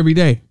talk every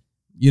day,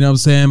 you know what I'm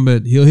saying?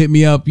 But he'll hit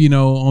me up,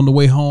 on the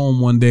way home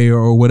one day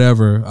or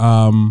whatever.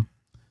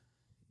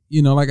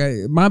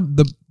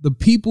 The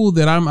people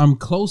that I'm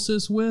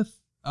closest with,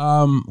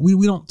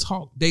 we don't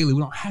talk daily. We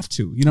don't have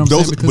to. You know what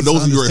I'm saying? But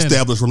those are your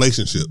established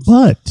relationships.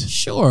 But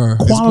sure,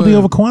 quality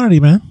over quantity,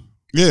 man.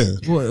 Yeah.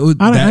 Well,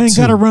 I ain't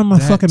got to run my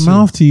fucking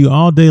mouth to you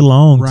all day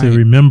long to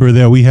remember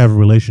that we have a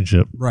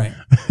relationship. Right.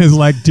 It's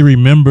like to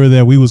remember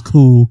that we was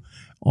cool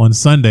on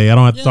Sunday. I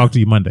don't have to talk to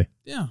you Monday.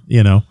 Yeah.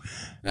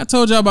 I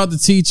told y'all about the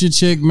teacher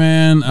chick,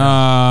 man.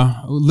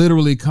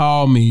 Literally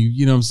called me,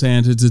 you know what I'm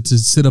saying, to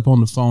sit up on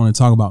the phone and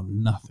talk about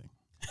nothing.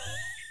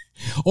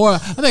 Or I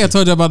think I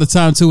told you about the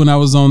time too when I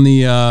was on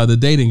the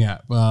dating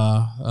app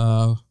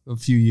a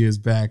few years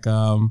back.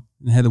 And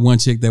had one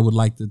chick that would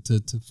like to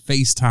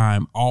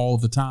FaceTime all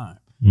the time.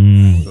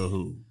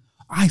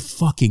 I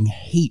fucking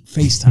hate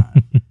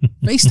FaceTime.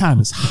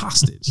 FaceTime is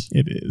hostage.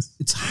 It is.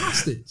 It's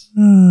hostage.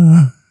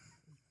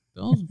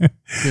 Don't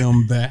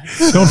film that.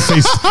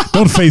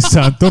 Don't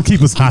FaceTime. Don't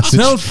keep us hostage.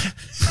 Don't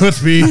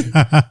put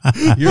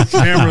your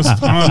cameras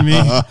upon me.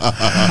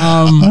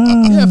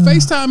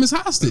 FaceTime is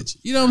hostage.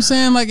 You know what I'm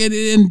saying? Like,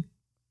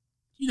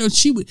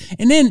 she would,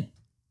 and then,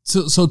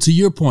 so to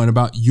your point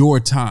about your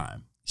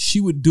time, she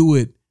would do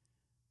it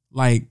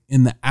like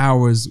in the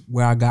hours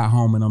where I got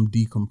home and I'm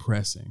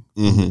decompressing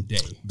the day.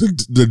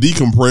 The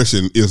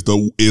decompression is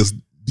the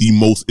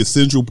most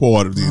essential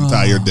part of the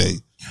entire day.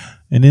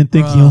 And then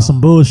think you on some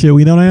bullshit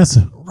we don't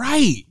answer.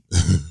 Right.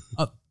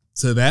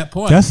 To that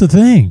point. That's the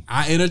thing.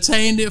 I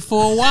entertained it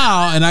for a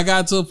while, and I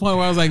got to a point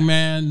where I was like,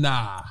 man,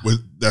 nah. Well,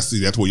 that's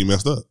where you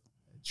messed up.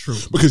 True.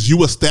 Because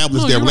you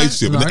established that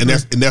relationship, right. and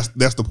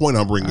that's the point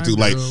I'm bringing to.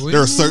 Like,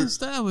 there are certain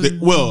establish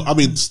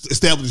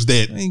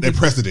that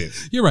precedent.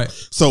 You're right.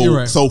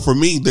 So for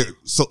me,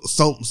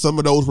 some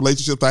of those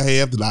relationships I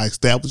have that I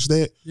established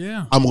that,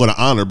 I'm going to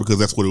honor, because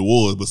that's what it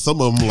was. But some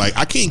of them, like,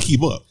 I can't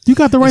keep up. You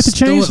got the right to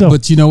change, though.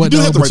 But you know what?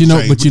 But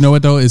you know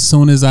what though? As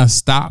soon as I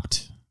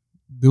stopped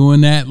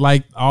doing that,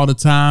 like all the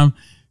time,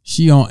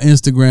 she on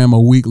Instagram a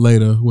week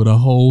later with a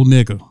whole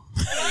nigga.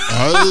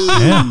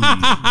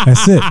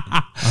 That's it.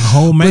 A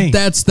whole man. But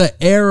that's the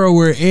era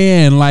we're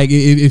in. Like,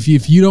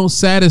 if you don't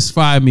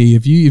satisfy me,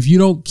 if you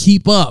don't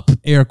keep up,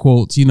 air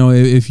quotes,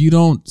 if you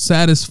don't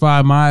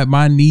satisfy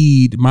my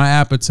need, my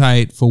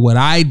appetite for what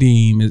I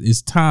deem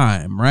is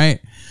time, right?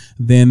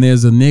 Then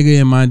there's a nigga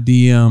in my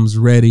DMs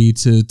ready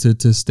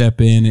to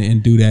step in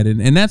and do that,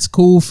 and that's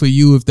cool for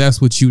you if that's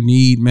what you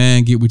need,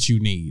 man. Get what you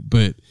need,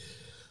 but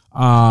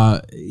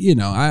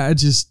I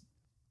just,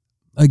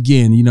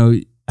 again,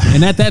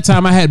 and at that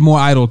time I had more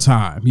idle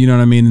time, you know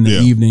what I mean, in the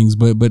evenings,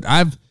 but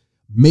I've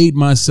made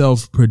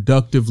myself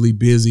productively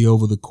busy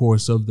over the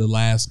course of the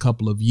last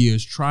couple of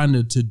years, trying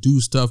to do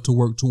stuff to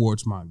work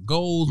towards my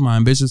goals, my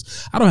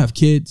ambitions. I don't have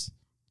kids.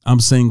 I'm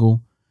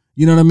single.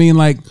 You know what I mean?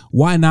 Like,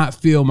 why not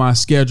fill my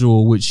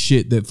schedule with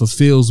shit that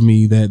fulfills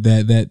me, that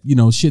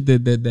shit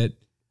that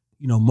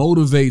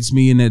motivates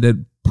me, and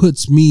that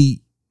puts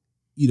me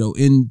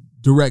in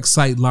direct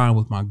sight line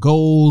with my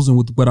goals and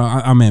with what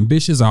I'm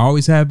ambitious. I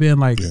always have been.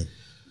 Like,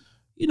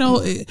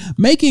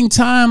 making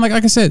time. Like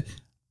I said,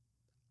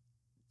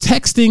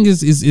 texting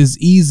is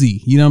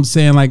easy. You know what I'm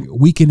saying? Like,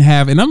 we can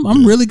have, and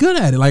I'm really good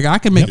at it. Like, I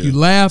can make you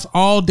laugh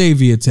all day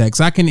via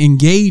text. I can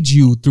engage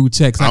you through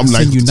text. I can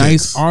send you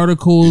nice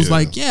articles. Yeah.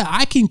 Like,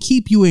 I can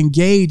keep you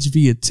engaged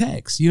via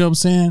text. You know what I'm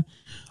saying?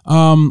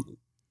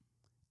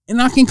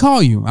 And I can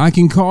call you. I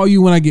can call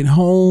you when I get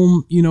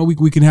home.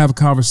 We can have a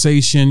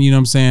conversation. You know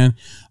what I'm saying?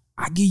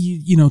 I give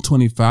you,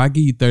 25. I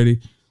give you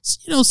 30.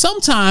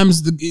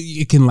 Sometimes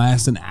it can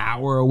last an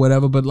hour or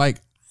whatever. But like,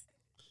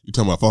 you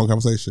talking about phone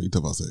conversation? You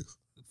talking about sex?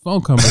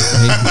 Phone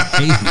conversation.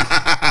 Hey.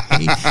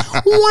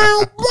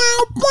 Wow.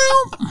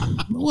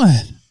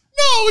 What?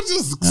 No, it's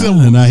just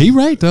simple. Nah, he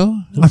right though.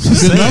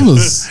 Good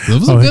numbers.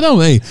 Those are good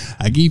numbers. Hey,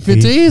 I give you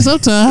 15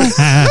 sometimes.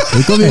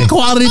 It's gonna be a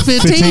quality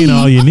 15. 15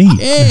 all you need.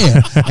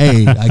 Yeah.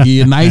 Hey, I give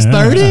you a nice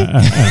 30. Hey,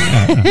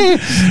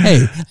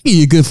 I give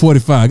you a good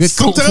 45. Good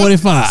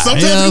 45.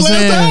 Sometimes you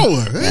last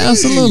hour. Hey.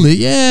 Absolutely.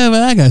 Yeah,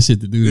 but I got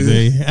shit to do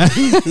today.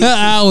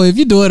 Hour. If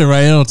you're doing it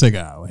right, it don't take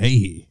an hour.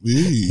 Hey.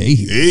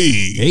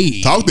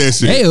 Talk that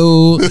shit.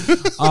 Hey-o.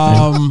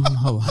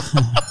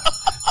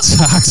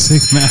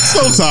 Toxic, man.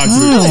 So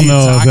toxic. I don't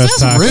know if that's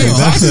toxic.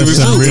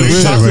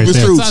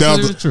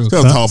 That's true.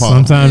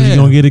 Sometimes you're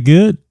going to get it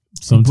good.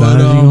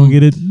 Sometimes you're going to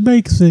get it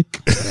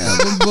basic. Yeah,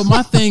 but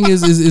my thing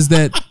is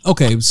that,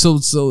 okay,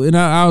 so and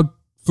I'll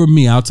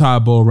tie a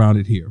bow around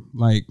it here.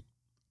 Like,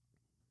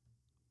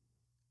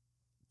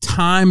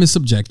 time is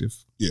subjective.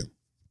 Yeah.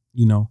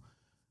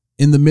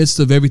 In the midst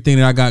of everything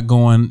that I got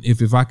going,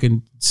 if I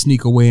can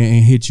sneak away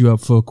and hit you up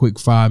for a quick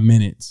 5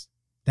 minutes,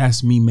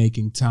 that's me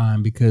making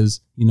time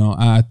because,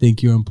 I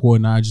think you're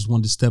important. I just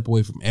wanted to step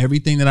away from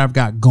everything that I've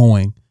got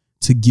going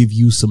to give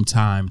you some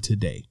time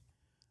today.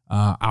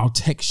 I'll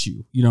text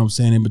you, you know what I'm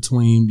saying, in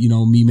between,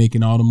 me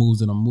making all the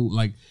moves and I'm moving.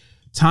 Like,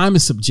 time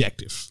is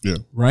subjective. Yeah.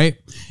 Right.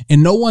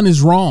 And no one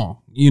is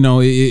wrong,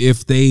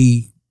 if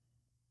they,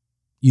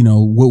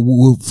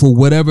 for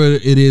whatever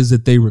it is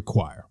that they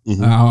require.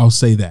 Mm-hmm. I'll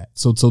say that.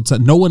 So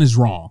no one is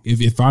wrong.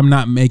 If I'm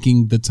not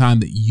making the time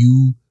that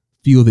you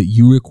feel that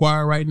you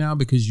require right now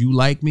because you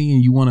like me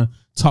and you want to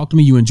talk to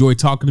me, you enjoy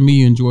talking to me,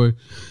 you enjoy,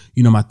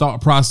 my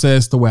thought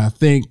process, the way I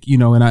think,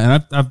 and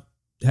I've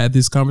had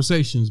these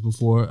conversations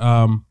before.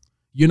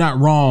 You're not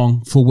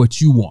wrong for what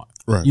you want.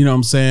 Right. You know what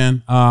I'm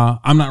saying?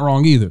 I'm not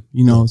wrong either,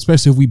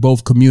 especially if we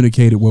both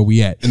communicated where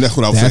we at. And that's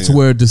what I was saying. That's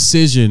where a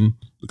decision.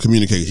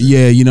 Communication.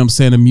 Yeah. You know what I'm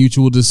saying? A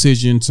mutual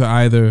decision to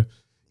either,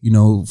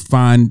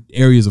 find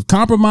areas of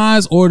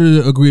compromise or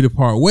to agree to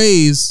part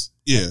ways.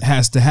 Yeah,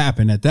 has to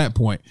happen at that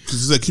point.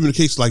 Because it's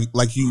communication,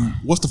 like you.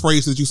 What's the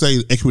phrase that you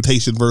say?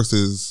 Expectation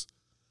versus.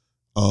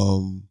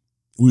 We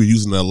were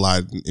using that a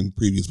lot in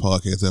previous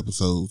podcast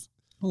episodes.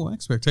 Oh,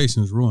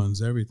 expectations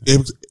ruins everything.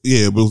 But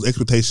it was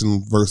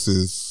expectation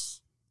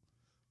versus.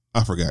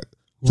 I forgot.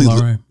 Please, all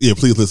right.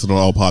 Please listen on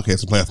all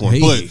podcasts and platforms.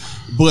 Hey.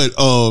 But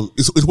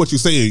it's what you're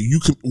saying.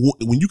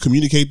 When you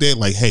communicate that,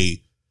 like,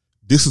 hey,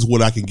 this is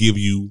what I can give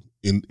you,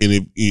 and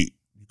if you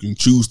can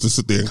choose to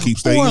sit there and keep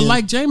staying. Or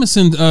like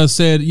Jameson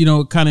said,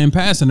 kind of in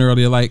passing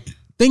earlier, like,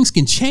 things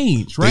can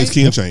change, right? Things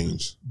can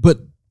change. But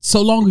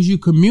so long as you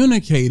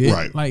communicate it,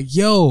 right. Like,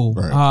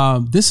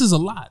 this is a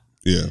lot.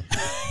 Yeah.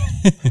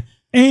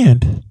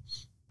 And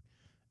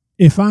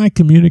if I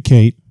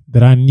communicate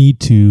that I need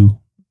to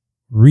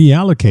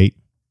reallocate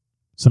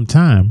some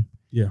time,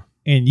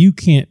 and you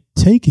can't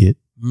take it,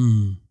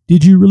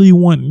 did you really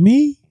want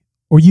me?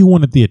 Or you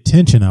wanted the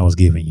attention I was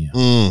giving you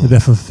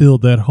that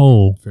fulfilled that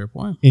hole Fair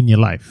point. in your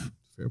life?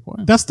 Fair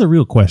point. That's the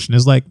real question.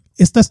 It's like,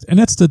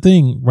 that's the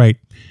thing, right?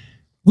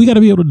 We got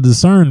to be able to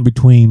discern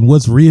between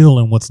what's real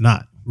and what's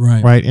not.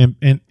 Right. Right.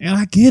 And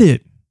I get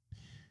it.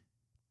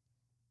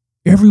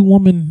 Every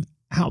woman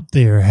out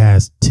there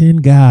has 10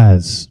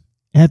 guys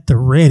at the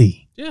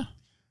ready. Yeah.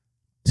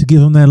 To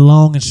give them that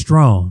long and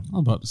strong.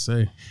 I'm about to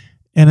say.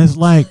 And it's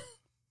like,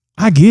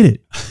 I get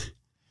it.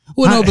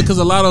 Well, no, because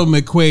a lot of them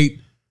equate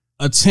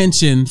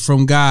attention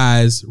from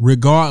guys,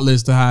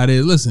 regardless to how it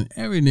is. Listen,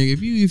 every nigga,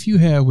 if you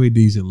halfway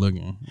decent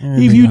looking,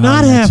 if you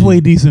not halfway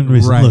decent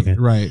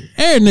looking, right,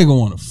 every nigga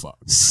want to fuck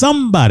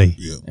somebody.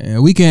 Yeah,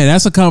 we can.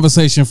 That's a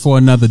conversation for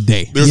another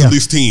day. There's at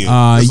least 10.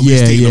 There's at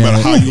least 10. No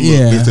matter how you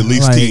look, there's at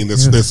least 10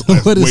 that's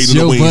waiting in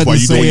the wings while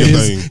you doing your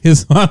thing.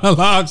 His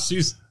monologue,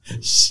 she's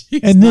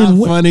and not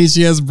funny.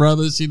 She has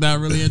brothers. She's not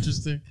really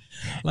interesting.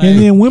 Like, and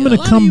then women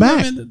will come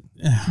back.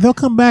 They'll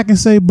come back and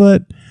say,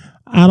 but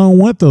I don't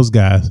want those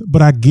guys.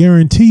 But I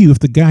guarantee you, if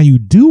the guy you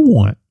do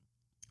want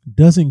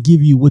doesn't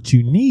give you what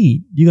you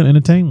need, you're going to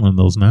entertain one of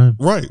those 9.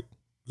 Right.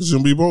 You're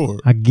going to be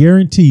bored. I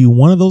guarantee you,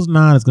 one of those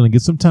 9 is going to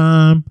get some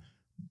time.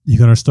 You're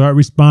going to start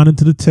responding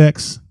to the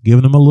text,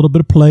 giving them a little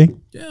bit of play.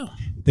 Yeah.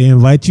 They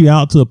invite you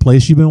out to a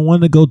place you've been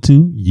wanting to go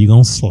to. You're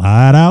going to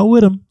slide out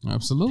with them.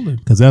 Absolutely.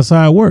 Because that's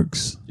how it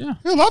works. Yeah.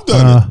 Hell, I've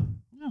done it.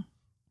 Yeah.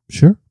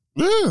 Sure.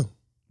 Yeah.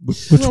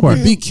 Which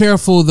part? Be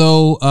careful,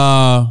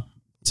 though,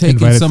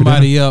 taking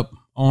somebody up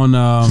on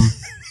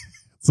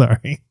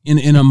Sorry.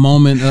 In a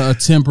moment, a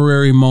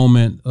temporary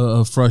moment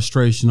of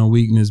frustration or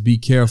weakness, be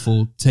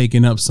careful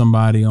taking up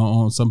somebody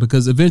on something,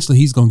 because eventually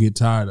he's going to get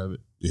tired of it.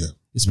 Yeah.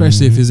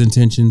 Especially if his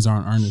intentions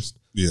aren't earnest.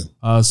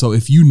 Yeah. So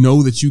if you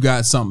know that you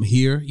got something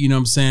here, you know what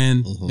I'm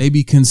saying?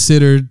 Maybe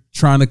consider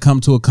trying to come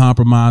to a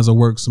compromise or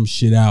work some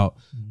shit out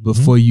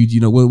before you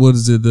know, what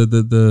is it?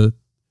 The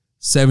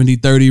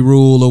 70-30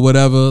 rule or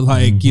whatever.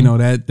 Like, you know,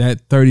 that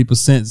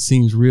 30%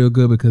 seems real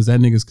good because that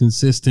nigga's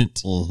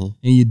consistent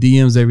in your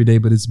DMs every day,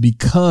 but it's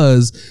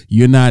because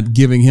you're not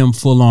giving him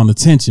full on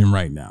attention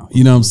right now.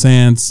 You know what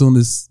I'm saying?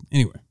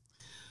 Anyway,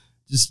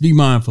 just be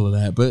mindful of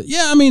that. But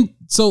yeah, I mean,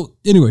 so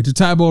anyway, to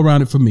tie a bow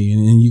around it for me,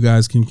 and you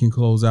guys can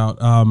close out.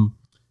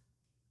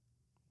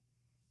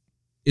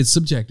 It's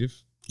subjective.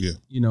 Yeah.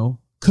 You know,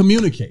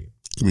 communicate.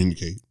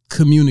 Absolutely.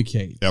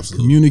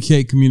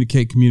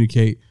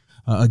 Communicate.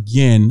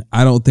 Again,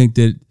 I don't think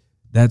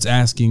that's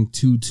asking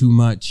too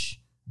much,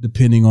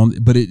 depending on,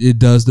 but it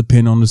does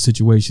depend on the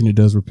situation. It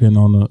does depend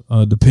on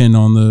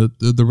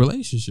the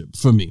relationship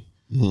for me.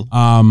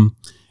 And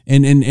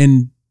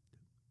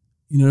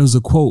you know, there's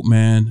a quote,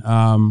 man.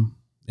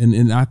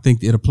 And I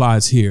think it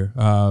applies here.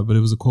 But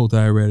it was a quote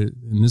that I read,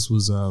 and this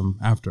was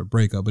after a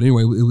breakup. But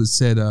anyway, it was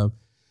said,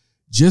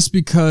 just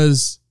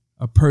because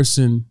a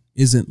person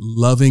isn't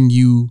loving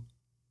you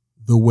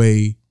the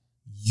way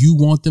you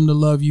want them to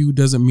love you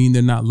doesn't mean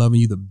they're not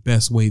loving you the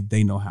best way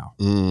they know how.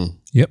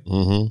 Yep.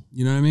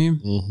 You know what I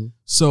mean?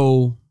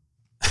 So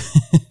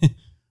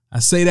I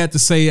say that to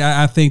say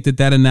I think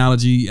that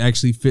analogy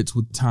actually fits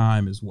with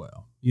time as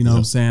well. You know what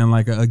I'm saying?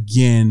 Like,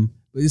 again,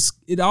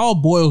 it all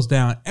boils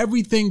down.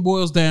 Everything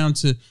boils down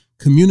to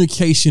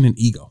communication and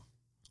ego.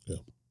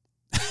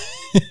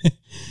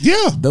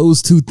 Yeah.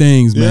 Those two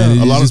things, man.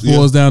 It just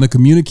boils down to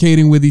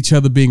communicating with each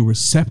other, being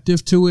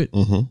receptive to it.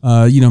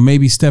 You know,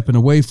 maybe stepping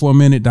away for a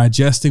minute,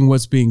 digesting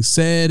what's being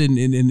said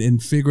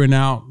and figuring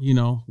out, you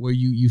know, where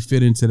you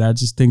fit into that. I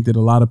just think that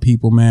a lot of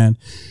people, man,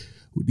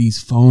 with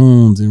these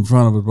phones in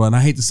front of us, bro, and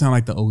I hate to sound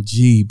like the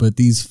OG, but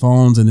these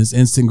phones and this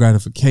instant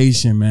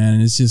gratification, man,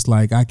 and it's just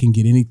like, I can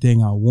get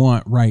anything I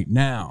want right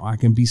now. I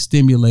can be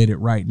stimulated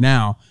right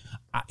now.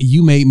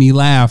 You made me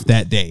laugh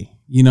that day.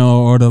 You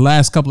know, or the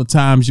last couple of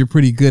times you're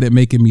pretty good at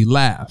making me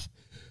laugh.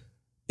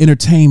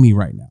 Entertain me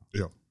right now.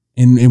 Yeah.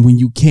 And when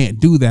you can't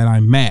do that,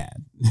 I'm mad.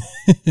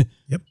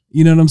 Yep.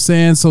 You know what I'm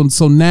saying?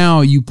 So now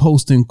you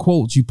posting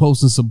quotes, you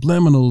posting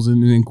subliminals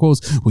and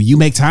quotes. Well, you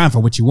make time for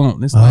what you want.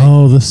 And it's like,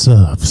 the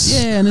subs.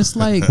 yeah, and it's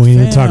like, we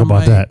need to talk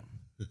about that.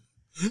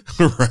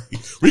 Right.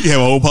 We can have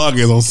a whole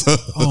podcast on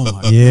stuff. Oh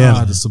my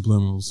God, the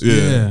subliminals.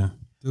 Yeah.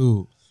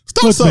 Dude.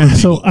 Stop Look, subbing man,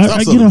 people. so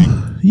I you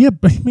know, yeah,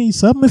 I mean,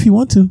 sub them if you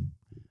want to.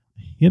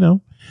 You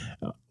know,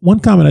 one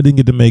comment I didn't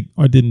get to make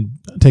or didn't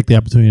take the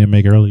opportunity to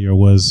make earlier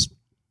was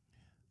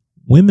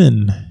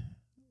women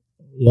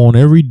want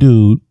every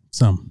dude.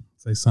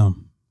 Say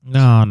some.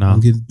 No. Don't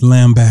get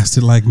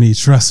lambasted like me.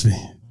 Trust me.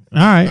 All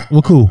right.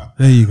 Well, cool.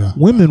 There you go.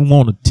 Women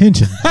want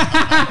attention. my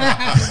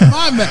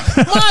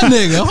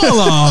nigga.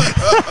 Hold on.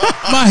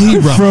 My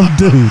hero. From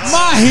dudes.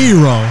 My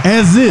hero.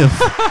 As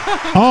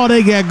if all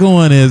they got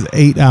going is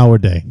 8-hour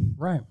day.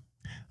 Right.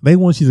 They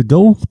want you to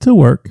go to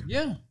work.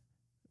 Yeah.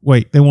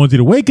 Wait, they want you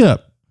to wake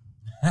up.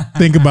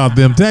 Think about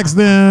them. Text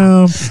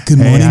them. Good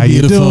morning, hey, how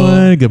beautiful. you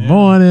doing? Good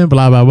morning.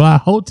 Blah, blah, blah.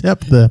 Hotep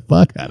the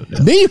fuck out of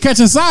them. Then you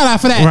catching side eye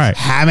for that. Right.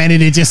 How many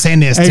did you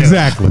send this to?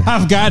 Exactly.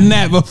 I've gotten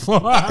that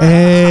before.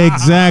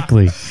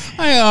 Exactly. Like,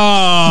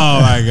 oh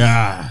my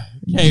God.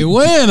 Hey,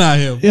 when I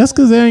hear. That's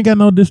because they ain't got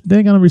no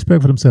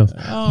respect for themselves.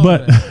 Oh,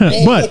 but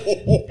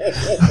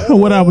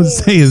what I would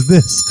say is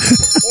this.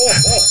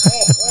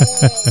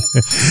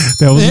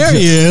 There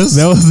he is.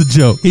 That was a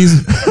joke.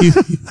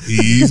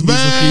 He's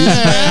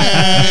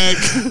back.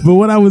 But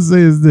what I would say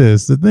is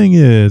this. The thing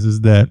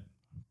is that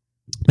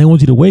they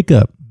want you to wake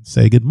up,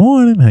 say good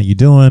morning, how you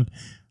doing?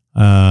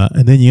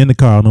 And then you're in the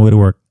car on the way to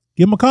work.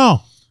 Give them a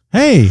call.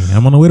 Hey,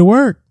 I'm on the way to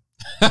work.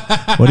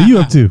 What are you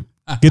up to?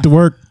 Get to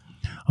work.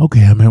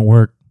 Okay, I'm at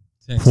work.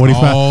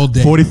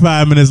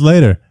 45 minutes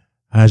later.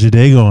 How's your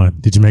day going?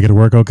 Did you make it to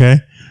work okay?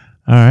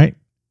 All right.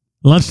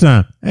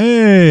 Lunchtime.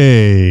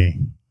 Hey,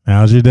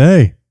 how's your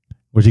day?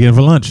 What you getting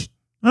for lunch?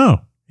 Oh,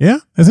 yeah,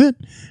 that's it.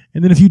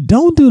 And then if you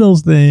don't do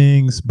those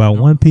things by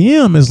 1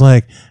 p.m., it's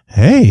like,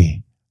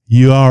 hey,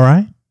 you all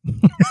right?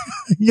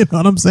 You know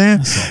what I'm saying?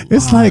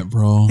 It's like,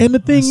 bro. And the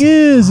thing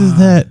is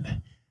that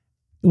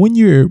when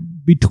you're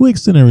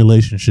betwixt in a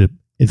relationship,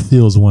 it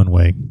feels one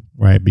way,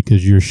 right?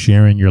 Because you're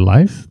sharing your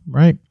life,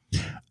 right?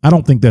 I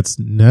don't think that's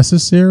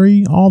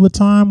necessary all the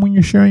time when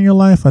you're sharing your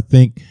life. I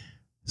think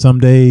some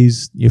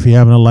days, if you're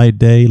having a light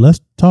day, let's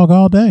talk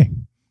all day.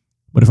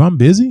 But if I'm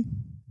busy,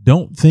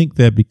 don't think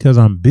that because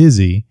I'm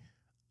busy,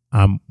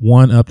 I'm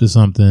one, up to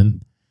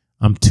something.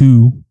 I'm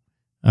two,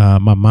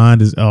 my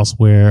mind is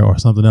elsewhere or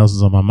something else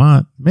is on my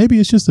mind. Maybe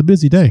it's just a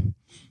busy day.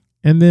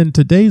 And then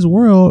today's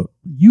world,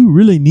 you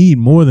really need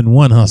more than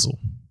one hustle.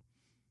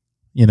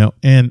 You know,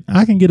 and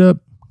I can get up,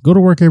 go to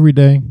work every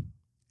day,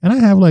 and I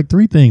have like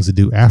 3 things to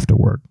do after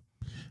work.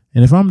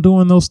 And if I'm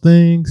doing those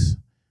things,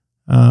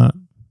 let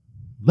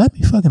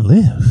me fucking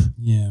live.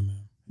 Yeah,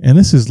 man. and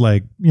this is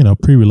like,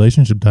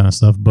 pre-relationship kind of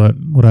stuff, but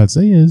what I'd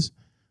say is,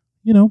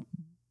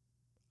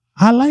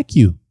 I like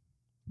you,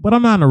 but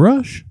I'm not in a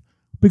rush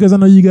because I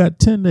know you got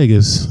 10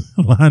 niggas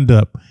lined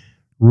up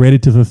ready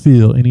to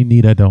fulfill any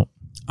need I don't.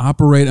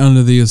 Operate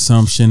under the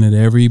assumption that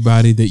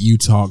everybody that you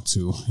talk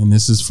to, and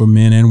this is for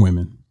men and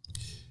women,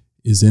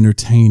 is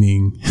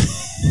entertaining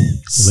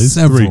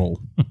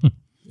several,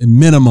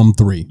 minimum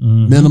 3,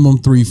 minimum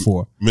 3,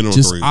 4. Minimum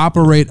Just 3.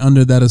 operate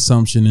under that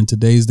assumption in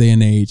today's day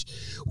and age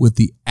with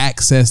the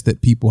access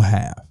that people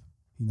have,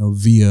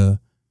 via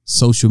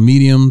social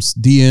mediums,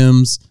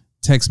 DMs,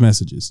 text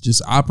messages.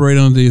 Just operate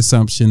under the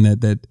assumption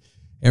that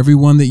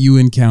everyone that you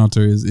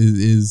encounter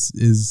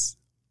is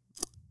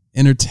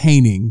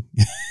entertaining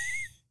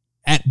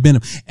at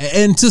minimum,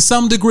 and to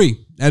some degree,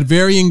 at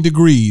varying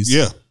degrees.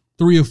 Yeah.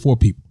 3 or 4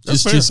 people.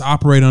 Just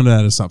operate under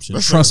that assumption.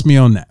 That's Trust me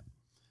on that.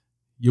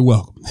 You're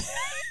welcome.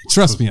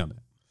 Trust me on that.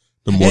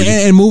 The more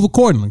and move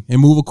accordingly.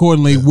 And move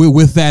accordingly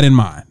with that in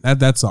mind.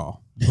 That's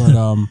all. But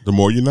the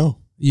more you know.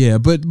 Yeah,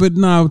 but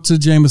now to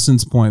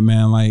Jameson's point,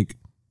 man, like,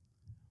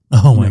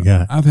 Oh my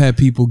God. I've had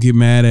people get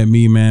mad at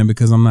me, man,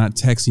 because I'm not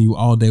texting you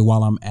all day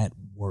while I'm at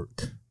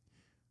work.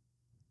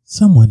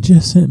 Someone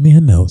just sent me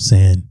a note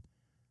saying,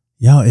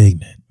 y'all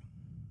ignorant.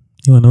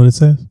 You want to know what it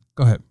says?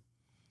 Go ahead.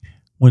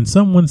 When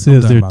someone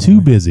says done, they're by the too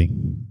way. busy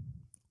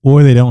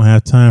or they don't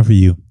have time for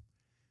you,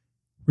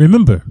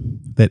 remember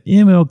that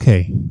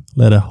MLK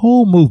led a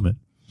whole movement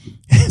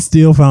and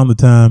still found the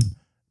time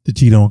to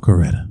cheat on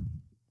Coretta.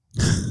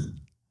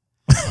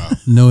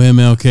 No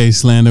MLK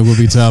slander will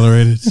be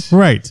tolerated.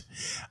 Right.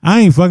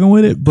 I ain't fucking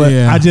with it, but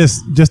Yeah. I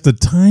just the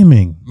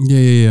timing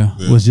Yeah.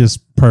 was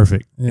just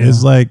perfect. Yeah.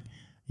 It's like,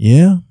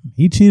 yeah,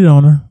 he cheated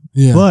on her,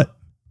 Yeah. but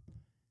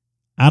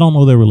I don't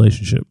know their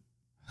relationship.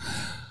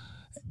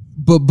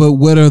 But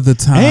what are the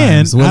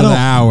times? And What I are the don't-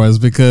 hours?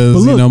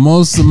 Because, But look-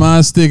 most of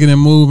my sticking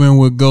and moving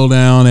would go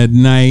down at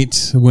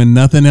night when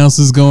nothing else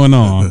is going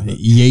on.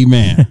 Yay,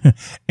 man.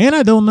 And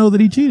I don't know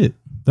that he cheated.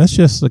 That's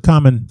just a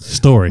common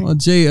story. Well,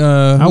 Jay,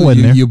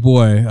 wasn't there. your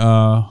boy,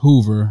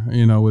 Hoover,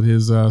 with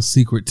his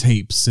secret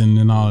tapes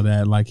and all of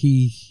that, like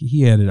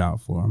he had it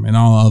out for him, and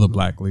all the other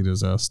black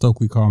leaders,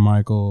 Stokely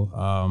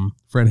Carmichael,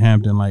 Fred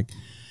Hampton, like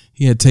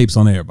he had tapes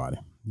on everybody.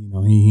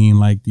 He ain't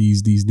like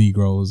these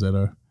Negroes that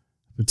are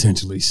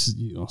potentially,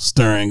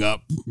 stirring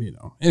up,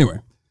 Anyway,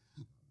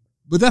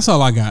 but that's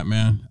all I got,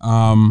 man.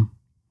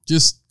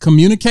 Just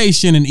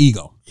communication and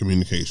ego.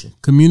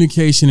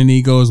 Communication and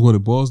ego is what it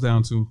boils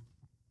down to.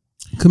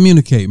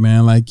 Communicate,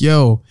 man. Like,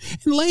 yo,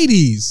 and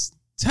ladies,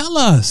 tell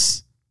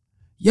us,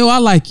 yo, I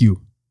like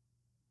you.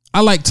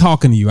 I like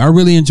talking to you. I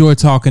really enjoy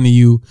talking to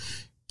you.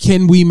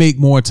 Can we make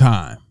more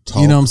time?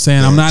 You know what I'm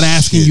saying? I'm not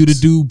asking you to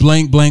do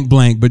blank, blank,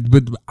 blank, but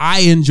I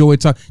enjoy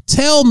talking.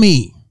 Tell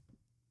me.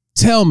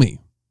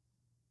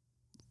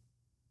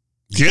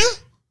 Yeah.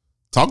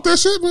 Talk that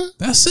shit, man.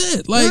 That's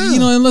it. Like,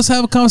 Yeah. and let's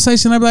have a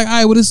conversation. I'd be like, all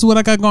right, well, this is what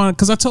I got going.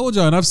 Because I told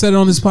y'all, and I've said it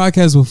on this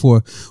podcast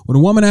before, when a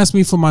woman asks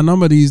me for my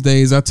number these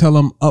days, I tell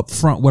them up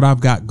front what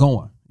I've got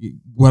going,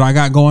 what I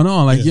got going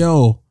on. Like,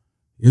 yo,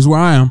 here's where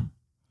I am.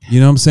 You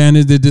know what I'm saying?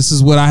 This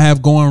is what I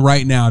have going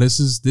right now. This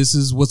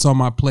is what's on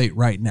my plate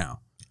right now.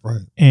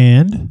 Right.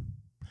 And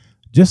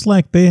just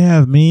like they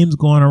have memes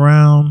going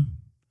around,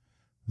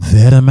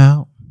 vet them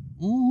out.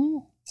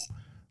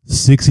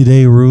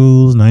 60-day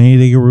rules,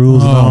 90-day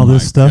rules, and all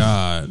this stuff.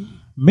 God.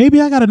 Maybe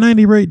I got a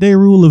 90-day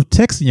rule of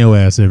texting your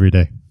ass every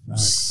day.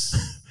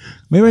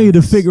 Maybe I need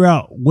to figure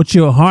out what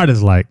your heart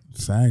is like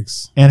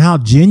Facts. and how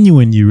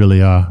genuine you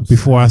really are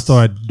before I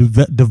start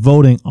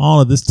devoting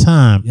all of this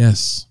time.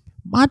 Yes.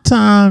 My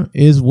time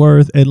is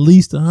worth at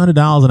least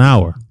 $100 an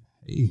hour.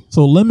 Hey.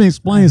 So let me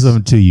explain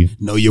something to you.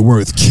 Know your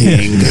worth,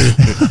 king.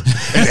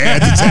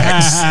 Add the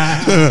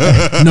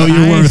tax. Know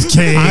your worth,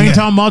 king. I ain't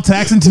talking about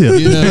tax and tip.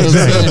 You know what I'm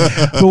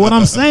saying? But what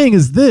I'm saying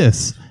is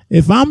this.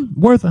 If I'm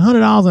worth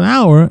 $100 an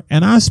hour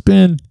and I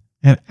spend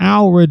an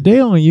hour a day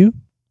on you,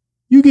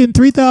 you getting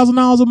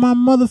 $3,000 of my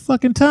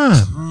motherfucking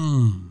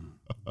time.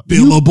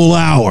 Billable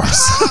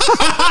hours.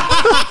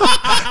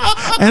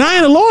 And I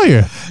ain't a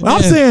lawyer. Well,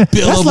 I'm saying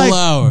that's billable like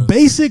hours.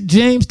 basic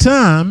James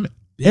time.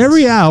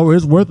 Every hour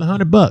is worth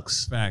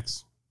 $100.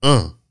 Facts.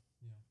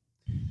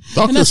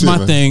 Talk And that that's shit, my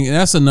man. thing.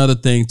 That's another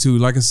thing too.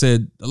 Like I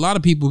said, a lot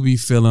of people be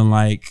feeling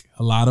like,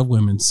 a lot of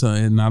women,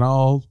 and not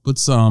all, but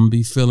some,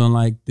 be feeling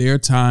like their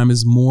time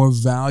is more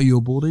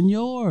valuable than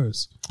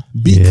yours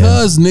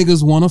because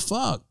niggas want to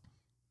fuck.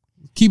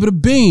 Keep it a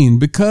bean,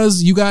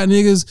 because you got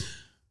niggas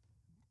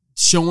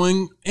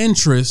showing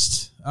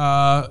interest.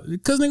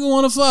 Because nigga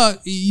want to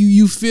fuck,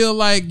 you feel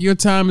like your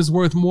time is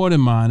worth more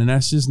than mine, and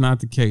that's just not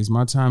the case.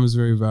 My time is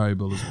very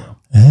valuable as well.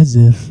 As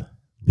if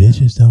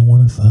bitches don't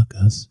want to fuck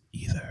us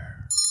either.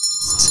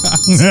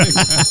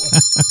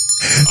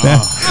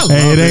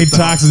 Hey, it ain't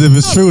toxic if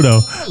it's true though.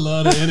 I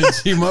love the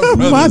energy my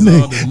My brother's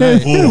on nigga.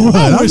 tonight. Hey,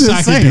 I I'm wish just I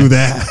could saying. do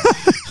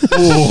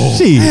that.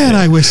 Shit. Man,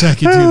 I wish I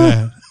could do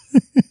that.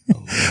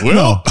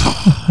 Well,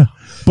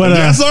 But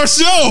that's our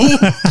show.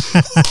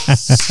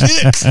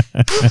 Shit.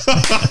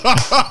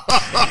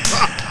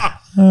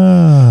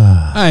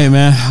 Hey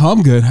man,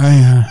 I'm good.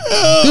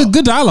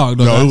 Good dialogue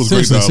though. No, it was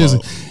great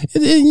dialogue.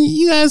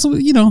 You guys,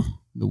 you know,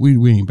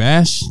 we ain't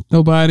bash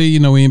nobody. You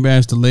know, we ain't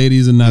bash the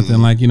ladies or nothing.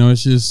 Like, you know,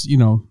 it's just, you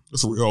know,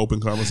 it's a real open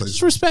conversation.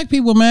 Just respect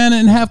people, man,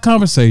 and have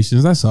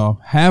conversations. That's all.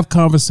 Have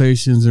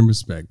conversations and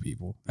respect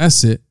people.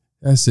 That's it.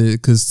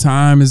 Because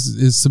time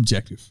is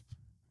subjective,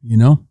 you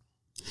know.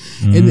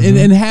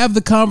 And have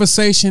the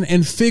conversation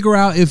and figure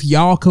out if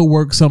y'all could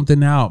work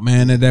something out,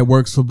 man, that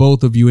works for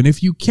both of you. And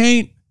if you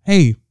can't,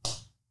 hey,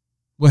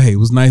 it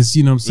was nice,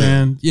 you know what I'm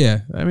saying?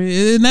 Yeah. I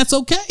mean, and that's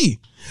okay.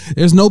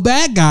 There's no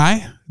bad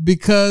guy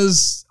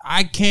because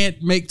I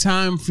can't make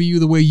time for you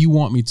the way you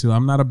want me to.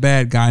 I'm not a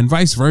bad guy, and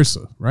vice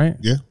versa, right?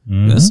 Yeah.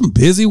 There's some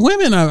busy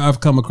women I've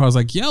come across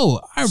like,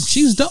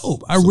 she's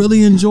dope. I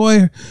really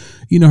enjoy,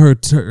 you know,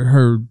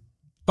 her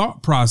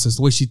thought process,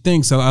 the way she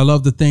thinks. I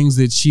love the things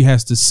that she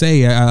has to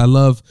say. I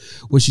love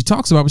what she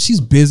talks about, but she's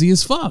busy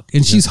as fuck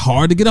and she's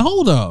hard to get a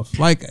hold of.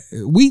 Like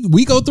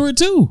we go through it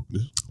too.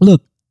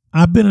 Look,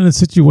 I've been in a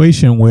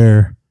situation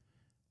where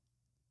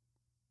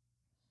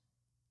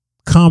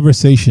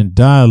conversation,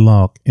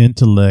 dialogue,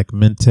 intellect,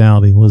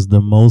 mentality was the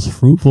most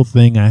fruitful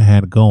thing I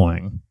had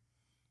going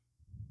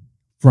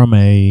from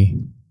a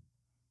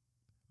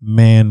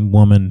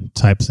man-woman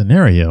type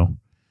scenario.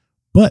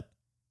 But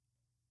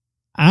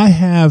I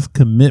have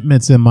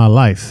commitments in my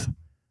life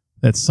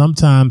that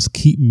sometimes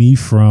keep me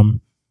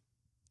from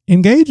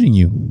engaging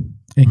you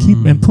and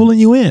and pulling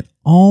you in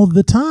all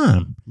the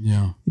time.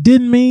 Yeah. It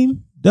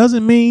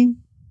doesn't mean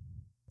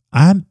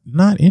I'm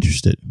not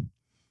interested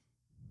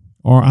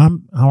or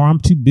I'm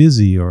too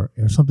busy or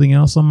something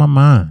else on my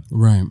mind.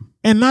 Right.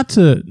 And not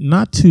to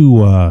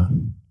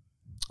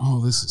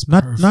this is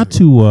not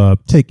to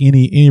take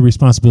any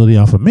responsibility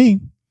off of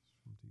me.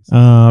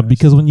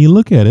 Because when you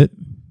look at it,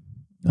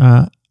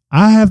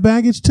 I have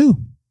baggage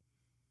too.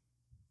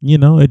 You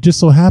know, it just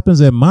so happens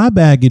that my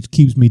baggage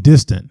keeps me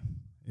distant.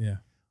 Yeah.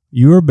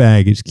 Your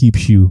baggage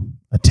keeps you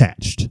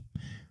attached.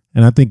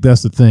 And I think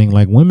that's the thing.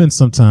 Like women,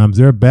 sometimes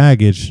their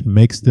baggage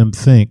makes them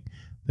think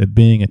that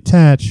being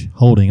attached,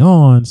 holding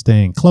on,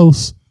 staying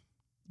close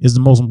is the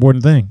most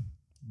important thing.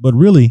 But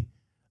really,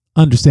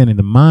 understanding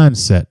the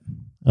mindset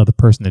of the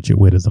person that you're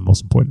with is the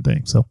most important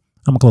thing. So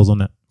I'm going to close on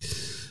that.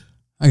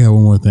 I got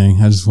one more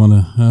thing. I just want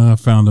to, I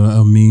found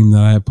a meme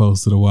that I had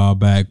posted a while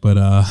back, but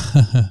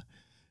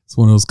it's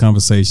one of those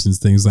conversations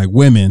things like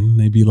women,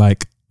 they be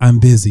like, I'm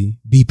busy.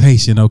 Be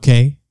patient,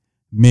 okay?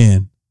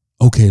 Men,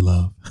 okay,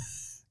 love.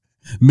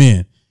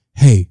 Men,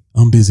 hey,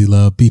 I'm busy,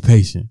 love. Be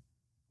patient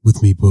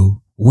with me,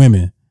 boo.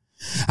 Women,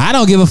 I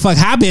don't give a fuck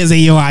how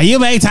busy you are. You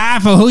make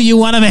time for who you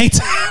want to make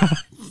time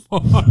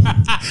for.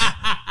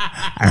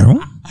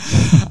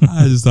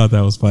 I just thought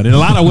that was funny. And a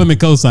lot of women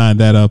co-signed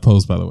that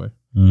post, by the way.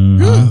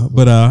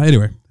 But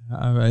anyway,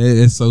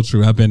 it's so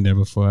true. I've been there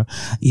before.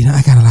 You know,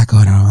 I got a lot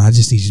going on. I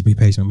just need you to be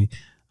patient with me.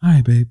 All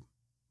right, babe.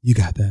 You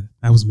got that.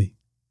 That was me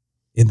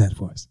in that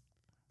voice.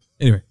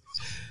 Anyway,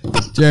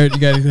 Jared, you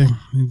got anything?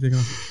 Anything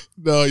else?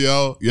 No,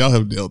 y'all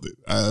have nailed it.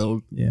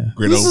 Yeah.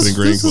 Great opening,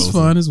 great This is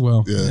fun as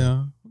well.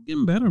 Yeah. We're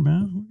getting better,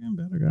 man. We're getting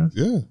better, guys.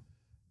 Yeah.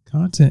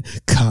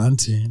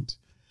 Content.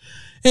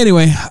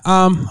 Anyway,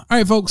 all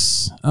right,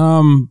 folks.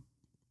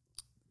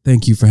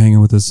 Thank you for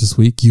hanging with us this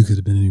week. You could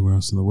have been anywhere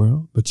else in the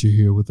world, but you're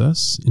here with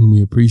us, and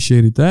we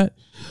appreciated that.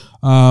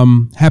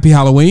 Happy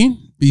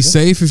Halloween. Be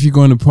safe if you're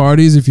going to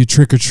parties, if you're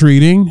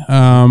trick-or-treating.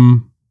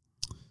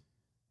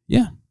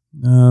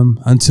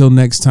 Until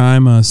next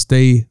time,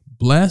 stay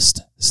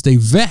blessed, stay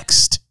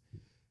vexed.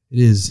 It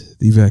is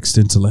the Vexed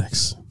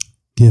Intellects.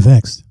 Get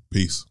vexed.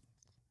 Peace.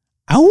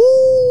 Ow!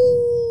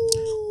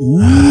 Ooh.